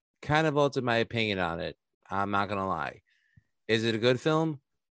kind of altered my opinion on it. I'm not gonna lie. Is it a good film?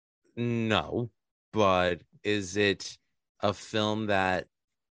 No, but is it a film that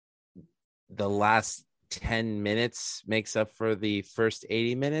the last 10 minutes makes up for the first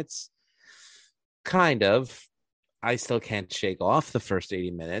 80 minutes? Kind of. I still can't shake off the first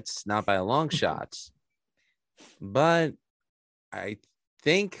 80 minutes, not by a long shot. But I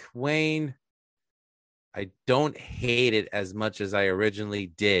think, Wayne, I don't hate it as much as I originally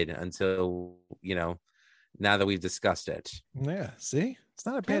did until, now that we've discussed it. Yeah, see? It's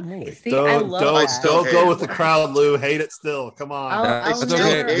not a bad movie. See, I love that. Don't go with the crowd, Lou. Hate it still. Come on. That's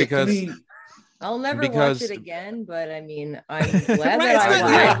okay because I'll never because- watch it again, but I mean, I'm glad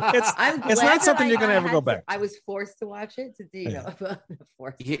that It's not something you're gonna ever go back to. I was forced to watch it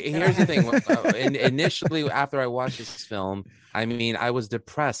forced. Here's the thing. Initially, after I watched this film, I mean, I was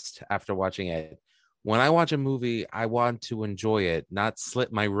depressed after watching it. When I watch a movie, I want to enjoy it, not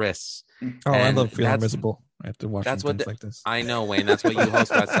slit my wrists. Oh, I love feeling miserable after watching things like this. I know, Wayne. That's what you host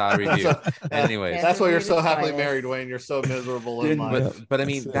Rat Salad Review. Anyways, that's why you're so happily married, Wayne. You're so miserable in life. But I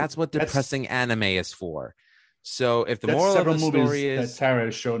mean, that's what depressing anime is for. So if the That's moral of the several story movies is that Tara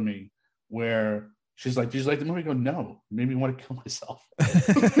has shown me where she's like, "Did you like the movie?" I go, "No, it made me want to kill myself."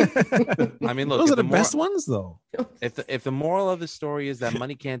 I mean, look, those are the best ones, though. If the moral of the story is that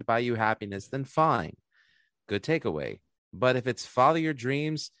money can't buy you happiness, then fine, good takeaway. But if it's follow your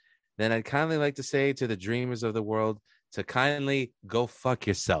dreams, then I'd kindly like to say to the dreamers of the world to kindly go fuck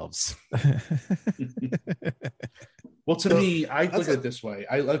yourselves. Well, to me, I look at it this way.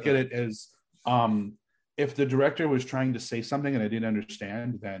 I look at it as if the director was trying to say something and I didn't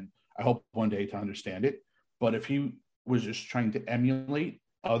understand, then I hope one day to understand it. But if he was just trying to emulate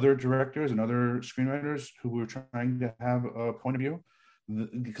other directors and other screenwriters who were trying to have a point of view,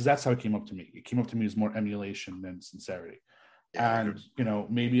 because that's how it came up to me. It came up to me as more emulation than sincerity. And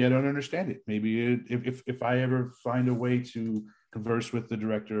maybe I don't understand it. Maybe if I ever find a way to converse with the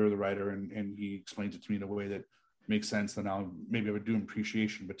director or the writer and he explains it to me in a way that makes sense, then maybe I would do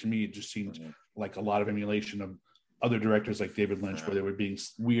appreciation. But to me, it just seemed like a lot of emulation of other directors like David Lynch, where they were being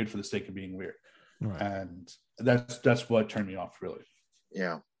weird for the sake of being weird. Right. And that's what turned me off, really.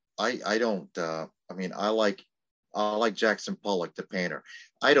 Yeah, I don't. I mean, I like Jackson Pollock, the painter.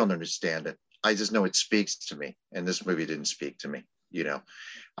 I don't understand it. I just know it speaks to me, and this movie didn't speak to me.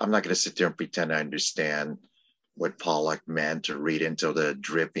 I'm not going to sit there and pretend I understand what Pollock meant or read into the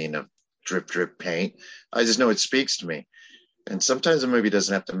dripping of drip paint. I just know it speaks to me. And sometimes a movie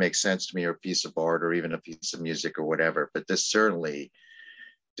doesn't have to make sense to me, or a piece of art, or even a piece of music or whatever. But this certainly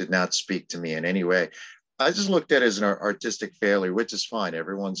did not speak to me in any way. I just looked at it as an artistic failure, which is fine.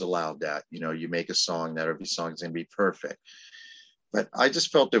 Everyone's allowed that. You make a song, not every song is going to be perfect. But I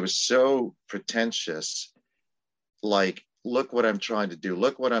just felt it was so pretentious. Like, look what I'm trying to do.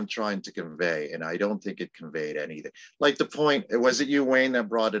 Look what I'm trying to convey. And I don't think it conveyed anything. Like the point, was it you, Wayne, that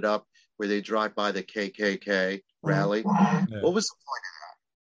brought it up, where they drive by the KKK rally? Yeah. What was the point of that?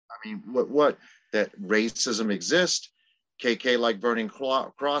 I mean, what that racism exists? KK like burning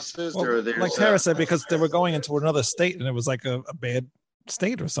crosses? Well, like Tara said, because they were going into another state and it was like a bad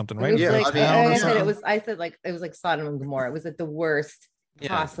state or something, right? I said it was like Sodom and Gomorrah. It was like the worst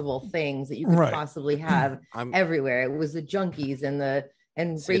possible things that you could possibly have everywhere. It was the junkies and rapists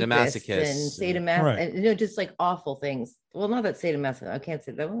and sadomasochists, and just like awful things. Well, not that sadomasochist. I can't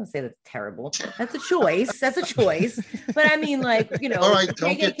say that. I don't want to say that's terrible. That's a choice. But I mean, like, all right,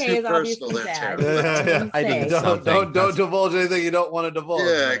 don't KKK get too personal. Don't divulge anything you don't want to divulge.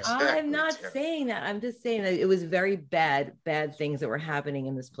 Yeah, exactly. I'm not saying that. I'm just saying that it was very bad things that were happening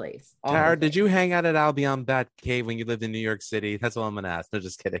in this place. Tara, did you hang out at Albion Bat Cave when you lived in New York City? That's all I'm gonna ask. No,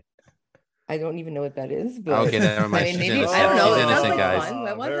 just kidding. I don't even know what that is. But okay, never mind. I mean, maybe I don't know. She's innocent, like guys.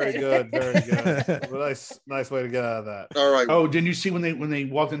 Very good. Well, nice way to get out of that. All right. Oh, didn't you see when they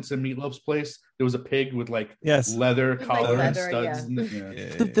walked into Meatloaf's place? There was a pig with leather collar and studs.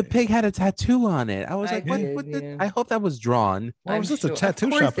 The pig had a tattoo on it. I was like, what? I hope that was drawn. Well, it was just a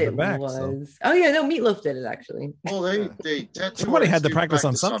tattoo shop in the back. So. Oh yeah, no, Meatloaf did it actually. Well, they somebody had to practice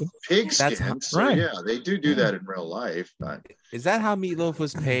on something. Pig skin. So right. Yeah, they do that in real life. But... Is that how Meatloaf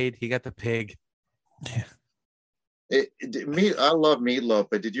was paid? He got the pig. Yeah. I love Meatloaf,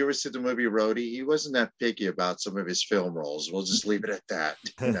 but did you ever see the movie Roadie? He wasn't that picky about some of his film roles. We'll just leave it at that.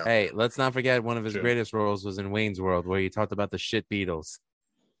 Hey, let's not forget one of his greatest roles was in Wayne's World, where he talked about the shit Beatles.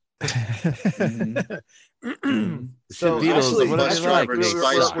 So Beatles,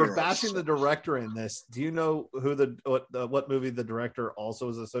 actually, we're bashing the director in this. Do you know who what movie the director also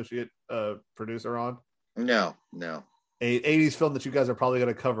is associate producer on? No. A 80s film that you guys are probably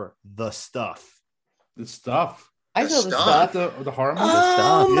going to cover. The Stuff. I saw the Stuff. The horror movie?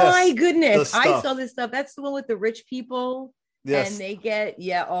 Oh my goodness. I saw this stuff. That's the one with the rich people. Yes. And they get,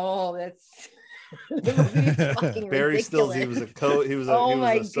 that's Barry Stills. He was an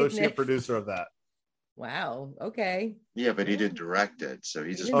associate producer of that. Wow. Okay. Yeah, but he didn't direct it. So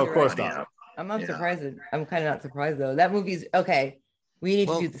he just, of course not. I'm not surprised. I'm kind of not surprised though. That movie's okay. We need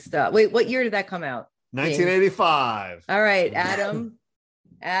to do the stuff. Wait, what year did that come out? 1985. All right, Adam.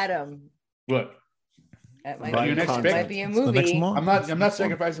 What? That might Buy be, your next that pick. might be a It's the next movie. month. I'm not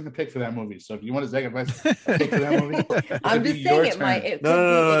sacrificing a pick for that movie. So if you want to sacrifice a pick for that movie, I'm just saying it might. It could be,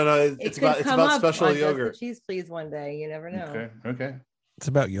 No. it It's could about come up special on Just the yogurt. Cheese Please one day. You never know. Okay. It's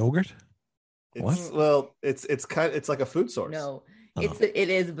about yogurt. Well, it's like a food source. No, Oh. it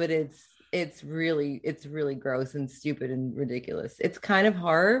is, but it's really gross and stupid and ridiculous. It's kind of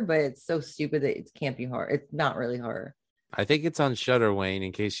horror, but it's so stupid that it can't be horror. It's not really horror. I think it's on Shudder, Wayne.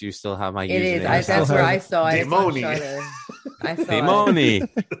 In case you still have my It is. username. That's where I saw it. It's on Demoni. Shudder. I saw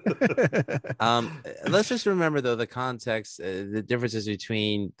Demoni. Let's just remember though the context, the differences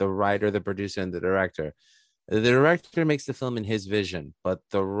between the writer, the producer, and the director. The director makes the film in his vision, but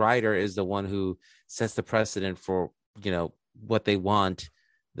the writer is the one who sets the precedent for what they want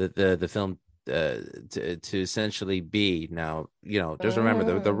the film to essentially be. Now, just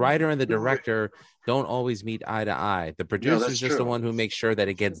remember the writer and the director don't always meet eye to eye. The producer is just the one who makes sure that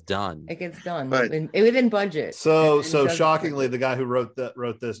it gets done. It gets done But- within budget. So shockingly, the guy who wrote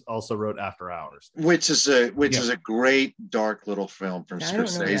this also wrote After Hours, which is a great dark little film from I don't know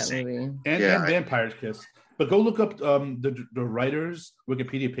that Scorsese. movie. and Yeah. Vampire's Kiss. But go look up the writer's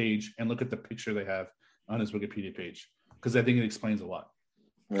Wikipedia page and look at the picture they have on his Wikipedia page, because I think it explains a lot.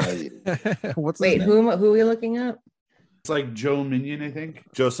 What's his Wait, name? who are we looking up? It's like Joe Minion, I think.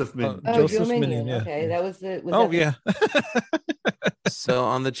 Joseph Min. Oh, Joseph Joe Minion. Minion, yeah. Okay, that was the. Was Oh that yeah. So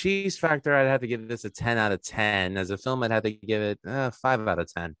on the cheese factor, I'd have to give this a 10 out of 10. As a film, I'd have to give it 5 out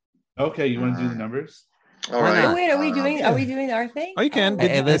of 10. Okay, you want to do the numbers? All Why right. not? Oh, wait, are we doing? yeah. Are we doing our thing? Oh, you can. Oh,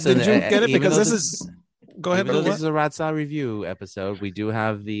 Did, listen, did you get it? even Because though this this- is. Go ahead. Even though Lou, this is a Ratsaw review episode, we do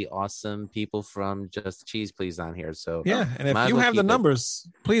have the awesome people from Just Cheese Please on here. So Yeah, and if might as you well have the keep it. numbers,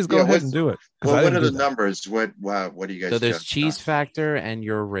 please go Yeah, ahead what's- and do it. 'cause Well, I what didn't are do the that. numbers? What do you guys? So there's got? cheese factor and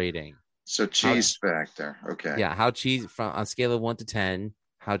your rating. So cheese factor. Okay. Yeah, how cheese from on a scale of 1 to 10,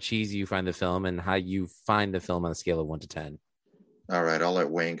 how cheesy you find the film, and how you find the film on a scale of 1 to 10. All right. I'll let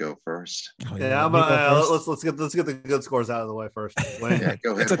Wayne go first. Oh, Yeah, let me go first. let's get the good scores out of the way first. Wayne. Yeah,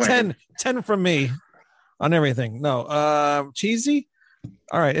 go ahead. It's a Wayne. 10 from me on everything. No, cheesy.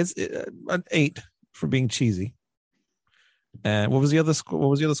 All right, it's an 8 for being cheesy. And what was the other score? What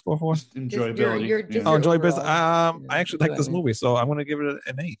was the other score for? Enjoyability. your- yeah. just Oh, your enjoy business. overall. I actually like this movie, so I'm going to give it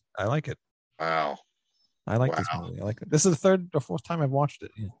an 8. I like it. Wow. I like this Wow. movie. I like it. This is the third or fourth time I've watched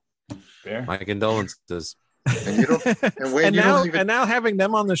it. Yeah. Fair. My condolences. And you don't. And Wayne, and you now, don't even. and now having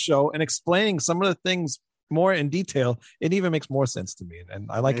them on the show and explaining some of the things more in detail, it even makes more sense to me.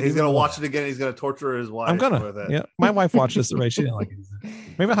 And I like it. He's even gonna more. watch it again. He's gonna torture his wife. I'm with gonna. it. Yeah, my wife watched this already. She didn't like it.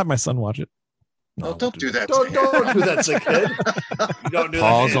 Maybe I'll have my son watch it. No, I Oh, won't don't do that. Don't do that to a kid. You don't do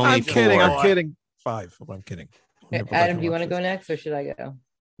Paul's that. only I'm kidding. four. I'm kidding. 5. I'm kidding. Adam, do you want to go next, or should I go?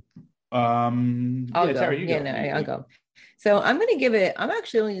 I'll I'll go. Tara, you Yeah, go. no, I'll go. So I'm gonna give it. I'm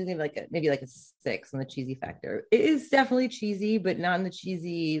actually only gonna give it maybe like a 6 on the cheesy factor. It is definitely cheesy, but not in the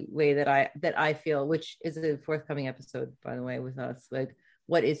cheesy way that I feel, which is a forthcoming episode, by the way, with us. Like,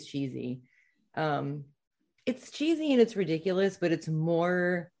 what is cheesy? It's cheesy and it's ridiculous, but it's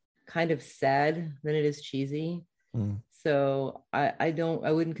more kind of sad than it is cheesy. So I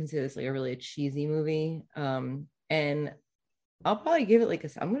wouldn't consider this like a cheesy movie. And I'll probably give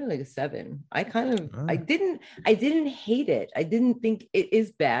it I'm gonna like a 7. I didn't hate it. I didn't think it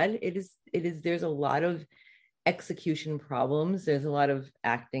is bad. It is there's a lot of execution problems, there's a lot of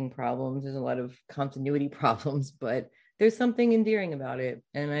acting problems, there's a lot of continuity problems, but there's something endearing about it,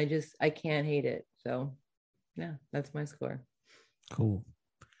 and I can't hate it. So yeah, that's my score. Cool.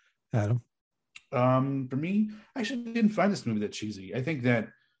 Adam. For me, I actually didn't find this movie that cheesy. I think that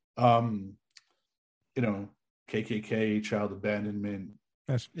KKK, child abandonment,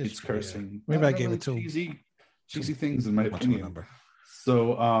 it's cursing. Maybe I gave really it to cheesy things in my much of a opinion. number.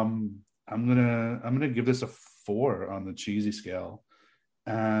 So I'm gonna give this a 4 on the cheesy scale,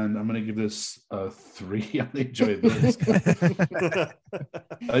 and I'm gonna give this a 3 on the enjoyability scale.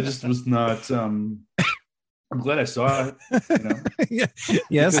 I just was not. I'm glad I saw it. Yeah.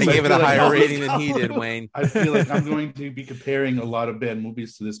 Yes. I Because gave it a feel like higher all rating this- than he did, Wayne. I feel like I'm going to be comparing a lot of bad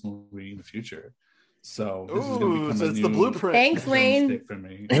movies to this movie in the future. So this is going to Ooh, become so a it's new the blueprint. Thanks, Wayne. stick for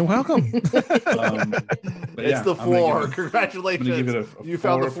me. You're welcome. But It's the I'm gonna floor. give it- Congratulations. I'm going to give it a You 4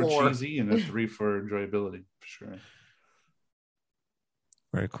 found the for floor. cheesy and a 3 for enjoyability for sure.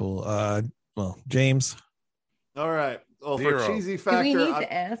 Very cool. Well, James. All right. Well, 0. for cheesy Do factor, we need I'm-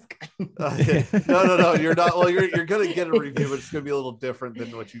 to ask? no. You're not. Well, you're gonna get a review, but it's gonna be a little different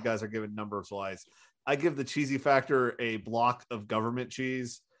than what you guys are giving numbers wise. I give the cheesy factor a block of government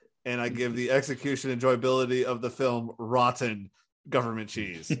cheese, and I give the execution enjoyability of the film rotten government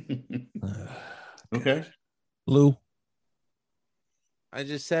cheese. Okay. Lou. I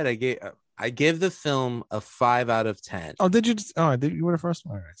just said I gave I give the film a 5 out of 10. Oh, did you? You were the first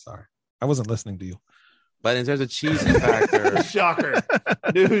one. All right, sorry, I wasn't listening to you. But in terms of cheesy factor, shocker!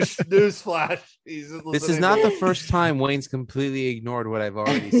 News flash. This is not the first time Wayne's completely ignored what I've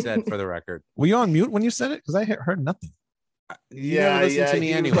already said. For the record, were you on mute when you said it? Because I heard nothing. You never listen to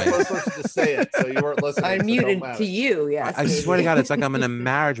me anyway. You were the first person to say it, so you weren't listening. I'm muted to you. Yes. I swear to God, it's like I'm in a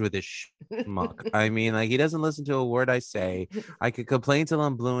marriage with this schmuck. I mean, like he doesn't listen to a word I say. I could complain till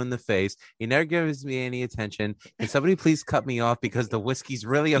I'm blue in the face. He never gives me any attention. Can somebody please cut me off because the whiskey's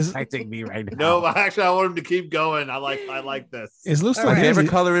really affecting me right now? No, actually, I want him to keep going. I like this. Is Lou still My here? favorite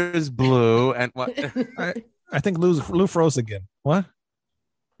color is blue, and what? I think Lou froze again. What?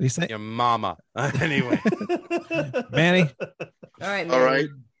 Did he say? Your mama. Anyway, Manny. All right, All right.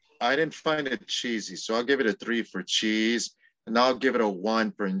 I didn't find it cheesy, so I'll give it a 3 for cheese, and I'll give it a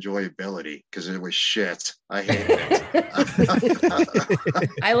 1 for enjoyability because it was shit. I hated it.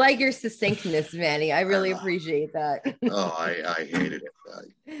 I like your succinctness, Manny. I really appreciate that. Oh, I hated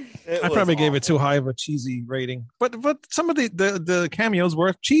it. I probably gave it too high of a cheesy rating, but some of the cameos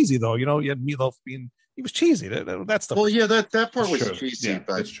were cheesy though. You know, you had Meatloaf he was cheesy. That's the Well, yeah, that part was True. cheesy, Yeah,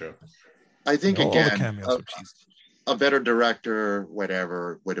 but that's true. I think all the again, cameos were cheesy. a better director,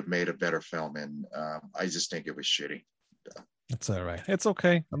 whatever, would have made a better film, and I just think it was shitty. That's all right. It's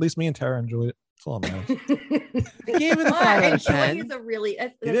okay. At least me and Tara enjoyed it. That's all that matters. I gave it a 5 out of 10. Is a really.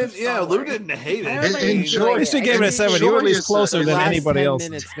 He didn't. Yeah, Lou didn't hate it. Enjoy At least you gave it a 7. You were at least closer than anybody else.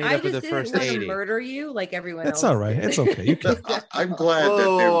 Minutes made I up of just the didn't first want to 80. murder you like everyone else. That's all right. It's okay. You can. I'm glad that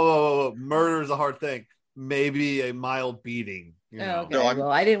Whoa. Murder is a hard thing. Maybe a mild beating. You know? Oh, okay. No,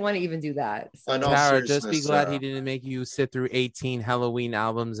 Well, I didn't want to even do that. So. In all Tara, just be seriousness, glad he didn't make you sit through 18 Halloween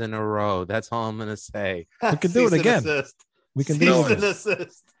albums in a row. That's all I'm gonna say. We can do it Cease and again. assist. We can do Cease it and again.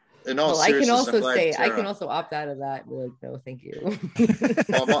 assist. in all Well, I can seriousness, also I'm glad say I Tara- can also opt out of that. Be like, no, thank you.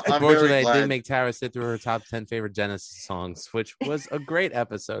 Well, I'm Unfortunately, very I glad. did make Tara sit through her top 10 favorite Genesis songs, which was a great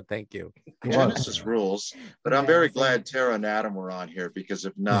episode. Thank you. Genesis rules, but I'm very glad Tara and Adam were on here because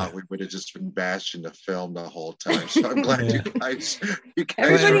if not, we would have just been bashing the film the whole time. So I'm glad Yeah. you guys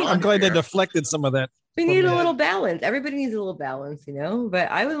Everybody- are on I'm glad they here. deflected some of that. We need a Yeah. little balance. Everybody needs a little balance, you know. But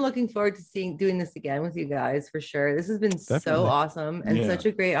I've been looking forward to doing this again with you guys for sure. This has been so Definitely. awesome and Yeah. such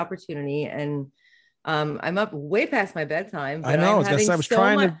a great opportunity. And I'm up way past my bedtime. I but know. I'm I was gonna say, I having was so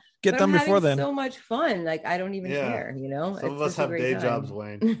trying much- to get but them I'm before having then. So much fun. Like I don't even Yeah. care, you know. Some of It's us just a have great day time. jobs,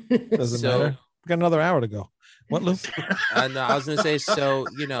 Wayne. Doesn't So- matter. We got another hour to go. What, Lou? No, I was going to say, so,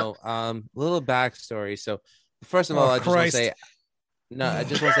 a little backstory. So, first of all, Oh, I just want to Christ. say, no, I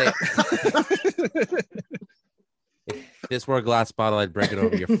just want to say, if this were a glass bottle, I'd break it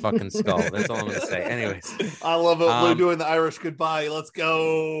over your fucking skull. That's all I'm going to say. Anyways. I love it. Lou Um, doing the Irish goodbye. Let's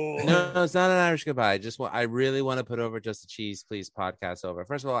go. No, it's not an Irish goodbye. I really want to put over Just the Cheese, Please podcast over.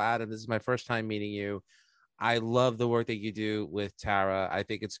 First of all, Adam, this is my first time meeting you. I love the work that you do with Tara. I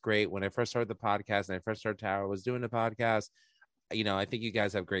think it's great. When I first started the podcast and I first heard Tara was doing the podcast, I think you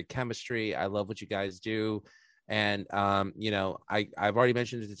guys have great chemistry. I love what you guys do. And, I've already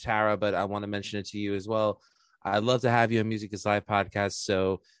mentioned it to Tara, but I want to mention it to you as well. I'd love to have you on Music is Live podcast.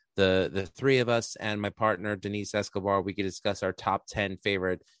 So the three of us and my partner, Denise Escobar, we could discuss our top 10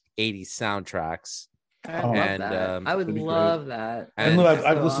 favorite 80s soundtracks. I love And, that. I would that'd be love that. And Lou, I've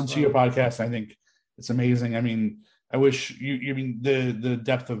So listened to your podcast. I think it's amazing. I mean, I wish you mean the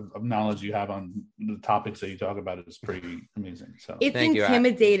depth of knowledge you have on the topics that you talk about is pretty amazing. So It's Thank you.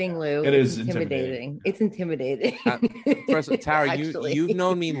 intimidating, Lou. It is It's intimidating. It's intimidating. First, Tara, Actually. you've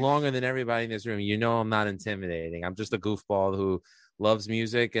known me longer than everybody in this room. You know I'm not intimidating. I'm just a goofball who loves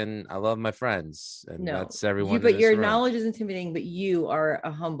music, and I love my friends, and No, that's everyone. in but this your room. knowledge is intimidating, but you are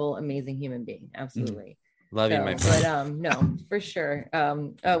a humble, amazing human being. Absolutely. Love you, So, my friend. but no, for sure.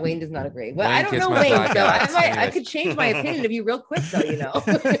 Wayne does not agree. Well, Wayne I don't kissed know my Wayne, so podcast. I Anyways. could change my opinion of you real quick, though. You know.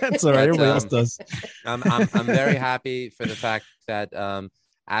 That's all right. Everybody else does. I'm very happy for the fact that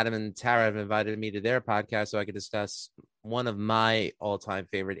Adam and Tara have invited me to their podcast so I could discuss one of my all-time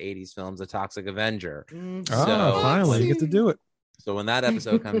favorite 80s films, The Toxic Avenger. Mm. Oh, So- finally, you get to do it. So when that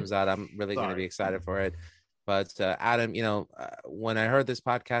episode comes out, I'm really going to Sorry. be excited for it. But Adam, when I heard this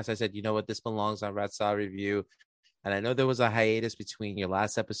podcast, I said, you know what, this belongs on Rat Style Review. And I know there was a hiatus between your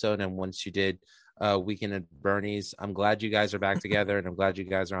last episode and once you did Weekend at Bernie's. I'm glad you guys are back together, and I'm glad you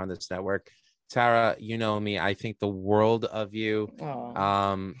guys are on this network. Tara, you know me. I think the world of you. Aw.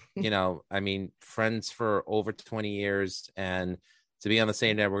 I mean, friends for over 20 years, and to be on the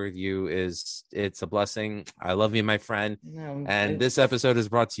same network with you it's a blessing. I love you, my friend. No, And it's- this episode is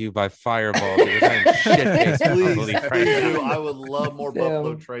brought to you by Fireball. Because I'm shit-faced with Please, Buffalo please Trace. do. I would love more Yeah.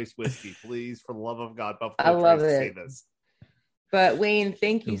 Buffalo Trace whiskey. Please, for the love of God, Buffalo I love Trace, it. say this. But Wayne,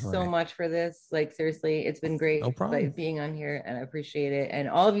 thank you Feel so funny. much for this. Like seriously, it's been great No problem. like, being on here, and I appreciate it. And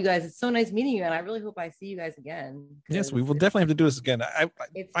all of you guys, it's so nice meeting you. And I really hope I see you guys again. Yes, we will 'cause definitely have to do this again.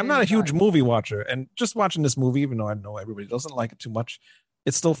 it's I'm been not a huge fun. movie watcher, and just watching this movie, even though I know everybody doesn't like it too much,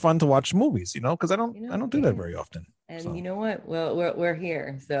 it's still fun to watch movies, because I don't do it that is. very often. And So. you know what? Well, we're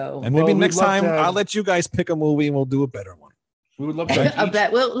here. So And maybe Well, we'd next love time to have- I'll let you guys pick a movie and we'll do a better one. We would love to have I each-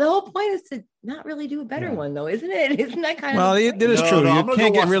 bet. Well, the whole point is to not really do a better one, though, isn't it? Isn't that kind Well, of? it is true. You I'm gonna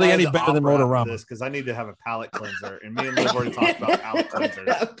can't go get watch really Night any of the better than Opera after Motorama. this because I need to have a palate cleanser, and me and Liv already talked about palate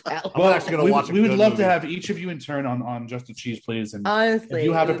cleansers. I'm Well, actually gonna we, watch. we would love movie. to have each of you in turn on Just the Cheese, please. And Honestly, if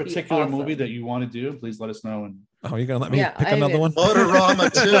you have it a would be particular awesome. movie that you want to do, please let us know. And Oh, you're gonna let me Yeah, pick I another will. one?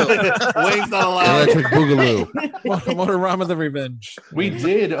 Motorama too. Wayne's not allowed. Electric Boogaloo. Motorama the Revenge. we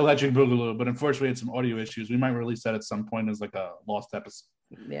did Electric Boogaloo, but unfortunately, had some audio issues. We might release that at some point as like a lost episode.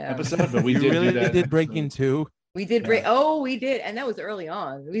 Yeah, But we You did really do that. did Breaking 2. we did. Yeah. Oh, we did, and that was early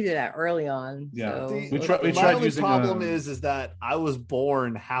on. We did that early on. Yeah. So We tried My only using, problem is that I was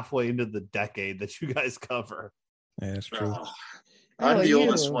born halfway into the decade that you guys cover. Yeah, it's true. Oh, I'm the you.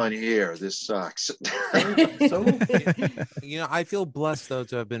 oldest one here. This sucks. I feel blessed though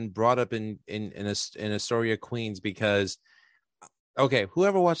to have been brought up in Astoria, Queens, because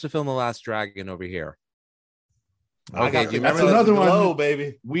whoever watched the film The Last Dragon over here? Okay, do you That's remember another Glow, one,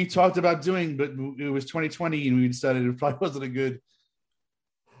 baby. we talked about doing, but it was 2020, and we decided it probably wasn't a good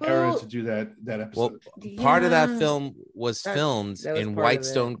era to do that Well, episode. part of that Yeah. film was filmed that was in part of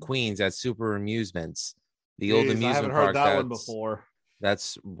Whitestone, it. Queens at Super Amusements, the old Jeez, I amusement haven't park. heard that one before.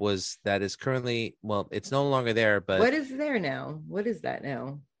 That is currently, well, it's no longer there, but what is there now? What is that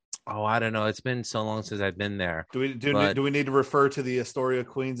now? I don't know. It's been so long since I've been there. Do But- we need to refer to the Astoria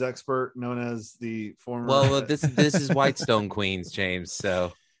Queens expert known as the former? Well, this is Whitestone, Queens, James.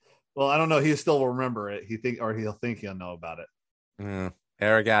 So, well, I don't know. He still will remember it. He'll think he'll know about it.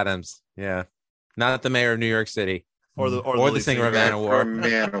 Eric Adams, yeah, not the mayor of New York City, Or the the singer of Manowar.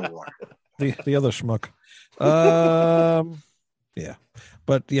 Manowar. The other schmuck. Yeah.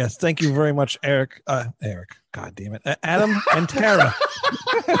 But yes, thank you very much, Eric. God damn it. Adam and Tara.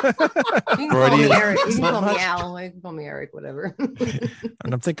 You can call me Eric. You can call me Al. You can call me Eric. Whatever.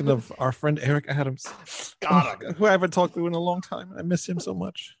 And I'm thinking of our friend Eric Adams, who I haven't talked to in a long time. I miss him so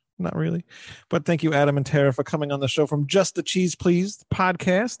much. Not really. But thank you, Adam and Tara, for coming on the show from Just the Cheese Please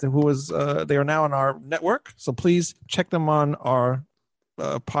podcast, who is they are now on our network. So please check them on our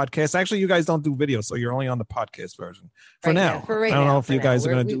podcast. Actually, you guys don't do video, so you're only on the podcast version for Right now. For right I don't now, know if for you now. guys are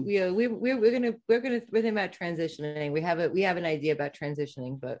We're- going to do. We're gonna think about transitioning. We have an idea about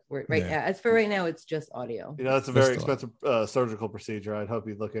transitioning, but we're right Yeah. now. As for right now, it's just audio. It's a very expensive surgical procedure. I'd hope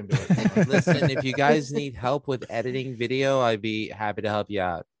you'd look into it. Listen, if you guys need help with editing video, I'd be happy to help you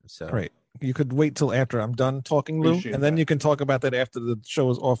out. So Great. You could wait till after I'm done talking, Lou, Appreciate and then that. you can talk about that after the show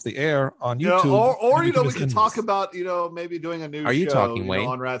is off the air on You know, YouTube. or and we just can end talk this. about maybe doing a new Are you show talking, Wayne?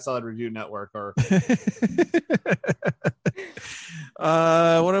 on Rat Salad Review Network or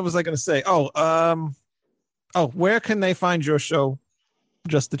What was I going to say? Where can they find your show?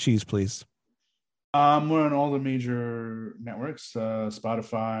 Just the Cheese, please. We're on all the major networks: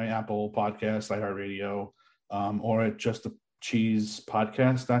 Spotify, Apple Podcasts, iHeartRadio, or at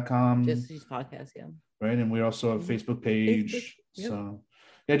justthecheesepodcast.com. Just these podcasts, yeah. Right, and we also have a Facebook page. Facebook, yep. So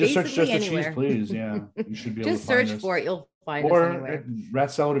yeah, just search Basically Just the Cheese, anywhere. please. Yeah, you should be able Just to find search us. for it. You'll find us Or anywhere. at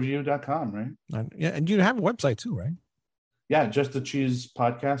ratsaladreview.com, right? Yeah, and you have a website too, right? Yeah,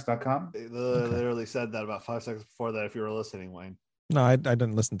 justthecheesepodcast.com. they literally said that about 5 seconds before that. If you were listening, Wayne. No, I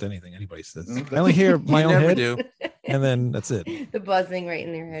didn't listen to anything anybody says. Okay. I only hear my you own never head, do. and then that's it. The buzzing right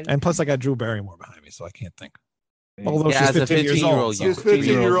in their head. And plus, I got Drew Barrymore behind me, so I can't think. Although Yeah, she's as a 15 years 15-year-old, old. you- He's So,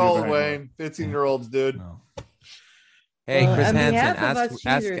 15-year-old, Right. Wayne. 15-year-olds, dude. No. Hey, Well, Chris on Hansen, behalf of us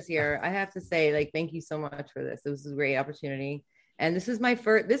ask cheesers here, I have to say, thank you so much for this. It was a great opportunity, and this is my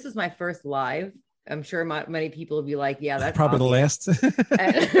first. This is my first live. I'm sure many people will be like, "Yeah, that's Probably obvious." the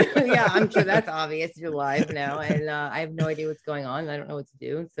last. Yeah, I'm sure that's obvious. You're live now, and I have no idea what's going on. I don't know what to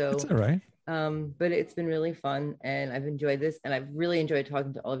do. So, It's all right. but it's been really fun, and I've enjoyed this, and I've really enjoyed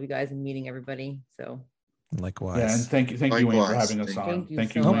talking to all of you guys and meeting everybody. So, Likewise. Yeah, and thank you, Wayne, for Likewise. having us on. Thank you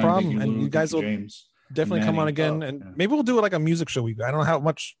Thank so you, much. Wayne. No problem. Thank you, And Lou. you guys Thank will James. Definitely come on Manny. again, Oh, and yeah. maybe we'll do it like a music show. I don't know how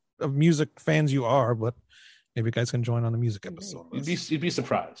much of music fans you are, but maybe you guys can join on the music episode. You'd be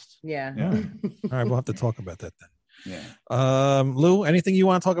surprised. yeah. Yeah. All right, we'll have to talk about that then. Yeah. Lou, anything you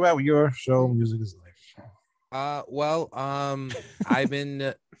want to talk about with your show? Music is life. I've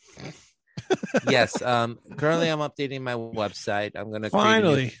been yes. Currently I'm updating my website. I'm gonna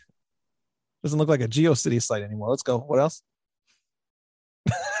Finally. Doesn't look like a GeoCity site anymore. Let's go. What else?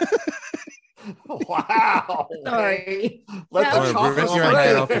 Wow. Sorry. Let That the was I'm gonna chocolate rip your spray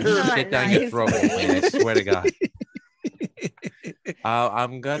head off and there. Not shit down your nice. throat, Wayne. I swear to God.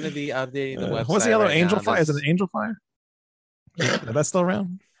 I'm gonna be updating the website. What's the other right Angel now. Fire? Is it an Angel Fire? Is that still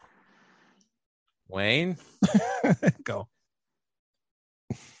around? Wayne? Go.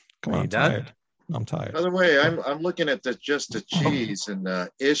 Come Are on, you I'm done? tired. I'm tired. By the way, I'm looking at just the cheese and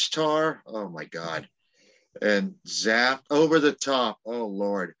Ishtar. Oh my God. And Zap over the top. Oh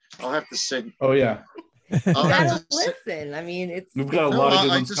Lord. I'll have to sing. Oh yeah, I'll You have gotta to si- listen. I mean, it's we've got a No, lot of I-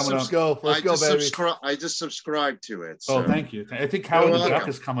 good I ones just coming Let's up. go. Let's go, baby. I just subscribed to it. Oh, So. thank you. I think Howard You're the welcome. Duck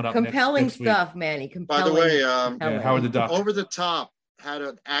is coming up compelling next week. stuff, Manny. By Compelling. the way, compelling. Yeah, Howard the Duck. Over the Top had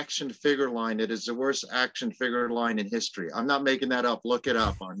an action figure line. It is the worst action figure line in history. I'm not making that up. Look it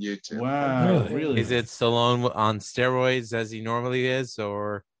up on YouTube. Wow, Really? really? Is it Stallone on steroids as he normally is,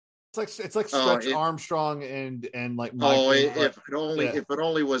 or It's like Stretch Armstrong and like Michael. Oh, if it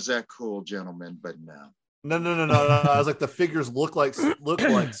only was that cool, gentlemen, but no. No. I was like, the figures look like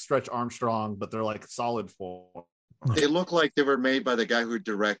Stretch Armstrong, but they're like solid form. They look like they were made by the guy who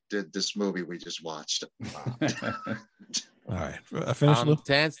directed this movie we just watched. All right, finish, Lou.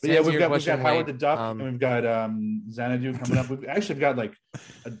 to answer But yeah, your we've got question, Howard the Wayne, Duck, and we've got Xanadu coming up. We've actually got like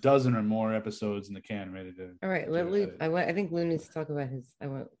a dozen or more episodes in the can ready to. All right, let Lou. I think Lou needs to talk about his. I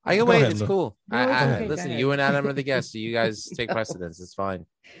can Go wait. ahead, It's Lou. cool. No, it's okay, go Listen, ahead. you and Adam are the guests, so you guys take precedence. It's fine.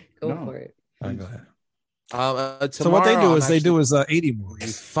 Go No. for it. All right, go ahead. So So what they do I'm is they do actually- is 80 You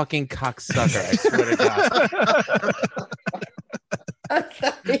movies. fucking cocksucker! I swear to God. I'm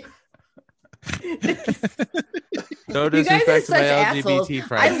sorry. No You guys are disrespect to my such assholes. LGBT I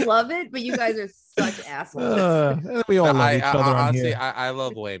friends. love it, but you guys are such assholes. We all love I, each other on honestly, here. I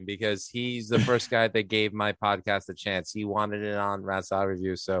love Wayne because he's the first guy that gave my podcast a chance. He wanted it on Ratsal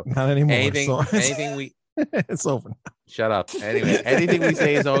Review, so Not anymore. anything, so it's, anything we it's open. shut up. Anyway, anything we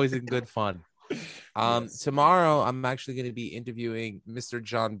say is always in good fun. Tomorrow I'm actually going to be interviewing Mr.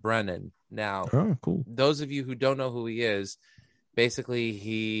 John Brennan. Now, Oh, cool. those of you who don't know who he is, basically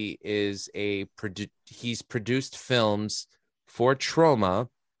he is he's produced films for Troma,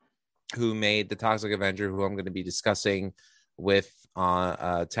 who made The Toxic Avenger, who I'm going to be discussing with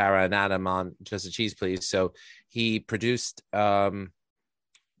Tara and Adam on Just a Cheese Please. So he produced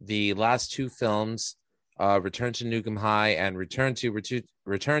the last two films, Return to Nukem High and Return to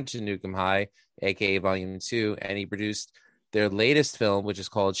Nukem High, aka Volume 2, and he produced their latest film, which is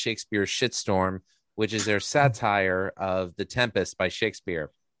called Shakespeare's Shitstorm, which is their satire of The Tempest by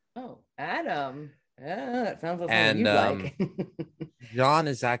Shakespeare. Oh, Adam. That sounds like And, something you like. John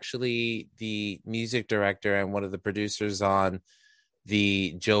is actually the music director and one of the producers on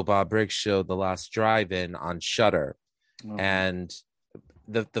the Joe Bob Briggs show, The Last Drive-In on Shudder. Oh. And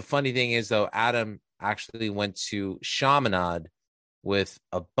the funny thing is, though, Adam actually went to Chaminade with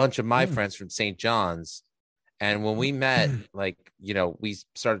a bunch of my friends from St. John's. And when we met, like, you know, we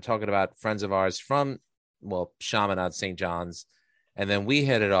started talking about friends of ours from, well, Chaminade, St. John's. And then we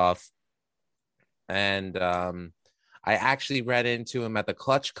hit it off. And I actually ran into him at the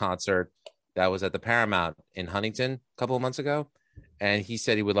Clutch concert that was at the Paramount in Huntington a couple of months ago. And he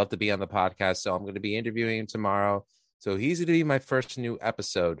said he would love to be on the podcast. So I'm going to be interviewing him tomorrow. So he's going to be my first new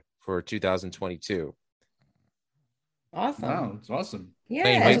episode for 2022. Awesome. Wow, it's awesome. Yeah.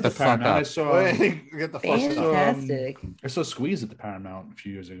 Wait, I was wait at the the fuck Paramount. up. I saw. Get the fuck out. Fantastic. I saw Squeeze at the Paramount a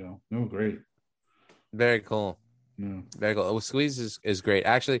few years ago. They were great. Very cool. Yeah. Very cool. Oh, Squeeze is great.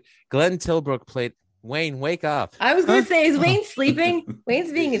 Actually, Glenn Tilbrook played Wayne. Wake up. I was going to say, is Wayne sleeping?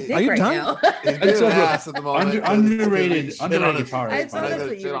 Wayne's being a Are dick you right done? now. He's being It's an okay. ass at the moment. Underrated Shit on us. guitarist. I thought Like, that's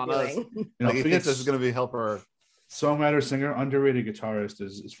what you shit were on us. doing. You know, Like, he thinks forgets this is going to be help her. songwriter, singer, underrated guitarist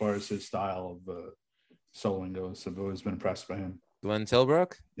as far as his style of soloing goes. I've always been impressed by him. Glenn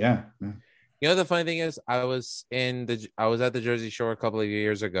Tilbrook. Yeah. You know, the funny thing is, I was at the Jersey Shore a couple of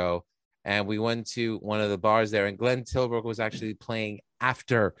years ago, and we went to one of the bars there, and Glenn Tilbrook was actually playing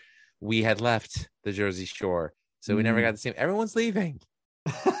after we had left the Jersey Shore. So we never got to see him. Everyone's leaving.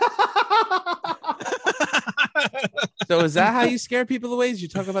 So is that how you scare people away? Is you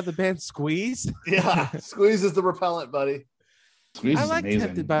talk about the band Squeeze? Yeah, Squeeze is the repellent, buddy. Squeeze I is like amazing.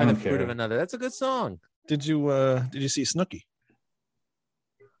 Tempted by I the don't Fruit care. of Another. That's a good song. Did you see Snooki?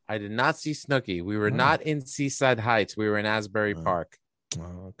 I did not see Snooki. We were not in Seaside Heights. We were in Asbury Park.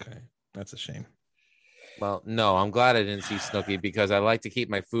 Oh, okay. That's a shame. Well, no, I'm glad I didn't see Snooki because I like to keep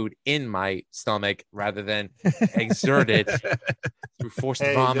my food in my stomach rather than exert it through forced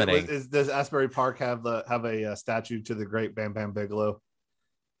Hey, vomiting. does Asbury Park have a statue to the great Bam Bam Bigelow?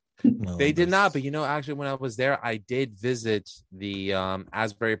 No, They did that's- not, but you know, actually, when I was there, I did visit the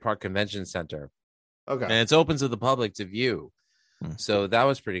Asbury Park Convention Center, Okay. and it's open to the public to view. So that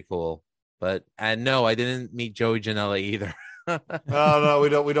was pretty cool. And no, I didn't meet Joey Janela either. No,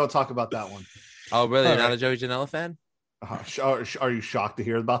 we don't talk about that one. Oh, really? You're not a Joey Janela fan? Are you shocked to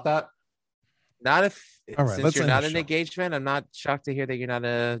hear about that? Not if All right, since you're not an Engaged fan, I'm not shocked to hear that you're not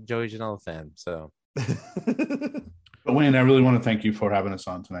a Joey Janela fan. So, but Wayne, I really want to thank you for having us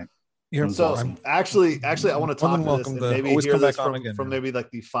on tonight. So awesome. Actually, I want to talk to this and maybe hear this from maybe like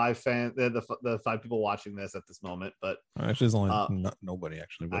the 5 the 5 people watching this at this moment. But actually, there's only nobody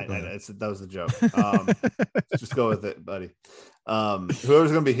actually. But that was the joke. Just go with it, buddy.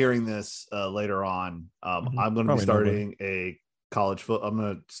 Whoever's going to be hearing this later on, I'm going to be starting a college foot. I'm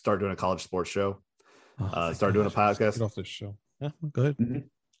going to start doing a college sports show. Start doing a podcast. Get off this show. Yeah, good. Mm-hmm.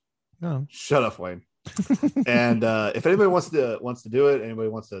 No. Shut up, Wayne. And if anybody wants to do it, anybody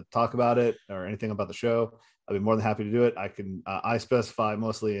wants to talk about it or anything about the show, I'd be more than happy to do it. I can I specify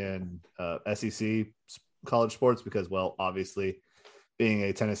mostly in SEC college sports because, well, obviously being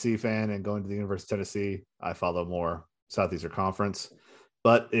a Tennessee fan and going to the University of Tennessee, I follow more Southeastern Conference.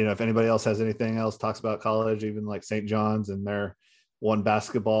 But if anybody else has anything else, talks about college, even like St. John's and their one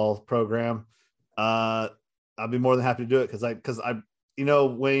basketball program, I'd be more than happy to do it because I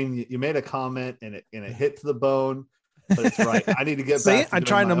Wayne, you made a comment and it hit to the bone, but it's right. I need to get back. I'm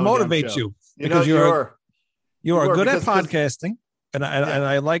trying to motivate you because you are good at podcasting, and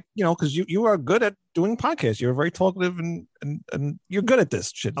I like because you are good at doing podcasts. You're very talkative and you're good at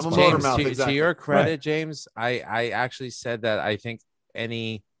this shit. I'm a motormouth. Exactly. To your credit, right. James, I actually said that I think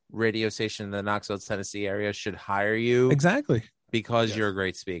any radio station in the Knoxville, Tennessee area should hire you exactly because you're a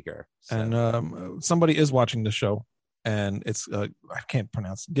great speaker. So. And somebody is watching the show. And it's I can't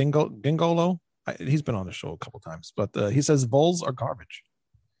pronounce Gingolo. He's been on the show a couple times, but he says Bulls are garbage.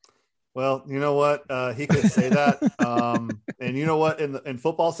 Well, you know what? He could say that. And you know what? In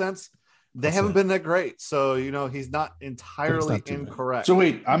football sense, they haven't been that great. So he's not entirely incorrect. So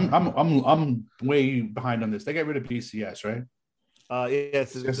wait, I'm way behind on this. They got rid of BCS, right?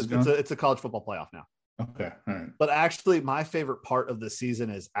 It's a college football playoff now. Okay. All right. But actually, my favorite part of the season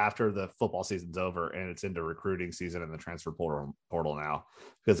is after the football season's over and it's into recruiting season and the transfer portal now,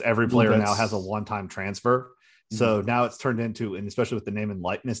 because every player now has a one-time transfer. So now it's turned into, and especially with the name and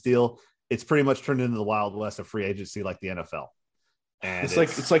likeness deal, it's pretty much turned into the Wild West of free agency, like the NFL. And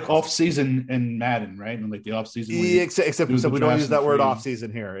it's like off season in Madden, right? And like the off season. Yeah, except we don't use that word off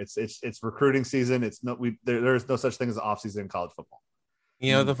season here. It's recruiting season. There's no such thing as off season in college football.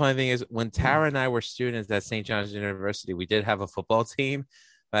 The funny thing is when Tara and I were students at St. John's University, we did have a football team,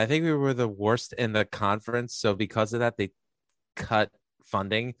 but I think we were the worst in the conference. So because of that, they cut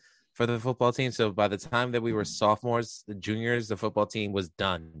funding for the football team. So by the time that we were sophomores, the juniors, the football team was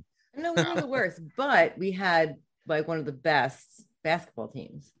done. No, we were the worst, but we had like one of the best basketball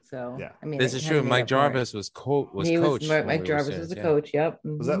teams. So yeah, I mean, this is true. Mike Jarvis was coach. Mike Jarvis was the coach. Yep.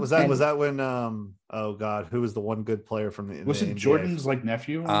 Was that when oh god, who was the one good player from the? Was it Jordan's like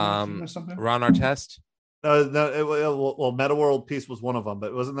nephew? Or something? Ron Artest. No. Well, Meta World Peace was one of them,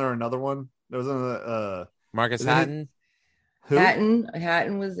 but wasn't there another one? There was Marcus Hatton. Who?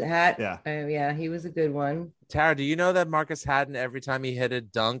 Hatton was Yeah. Yeah, he was a good one. Tara, do you know that Marcus Hatton, every time he hit a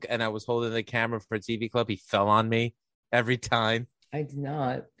dunk and I was holding the camera for a TV club, he fell on me every time? I did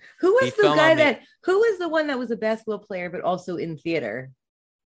not. Who was who was the one that was a basketball player, but also in theater?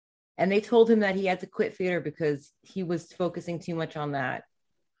 And they told him that he had to quit theater because he was focusing too much on that.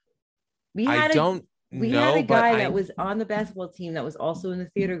 We had a guy that was on the basketball team that was also in the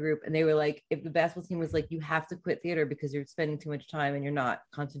theater group. And they were like, if the basketball team was like, you have to quit theater because you're spending too much time and you're not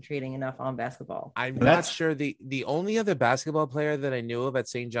concentrating enough on basketball. I'm not sure. The only other basketball player that I knew of at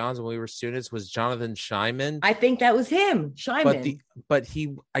St. John's when we were students was Jonathan Scheinman. I think that was him, Scheinman. But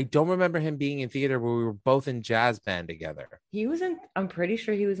I don't remember him being in theater where we were both in jazz band together. I'm pretty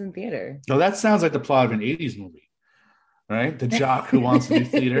sure he was in theater. No, that sounds like the plot of an 80s movie. Right, the jock who wants to do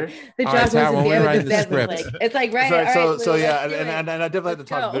theater. The jock wants to do the script. It's like right. So yeah, and I definitely have to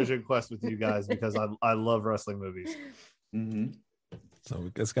talk Vision Quest with you guys because I love wrestling movies. Mm-hmm. So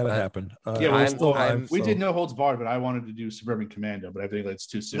it's got to happen. We did No Holds Barred, but I wanted to do Suburban Commando, but I think that's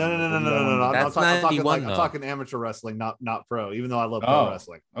too soon. No. I'm talking amateur wrestling, not pro. Even though I love pro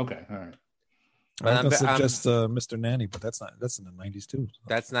wrestling. Okay, all right. I was going to suggest Mr. Nanny, but that's in the 90s too.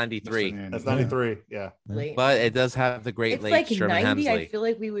 That's 93. That's 93. Yeah. But it does have the great late like Sherman 90. Hemsley. I feel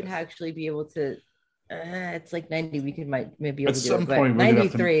like we would actually be able to. It's like 90. We might maybe able at to some do it. point.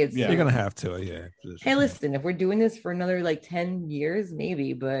 93. You're gonna have to. Yeah. Hey, listen. If we're doing this for another like 10 years,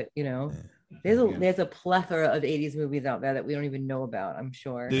 maybe. But there's a plethora of 80s movies out there that we don't even know about. I'm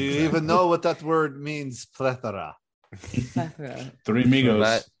sure. Do you even know what that word means? Plethora. Plethora. Three Amigos.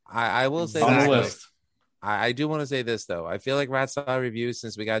 But I will say on this, the list. I do want to say this though. I feel like Rat Salad Review,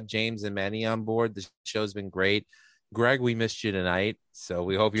 since we got James and Manny on board, the show's been great. Greg, we missed you tonight, so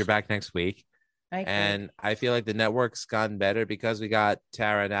we hope you're back next week. And I feel like the network's gotten better because we got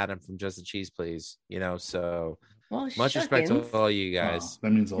Tara and Adam from Just the Cheese Please, so much respect to all you guys. That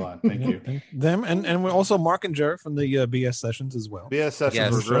means a lot. Thank you. Them and we're also Mark and Jer from the BS sessions as well. BS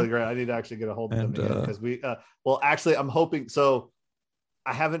sessions were really great. I need to actually get a hold of them again because we actually I'm hoping so.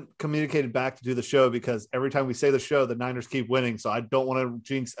 I haven't communicated back to do the show because every time we say the show, the Niners keep winning. So I don't want to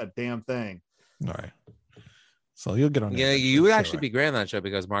jinx a damn thing. All right. So you'll get on. Yeah, you would actually be great on that show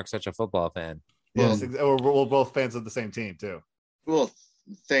because Mark's such a football fan. Yes, we're both fans of the same team too. Well,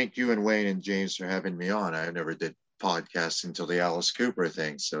 thank you and Wayne and James for having me on. I never did podcasts until the Alice Cooper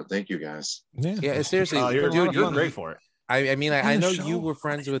thing, so thank you guys. Yeah, seriously, you're great for it. I mean, I know you were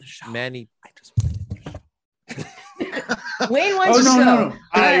friends with Manny. Wayne wants to go.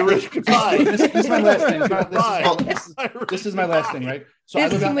 No. Goodbye. This is my last thing. This is my last thing, right? So I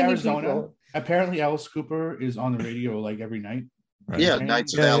live in Arizona. People. Apparently, Alice Cooper is on the radio like every night. Right? Yeah,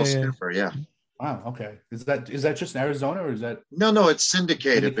 nights with Alice Cooper. Yeah. Wow. Okay. Is that just in Arizona or is that? No. It's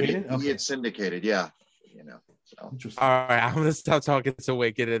syndicated, but it's syndicated. Yeah. So. All right, I'm gonna stop talking so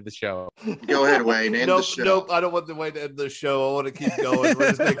Wayne get into the show. Go ahead, Wayne. End the show. Nope. I don't want the way to end the show. I want to keep going. We're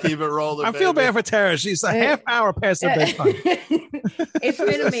just gonna keep it rolling. I feel bad for Tara. She's a half hour past her bedtime. It's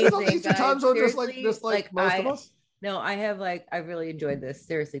been amazing. Guys. Time zone just like most of us. No, I have I really enjoyed this.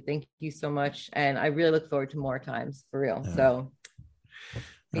 Seriously, thank you so much, and I really look forward to more times for real. Yeah. So,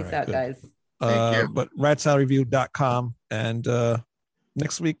 peace out, guys. Thank you. But ratsaladreview.com and.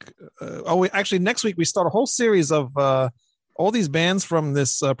 Next week, next week we start a whole series of all these bands from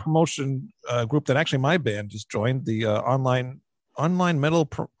this promotion group that actually my band just joined, the online metal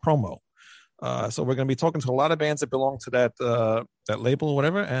promo. So we're going to be talking to a lot of bands that belong to that label or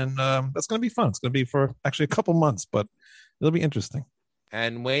whatever, and that's going to be fun. It's going to be for actually a couple months, but it'll be interesting.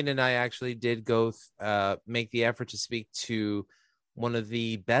 And Wayne and I actually did go make the effort to speak to one of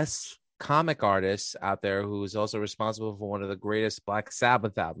the best comic artists out there who is also responsible for one of the greatest Black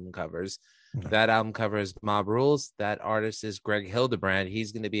Sabbath album covers. Mm-hmm. That album cover is Mob Rules. That artist is Greg Hildebrand.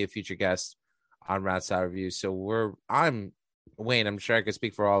 He's going to be a future guest on Rat Salad Review. So I'm Wayne, I'm sure I could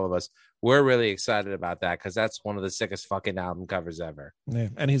speak for all of us. We're really excited about that because that's one of the sickest fucking album covers ever. Yeah,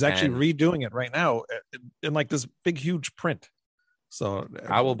 and he's actually redoing it right now in like this big, huge print. So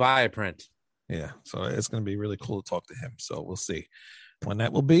I will buy a print. Yeah, so it's going to be really cool to talk to him. So we'll see when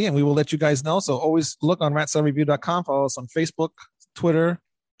that will be, and we will let you guys know. So always look on ratsaladreview.com. Follow us on Facebook, Twitter,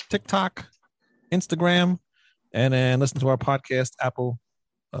 TikTok, Instagram, and then listen to our podcast, Apple.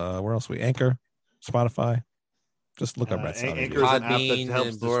 Where else Anchor, Spotify. Just look up Rat Salad Review. Podbean, that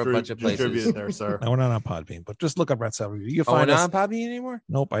helps a bunch of places. There, sir. No, we're not on Podbean, but just look up Rat Salad Review. You'll we're find us. not on Podbean anymore?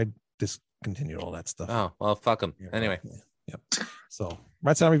 Nope, I discontinued all that stuff. Oh, well, fuck them. Anyway. Yeah. Yep. So,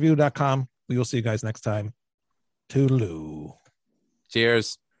 ratsaladreview.com. We will see you guys next time. Toodaloo.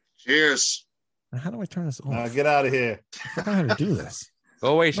 Cheers. Cheers. How do I turn this off? Get out of here. I forgot how to do this.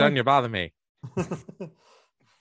 Go away, Sean. You're bothering me.